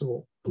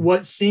possible.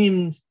 What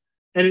seemed,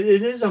 and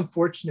it is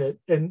unfortunate,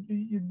 and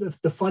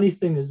the funny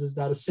thing is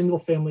that a single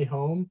family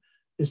home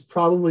is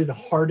probably the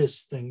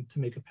hardest thing to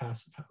make a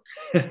Passive House.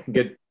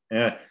 Good.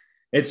 Yeah.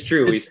 It's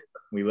true.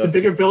 We the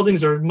bigger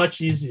buildings are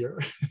much easier.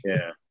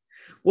 Yeah.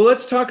 Well,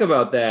 let's talk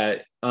about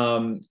that.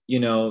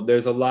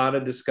 There's a lot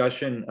of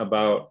discussion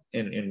about,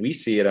 and we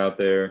see it out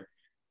there,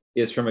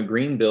 is from a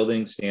green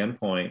building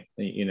standpoint.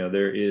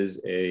 There's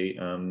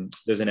an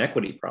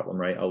equity problem,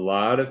 right? A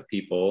lot of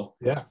people,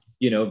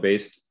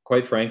 based,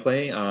 quite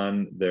frankly,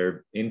 on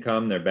their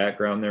income, their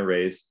background, their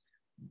race,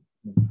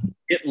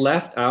 get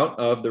left out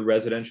of the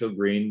residential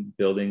green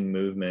building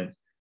movement.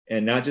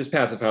 And not just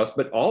Passive House,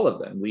 but all of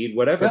them, LEED,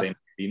 whatever they may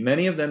be.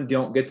 Many of them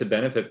don't get to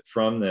benefit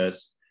from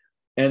this.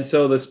 And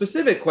so the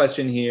specific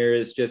question here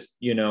is just,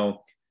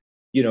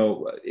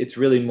 it's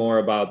really more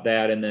about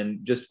that, and then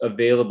just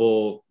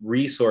available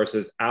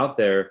resources out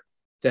there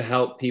to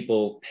help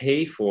people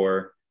pay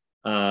for,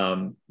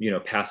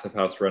 Passive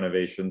House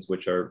renovations,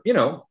 which are,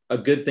 a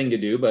good thing to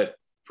do, but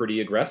pretty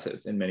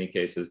aggressive in many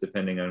cases,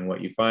 depending on what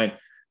you find.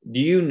 Do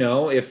you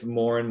know if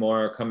more and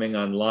more are coming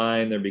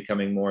online, they're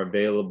becoming more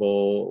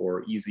available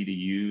or easy to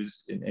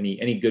use?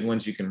 Any good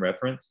ones you can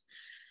reference?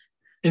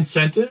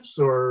 Incentives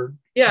or?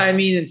 Yeah, I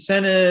mean,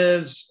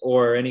 incentives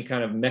or any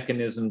kind of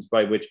mechanisms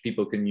by which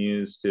people can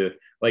use to,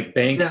 like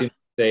banks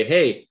say,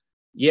 hey,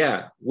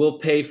 we'll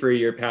pay for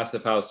your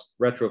Passive House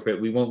retrofit.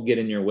 We won't get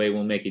in your way.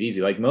 We'll make it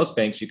easy. Like most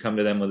banks, you come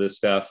to them with this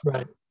stuff,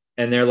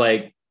 and they're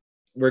like,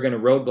 we're going to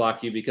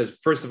roadblock you because,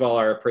 first of all,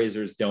 our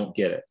appraisers don't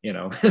get it,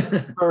 Not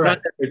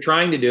that they're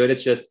trying to do it.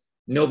 It's just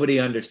nobody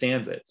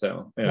understands it.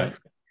 So,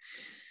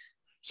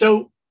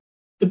 So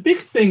the big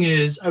thing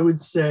is, I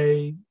would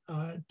say,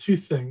 two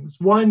things.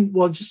 One,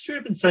 well, just straight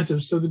up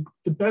incentives. So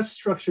the best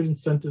structured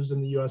incentives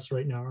in the US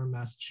right now are in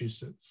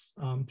Massachusetts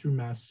through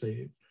Mass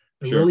Save.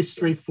 They're Sure. really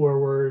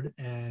straightforward,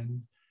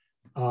 and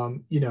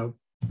you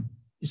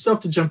still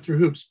have to jump through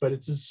hoops, but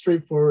it's as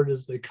straightforward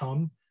as they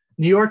come.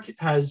 New York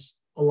has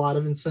a lot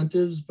of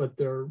incentives, but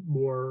they're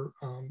more,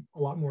 a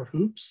lot more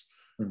hoops,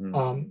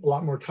 a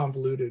lot more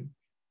convoluted.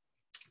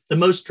 The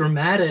most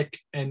dramatic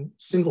and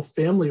single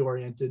family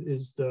oriented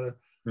is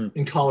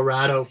in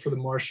Colorado for the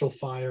Marshall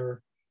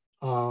Fire,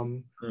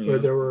 where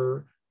there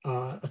were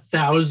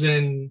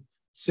 1,000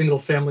 single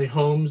family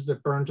homes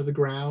that burned to the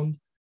ground.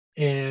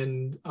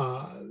 And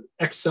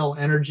Xcel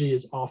Energy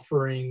is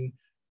offering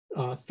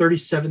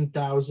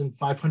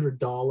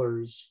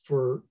 $37,500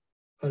 for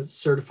a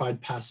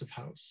certified passive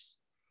house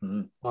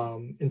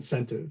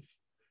incentive.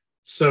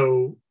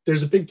 So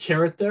there's a big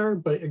carrot there,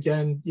 but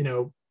again,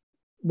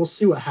 we'll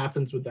see what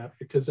happens with that,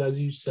 because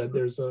as you said,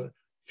 there's a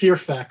fear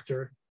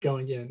factor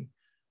going in.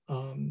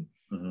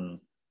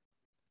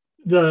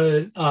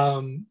 The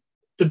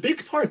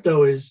big part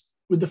though is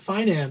with the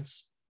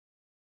finance,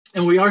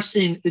 and we are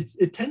seeing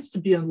it tends to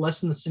be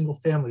less in the single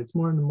family. It's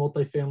more in the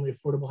multifamily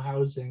affordable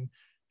housing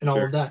and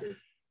all of that.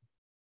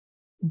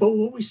 But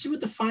what we see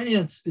with the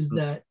finance is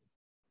that,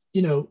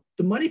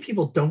 the money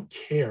people don't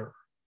care,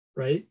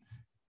 right?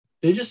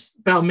 They're just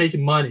about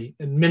making money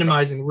and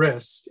minimizing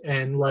risk.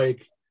 And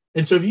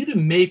so if you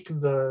can make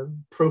the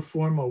pro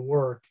forma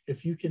work,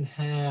 if you can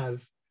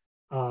have,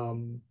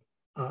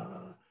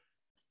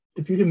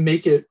 if you can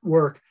make it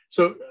work.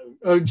 So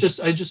I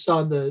just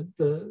saw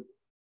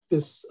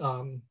this,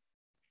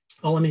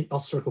 I'll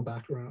circle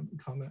back around and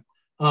comment.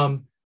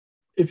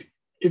 If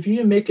you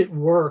can make it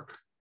work,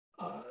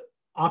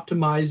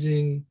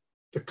 optimizing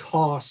the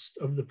cost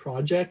of the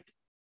project,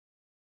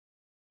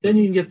 then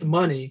you can get the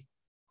money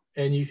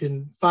and you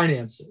can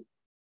finance it.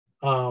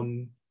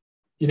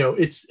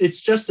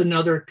 It's just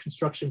another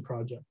construction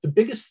project. The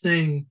biggest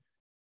thing,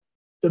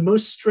 the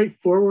most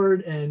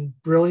straightforward and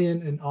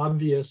brilliant and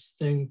obvious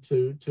thing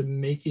to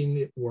making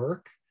it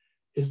work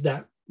is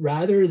that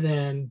rather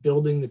than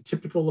building the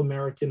typical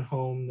American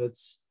home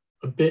that's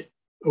a bit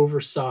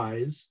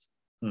oversized,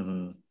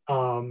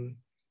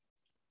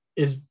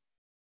 is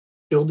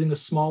building a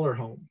smaller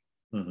home.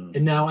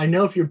 And now I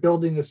know if you're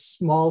building a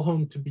small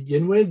home to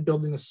begin with,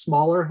 building a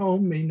smaller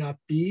home may not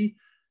be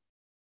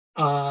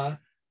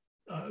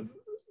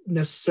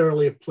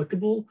necessarily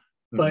applicable,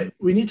 but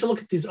we need to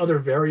look at these other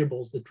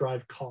variables that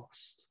drive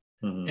cost.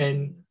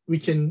 And we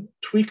can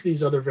tweak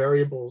these other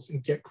variables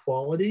and get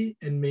quality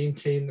and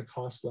maintain the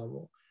cost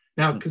level.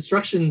 Now,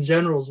 construction in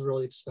general is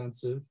really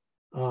expensive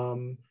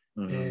and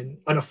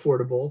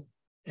unaffordable.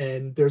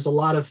 And there's a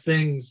lot of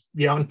things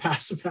beyond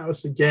passive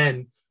house.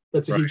 Again,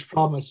 that's a huge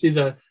problem. I see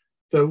the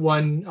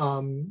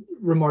one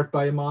remark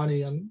by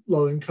Imani on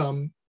low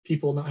income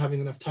people not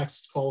having enough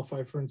taxes to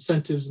qualify for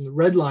incentives and the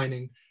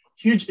redlining,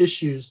 huge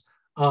issues.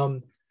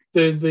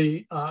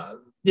 Definitely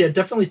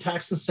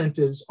tax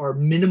incentives are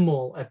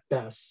minimal at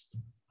best.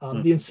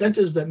 The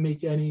incentives that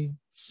make any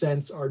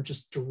sense are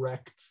just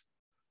direct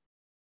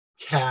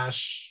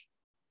cash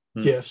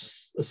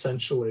gifts,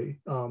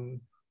 essentially,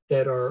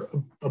 that are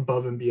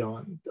above and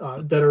beyond.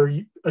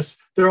 They're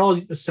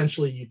all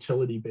essentially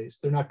utility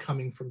based. They're not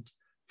coming from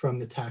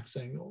the tax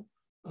angle.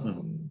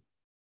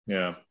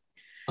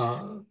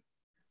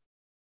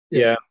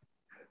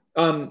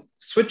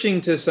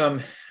 Switching to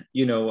some,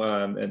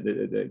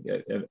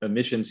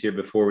 emissions here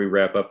before we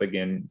wrap up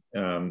again,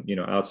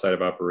 outside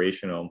of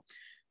operational.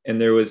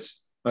 And there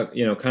was,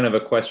 kind of a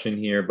question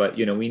here, but,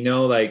 we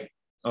know like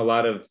a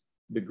lot of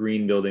the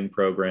green building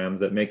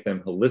programs that make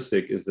them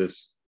holistic is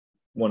this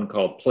one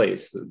called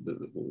place,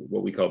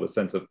 what we call the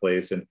sense of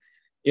place. And,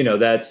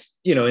 that's,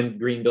 in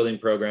green building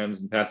programs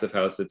and passive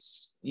house,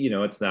 it's,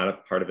 it's not a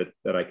part of it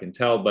that I can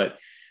tell, but,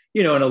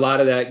 and a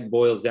lot of that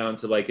boils down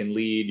to like in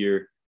LEED,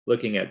 you're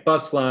looking at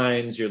bus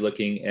lines, you're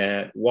looking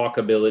at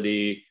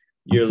walkability,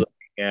 you're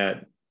looking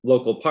at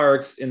local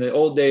parks. In the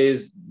old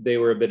days, they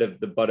were a bit of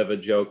the butt of a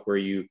joke where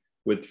you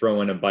would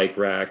throw in a bike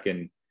rack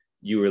and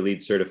you were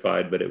LEED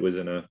certified, but it was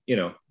in a,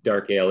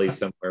 dark alley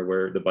somewhere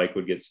where the bike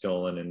would get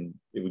stolen and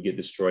it would get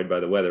destroyed by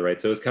the weather, right?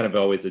 So it was kind of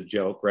always a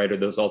joke, right? Or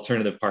those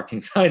alternative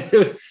parking signs.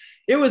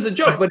 It was a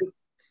joke, but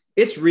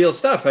it's real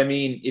stuff. I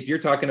mean, if you're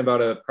talking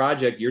about a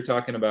project, you're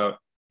talking about,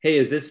 hey,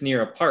 is this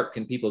near a park?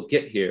 Can people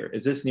get here?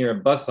 Is this near a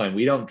bus line?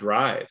 We don't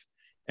drive.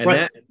 And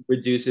that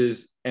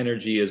reduces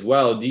energy as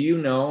well. Do you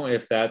know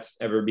if that's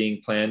ever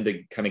being planned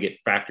to kind of get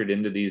factored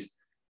into these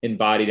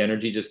embodied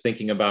energy, just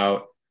thinking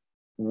about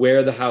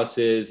where the house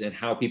is and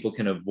how people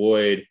can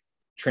avoid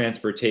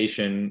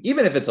transportation,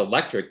 even if it's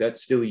electric, that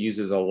still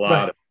uses a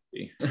lot of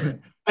energy.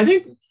 I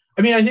think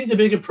the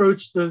big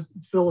approach, the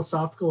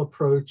philosophical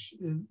approach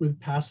with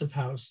passive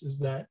house is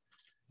that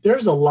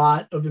there's a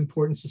lot of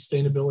important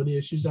sustainability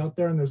issues out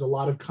there, and there's a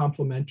lot of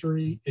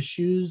complementary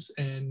issues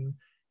and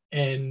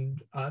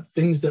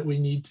things that we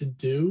need to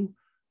do.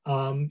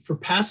 For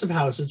passive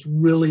house, it's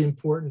really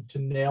important to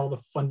nail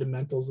the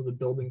fundamentals of the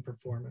building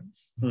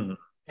performance.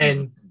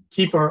 and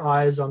keep our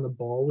eyes on the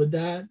ball with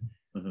that.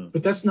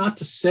 But that's not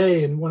to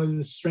say, and one of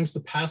the strengths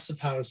of the Passive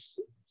House,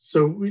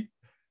 so we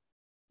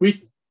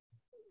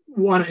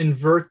want to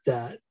invert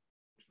that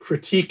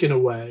critique in a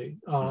way,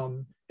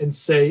 and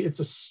say it's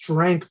a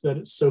strength that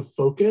it's so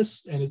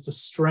focused, and it's a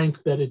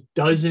strength that it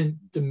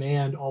doesn't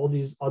demand all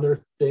these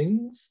other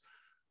things,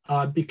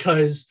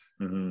 because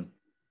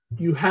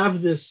you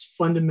have this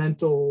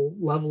fundamental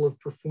level of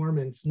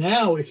performance.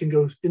 Now it can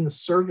go in the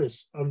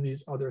service of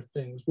these other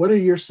things. What are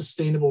your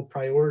sustainable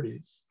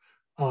priorities?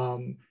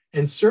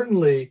 And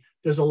certainly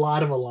there's a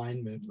lot of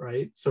alignment,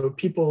 right? So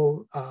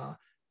people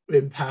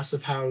in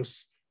Passive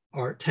House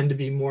tend to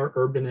be more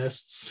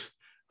urbanists,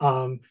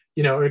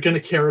 you know, are going to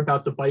care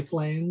about the bike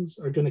lanes,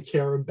 are going to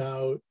care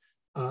about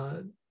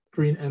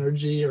green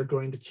energy, are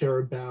going to care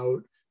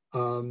about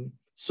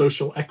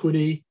social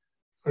equity,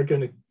 are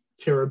going to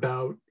care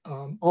about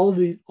all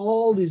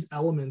these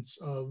elements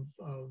of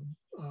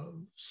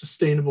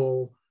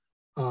sustainable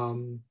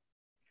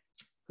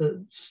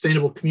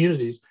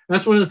communities. And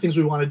that's one of the things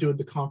we want to do at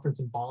the conference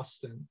in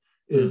Boston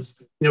is,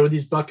 you know, with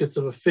these buckets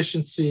of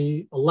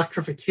efficiency,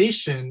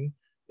 electrification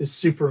is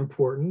super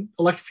important.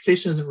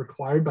 Electrification isn't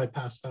required by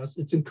Passive House,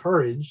 it's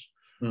encouraged.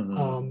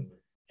 And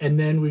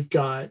then we've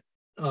got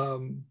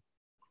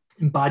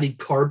embodied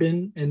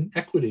carbon and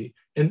equity.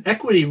 And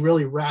equity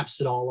really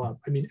wraps it all up.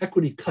 I mean,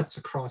 equity cuts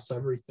across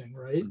everything,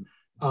 right?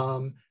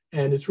 And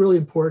it's really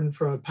important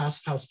from a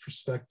Passive House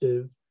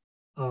perspective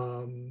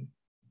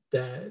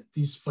that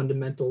these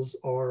fundamentals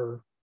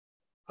are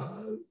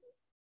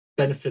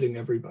benefiting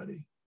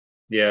everybody.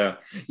 Yeah.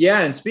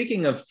 And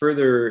speaking of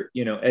further,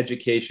 you know,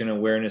 education,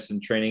 awareness,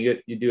 and training,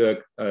 you do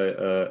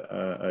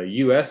a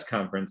U.S.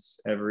 conference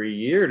every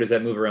year. Does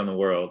that move around the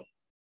world?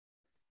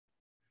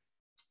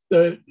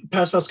 The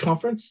Passive House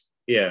conference?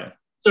 Yeah.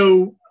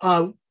 So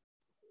the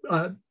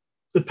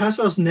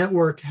Passive House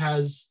Network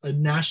has a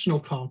national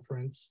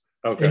conference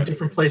in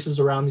different places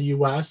around the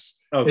U.S.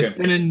 It's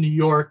been in New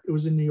York. It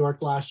was in New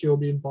York last year. It'll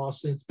be in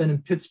Boston. It's been in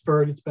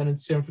Pittsburgh. It's been in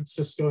San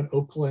Francisco and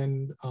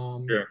Oakland,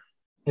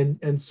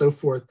 and so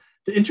forth.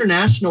 The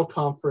international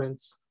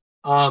conference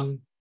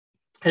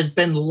has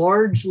been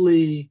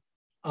largely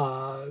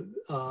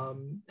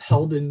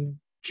held in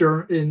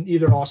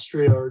either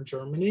Austria or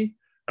Germany,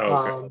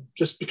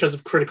 just because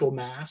of critical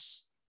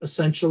mass,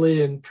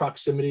 essentially, and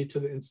proximity to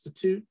the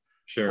Institute.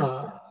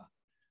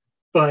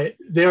 But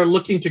they're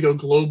looking to go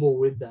global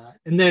with that.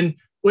 And then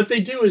what they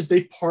do is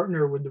they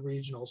partner with the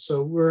regional.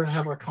 So we're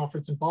have our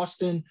conference in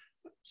Boston.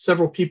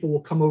 Several people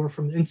will come over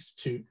from the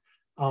Institute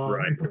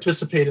and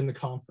participate in the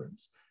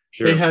conference.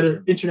 They had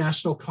an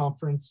international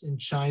conference in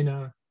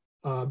China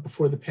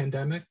before the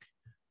pandemic.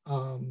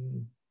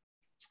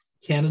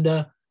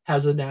 Canada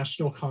has a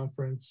national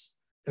conference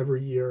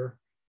every year.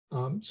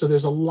 So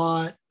there's a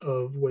lot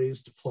of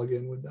ways to plug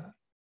in with that.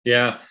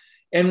 Yeah.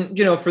 And,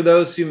 you know, for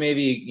those who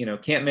maybe, you know,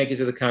 can't make it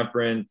to the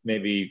conference,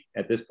 maybe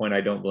at this point,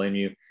 I don't blame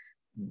you,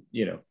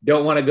 you know,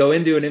 don't want to go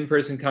into an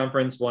in-person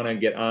conference, want to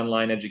get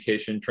online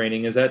education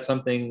training. Is that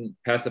something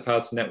Passive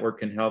House Network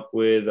can help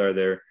with? Are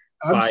there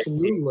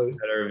absolutely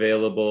that are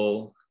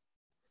available?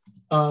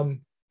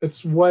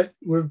 It's what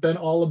we've been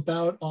all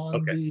about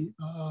on the,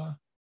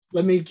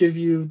 let me give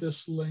you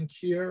this link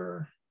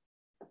here.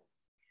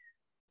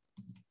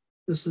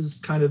 This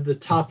is kind of the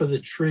top of the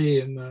tree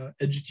in the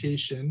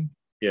education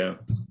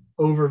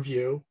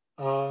overview.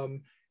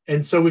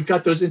 And so we've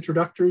got those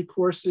introductory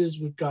courses.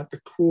 We've got the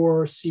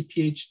core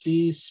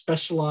CPHD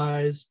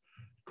specialized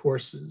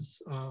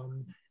courses,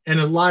 and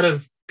a lot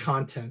of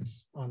content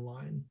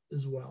online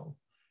as well.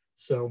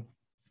 So,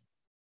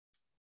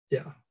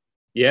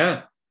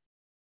 yeah.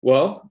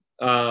 Well,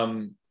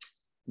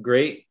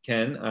 great,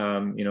 Ken.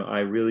 You know, I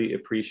really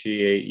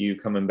appreciate you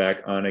coming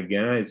back on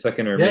again. It's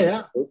second or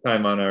third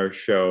time on our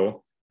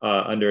show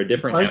under a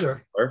different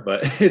avatar,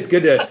 but it's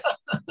good to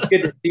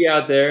see you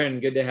out there, and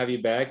good to have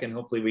you back. And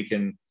hopefully we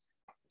can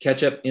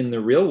catch up in the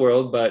real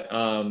world. But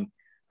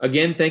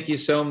again, thank you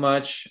so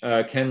much,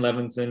 Ken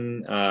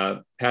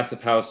Levinson,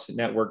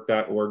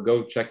 PassiveHouseNetwork.org.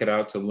 Go check it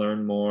out to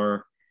learn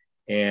more.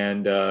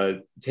 And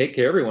take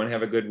care, everyone.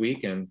 Have a good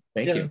week, and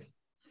thank you.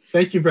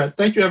 Thank you, Brett.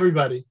 Thank you,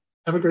 everybody.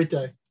 Have a great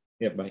day.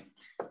 Bye.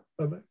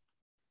 Bye-bye.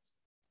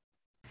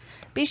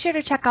 Be sure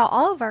to check out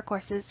all of our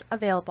courses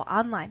available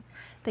online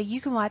that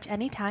you can watch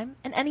anytime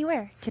and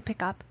anywhere to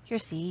pick up your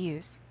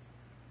CEUs.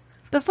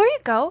 Before you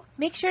go,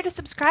 make sure to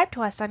subscribe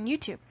to us on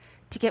YouTube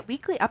to get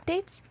weekly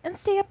updates and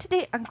stay up to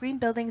date on green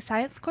building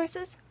science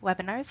courses,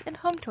 webinars, and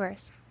home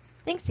tours.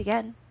 Thanks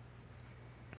again.